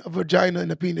than a vagina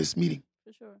and a penis meeting.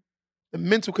 For sure. The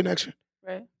mental connection.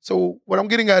 Right. So what I'm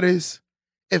getting at is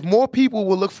if more people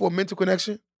will look for a mental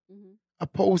connection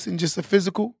opposed to just a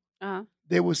physical,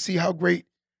 they will see how great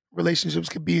relationships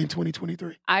could be in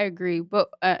 2023. I agree. But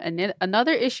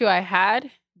another issue I had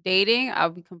dating,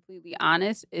 I'll be completely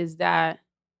honest, is that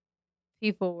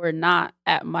people were not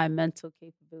at my mental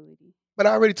capability. But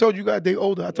I already told you, got to date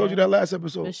older. I told you that last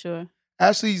episode. For sure.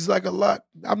 Ashley's like a lot.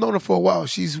 I've known her for a while.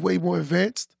 She's way more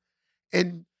advanced.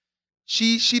 And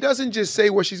she doesn't just say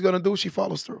what she's going to do. She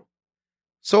follows through.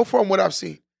 So from what I've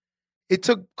seen, it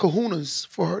took kahunas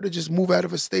for her to just move out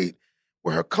of a state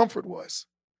where her comfort was,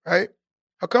 right?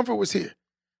 Her comfort was here.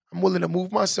 I'm willing to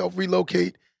move myself,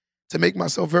 relocate, to make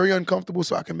myself very uncomfortable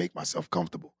so I can make myself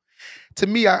comfortable. To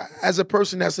me, as a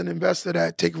person that's an investor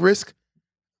that take risk,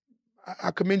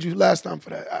 I commend you last time for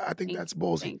that. I think that's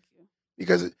ballsy. Thank you.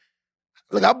 Because,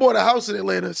 look, I bought a house in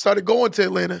Atlanta, started going to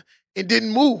Atlanta, and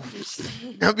didn't move.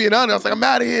 I'm being honest. I was like, I'm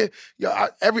out of here. Yo,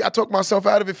 I talked myself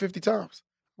out of it 50 times.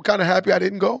 I'm kind of happy I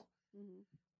didn't go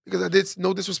because I did,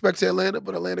 no disrespect to Atlanta,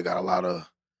 but Atlanta got a lot of,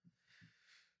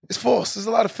 it's false. There's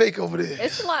a lot of fake over there.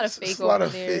 It's a lot of fake It's a over lot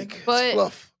of there. fake. But It's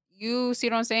fluff. you see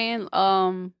what I'm saying?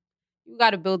 You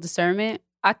got to build discernment.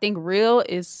 I think real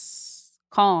is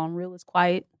calm. Real is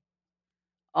quiet.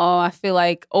 I feel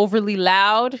like overly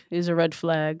loud is a red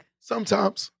flag.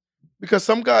 Sometimes. Because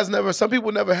some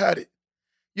people never had it.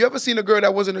 You ever seen a girl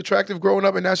that wasn't attractive growing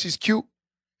up and now she's cute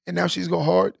and now she's go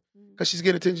hard because she's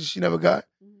getting attention she never got?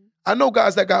 I know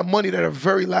guys that got money that are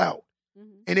very loud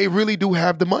and they really do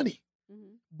have the money,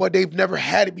 but they've never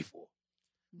had it before.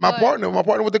 My partner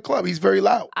with the club, he's very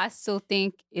loud. I still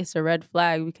think it's a red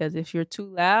flag because if you're too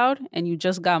loud and you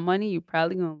just got money, you're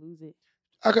probably going to lose it.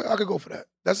 I could go for that.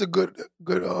 That's a good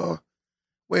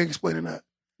way of explaining that.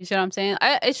 You see what I'm saying?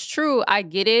 It's true. I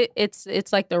get it.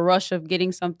 It's like the rush of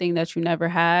getting something that you never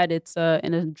had. It's an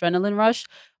adrenaline rush.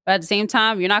 But at the same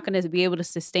time, you're not going to be able to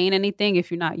sustain anything if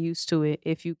you're not used to it,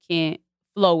 if you can't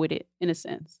flow with it, in a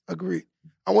sense. Agreed.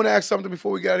 I want to ask something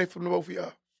before we get out of here from the both of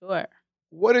y'all. Sure.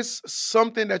 What is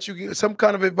something that you can, some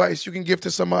kind of advice you can give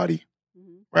to somebody,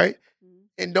 right?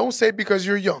 And don't say because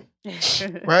you're young,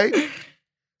 right?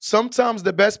 Sometimes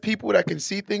the best people that can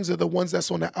see things are the ones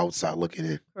that's on the outside looking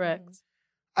in. Correct.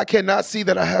 I cannot see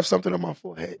that I have something on my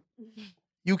forehead.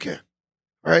 You can,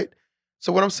 right?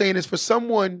 So what I'm saying is for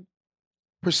someone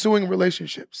pursuing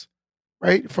relationships,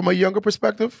 right, from a younger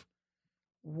perspective,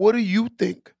 what do you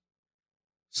think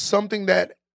some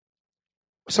kind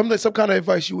of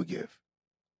advice you would give?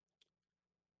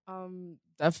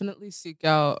 Definitely seek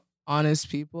out honest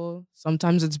people.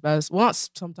 Sometimes it's best, well, not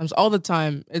sometimes, all the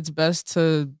time, it's best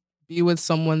to be with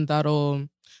someone that'll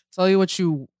tell you what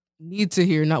you need to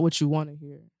hear, not what you want to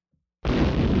hear.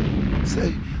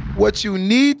 Say what you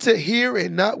need to hear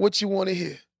and not what you want to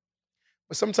hear.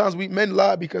 But sometimes men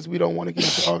lie because we don't want to get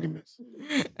into arguments,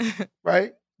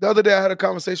 right? The other day I had a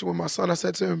conversation with my son. I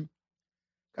said to him,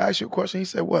 "Can I ask you a question?" He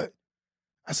said, "What?"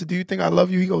 I said, "Do you think I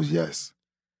love you?" He goes, "Yes."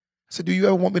 I said, "Do you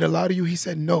ever want me to lie to you?" He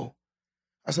said, "No."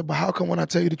 I said, "But how come when I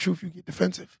tell you the truth, you get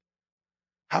defensive?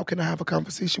 How can I have a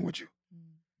conversation with you?"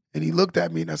 And he looked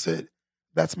at me and I said,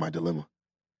 "That's my dilemma.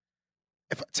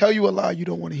 If I tell you a lie, you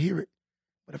don't want to hear it.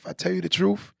 But if I tell you the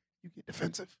truth, you get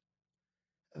defensive."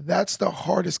 That's the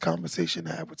hardest conversation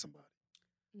to have with somebody.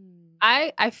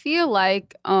 I feel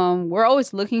like we're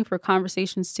always looking for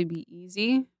conversations to be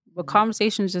easy, but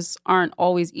conversations just aren't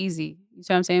always easy. You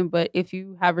see what I'm saying? But if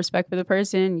you have respect for the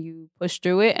person, you push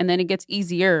through it, and then it gets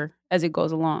easier as it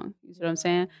goes along. You see what I'm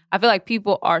saying? I feel like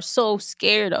people are so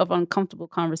scared of uncomfortable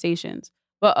conversations,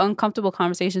 but uncomfortable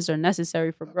conversations are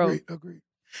necessary for growth. Agreed.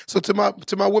 So to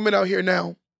my women out here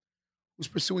now who's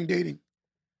pursuing dating,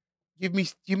 give me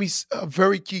a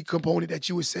very key component that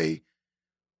you would say,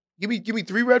 give me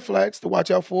 3 red flags to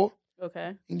watch out for.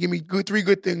 Okay. And give me 3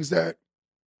 good things that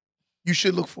you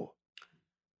should look for.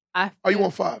 Are you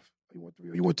want 5? Are you want 3?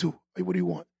 Or you want 2? What do you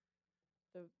want?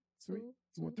 3?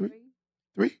 You want 3?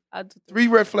 3? 3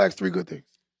 red flags, 3 good things.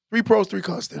 3 pros, 3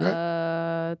 cons, then,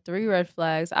 right? 3 red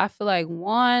flags. I feel like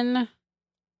 1,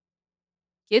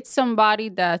 get somebody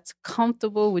that's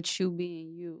comfortable with you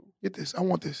being you. Get this. I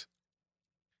want this.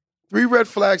 3 red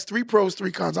flags, 3 pros,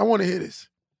 3 cons. I want to hear this.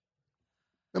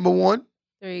 Number 1.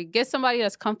 3, get somebody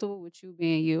that's comfortable with you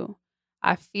being you.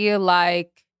 I feel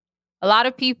like a lot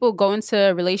of people go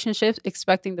into relationships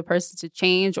expecting the person to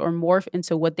change or morph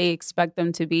into what they expect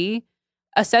them to be.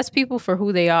 Assess people for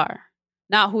who they are,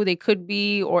 not who they could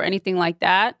be or anything like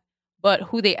that, but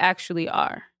who they actually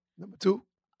are. Number 2.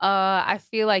 I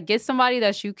feel like get somebody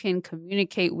that you can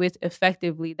communicate with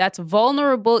effectively, that's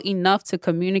vulnerable enough to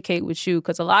communicate with you,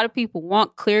 because a lot of people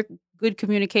want clear, good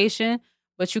communication,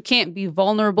 but you can't be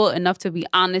vulnerable enough to be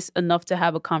honest enough to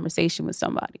have a conversation with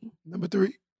somebody. Number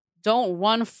 3. Don't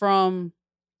run from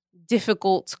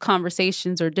difficult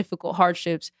conversations or difficult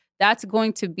hardships. That's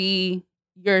going to be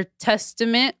your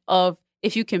testament of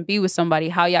if you can be with somebody,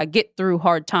 how y'all get through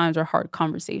hard times or hard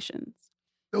conversations.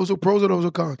 Those are pros or those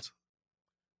are cons?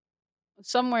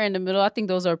 Somewhere in the middle. I think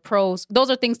those are pros. Those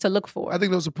are things to look for. I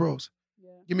think those are pros. Yeah.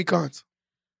 Give me cons.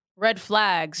 Red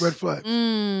flags. Red flags.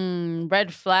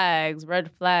 Red flags.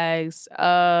 Red flags.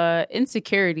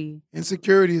 Insecurity.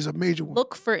 Insecurity is a major one.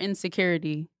 Look for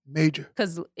insecurity. Major.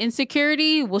 Because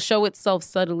insecurity will show itself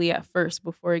subtly at first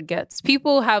before it gets.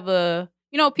 People have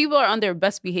people are on their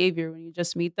best behavior when you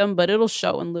just meet them, but it'll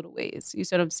show in little ways. You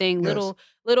see what I'm saying? Yes.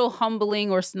 Little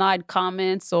humbling or snide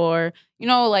comments or,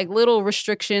 like little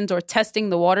restrictions or testing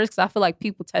the waters. Because I feel like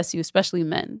people test you, especially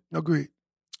men. Agreed.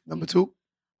 Number two?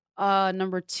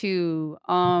 Number two,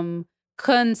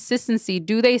 consistency.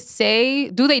 Do they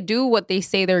do what they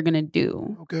say they're gonna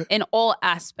do? Okay. In all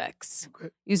aspects. Okay.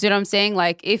 You see what I'm saying?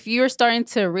 Like if you're starting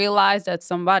to realize that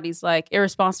somebody's like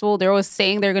irresponsible, they're always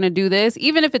saying they're gonna do this,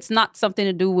 even if it's not something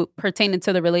to do with pertaining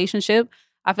to the relationship.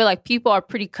 I feel like people are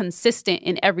pretty consistent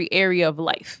in every area of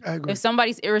life. I agree. If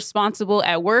somebody's irresponsible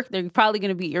at work, they're probably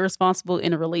gonna be irresponsible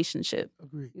in a relationship.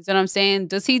 Agreed. You see what I'm saying?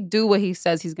 Does he do what he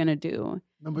says he's gonna do?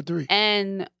 Number three.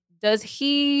 And is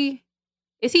he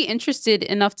interested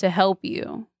enough to help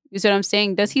you? You see what I'm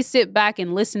saying? Does he sit back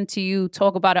and listen to you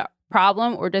talk about a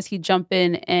problem, or does he jump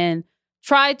in and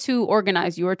try to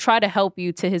organize you or try to help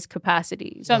you to his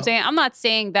capacity? So I'm saying, I'm not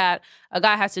saying that a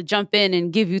guy has to jump in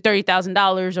and give you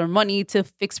 $30,000 or money to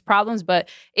fix problems, but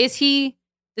does he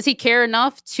care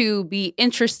enough to be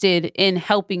interested in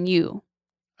helping you?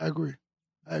 I agree.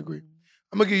 I'm going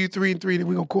to give you 3 and 3, then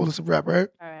we're going to call this a wrap, right?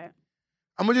 All right.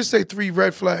 I'm going to just say 3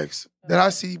 red flags that I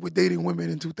see with dating women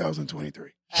in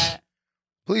 2023.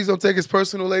 Please don't take it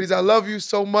personal, ladies. I love you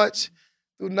so much.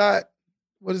 Do not,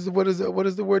 what is the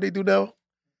word they do now?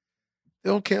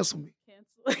 They don't cancel me.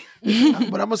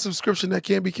 But I'm a subscription that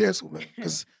can't be canceled, man.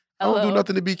 Because I don't do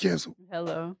nothing to be canceled.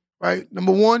 Hello. Right?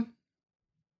 Number 1,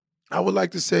 I would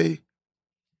like to say,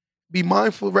 be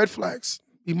mindful, red flags.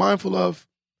 Be mindful of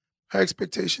her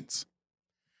expectations.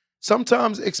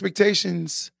 Sometimes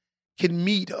expectations can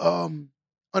meet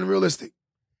unrealistic.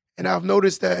 And I've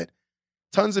noticed that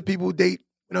tons of people date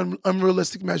with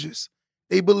unrealistic measures.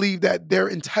 They believe that they're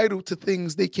entitled to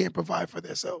things they can't provide for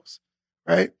themselves,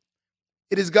 right?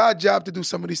 It is God's job to do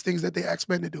some of these things that they ask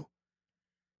men to do.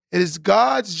 It is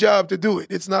God's job to do it.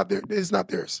 It's not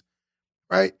theirs,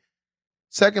 right?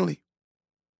 Secondly,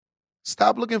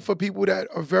 stop looking for people that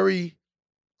are very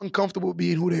uncomfortable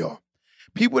being who they are.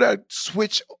 People that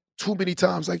switch too many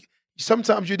times. Like,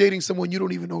 sometimes you're dating someone you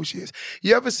don't even know who she is.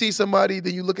 You ever see somebody,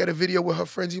 then you look at a video with her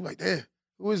friends, you're like, damn,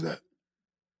 who is that?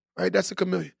 Right? That's a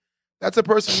chameleon. That's a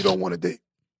person you don't want to date.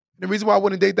 And the reason why I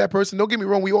wouldn't date that person, don't get me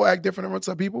wrong, we all act different around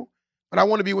some people, but I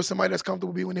want to be with somebody that's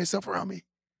comfortable being themselves around me,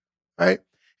 right?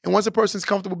 And once a person's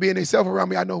comfortable being themselves around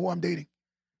me, I know who I'm dating.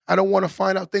 I don't want to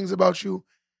find out things about you.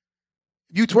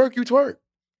 If you twerk,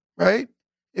 right?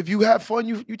 If you have fun,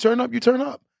 you turn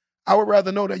up. I would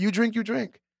rather know that. You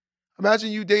drink.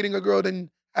 Imagine you dating a girl, then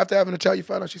after having a child, you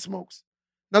find out she smokes.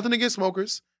 Nothing against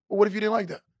smokers, but what if you didn't like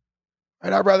that?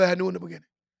 Right? I'd rather have knew in the beginning.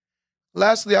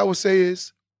 Lastly, I would say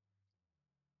is,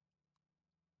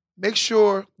 make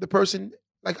sure the person,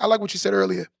 I like what you said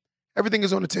earlier, everything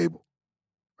is on the table,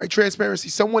 right? Transparency.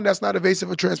 Someone that's not evasive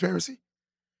of transparency.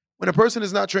 When a person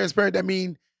is not transparent, that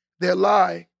means their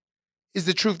lie is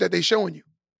the truth that they're showing you,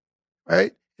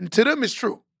 right? And to them, it's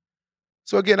true.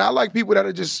 So again, I like people that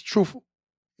are just truthful.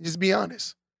 Just be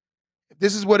honest. If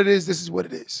this is what it is, this is what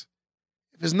it is.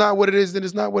 If it's not what it is, then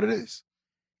it's not what it is.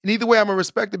 And either way, I'm going to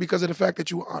respect it because of the fact that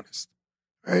you were honest,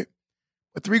 right?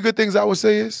 But 3 good things I would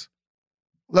say is,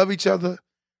 love each other,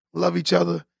 and love each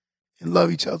other.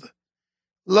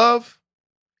 Love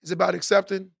is about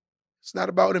accepting. It's not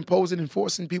about imposing and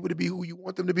forcing people to be who you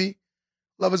want them to be.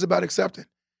 Love is about accepting.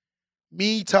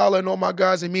 Me, Tyler, and all my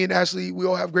guys, and me and Ashley, we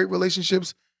all have great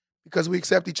relationships because we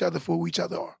accept each other for who each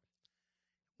other are.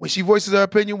 When she voices her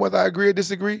opinion, whether I agree or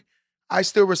disagree, I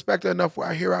still respect her enough where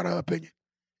I hear out her opinion,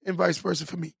 and vice versa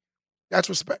for me. That's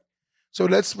respect. So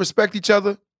let's respect each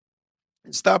other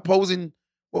and stop posing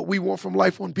what we want from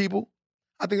life on people.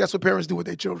 I think that's what parents do with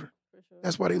their children. For sure.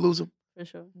 That's why they lose them. For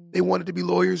sure. They wanted to be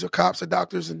lawyers or cops or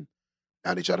doctors, and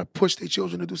now they try to push their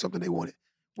children to do something they wanted.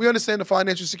 We understand the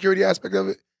financial security aspect of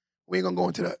it. We ain't going to go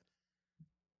into that.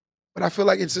 But I feel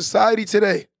like in society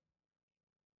today,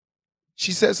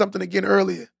 she said something again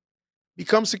earlier.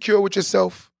 Become secure with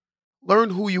yourself,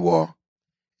 learn who you are,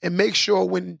 and make sure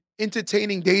when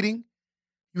entertaining dating,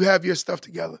 you have your stuff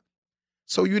together.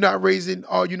 So you're not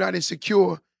you're not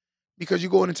insecure because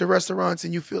you're going into restaurants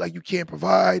and you feel like you can't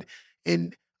provide.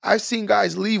 And I've seen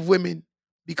guys leave women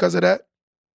because of that.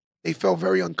 They felt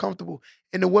very uncomfortable.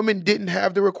 And the woman didn't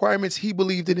have the requirements he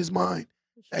believed in his mind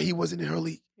that he wasn't in her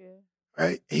league. Yeah.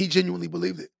 Right? And he genuinely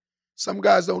believed it. Some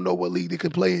guys don't know what league they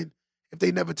can play in if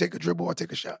they never take a dribble or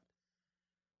take a shot.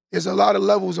 There's a lot of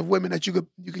levels of women that you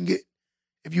can get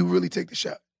if you really take the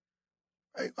shot.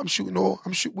 Right?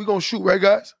 We're going to shoot, right,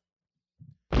 guys?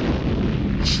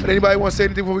 But anybody want to say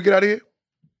anything before we get out of here?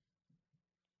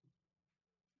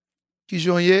 Qui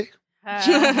joignait?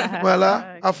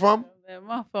 Voilà. I'm from?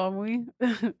 My family.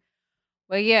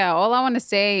 But yeah, all I want to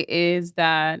say is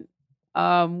that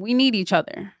we need each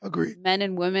other. Agreed. Men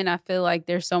and women, I feel like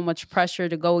there's so much pressure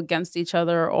to go against each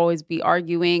other or always be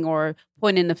arguing or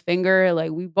pointing the finger.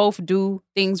 Like, we both do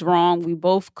things wrong. We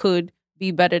both could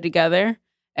be better together.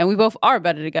 And we both are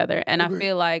better together. And Agreed. I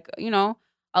feel like,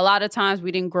 a lot of times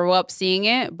we didn't grow up seeing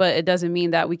it, but it doesn't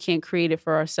mean that we can't create it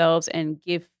for ourselves and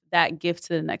give that gift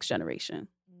to the next generation.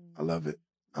 I love it.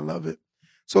 I love it.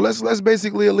 So let's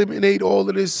basically eliminate all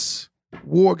of this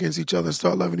war against each other and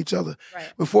start loving each other.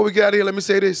 Right. Before we get out of here, let me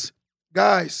say this.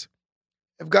 Guys,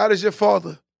 if God is your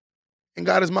father and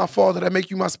God is my father, that make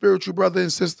you my spiritual brother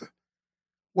and sister,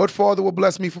 what father will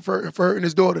bless me for hurting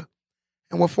his daughter?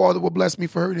 And what father will bless me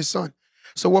for hurting his son?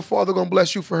 So what father gonna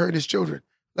bless you for hurting his children?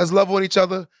 Let's love on each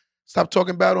other, stop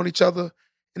talking bad on each other,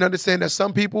 and understand that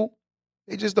some people,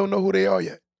 they just don't know who they are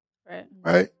yet.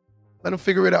 Right? Let them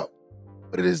figure it out.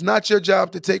 But it is not your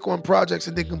job to take on projects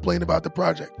and then complain about the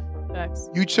project. Facts.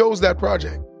 You chose that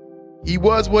project. He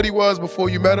was what he was before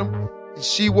you met him, and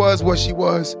she was what she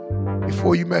was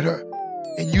before you met her.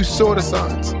 And you saw the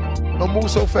signs. Don't move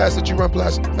so fast that you run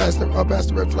past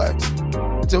the red flags.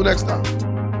 Until next time,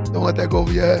 don't let that go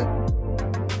over your head.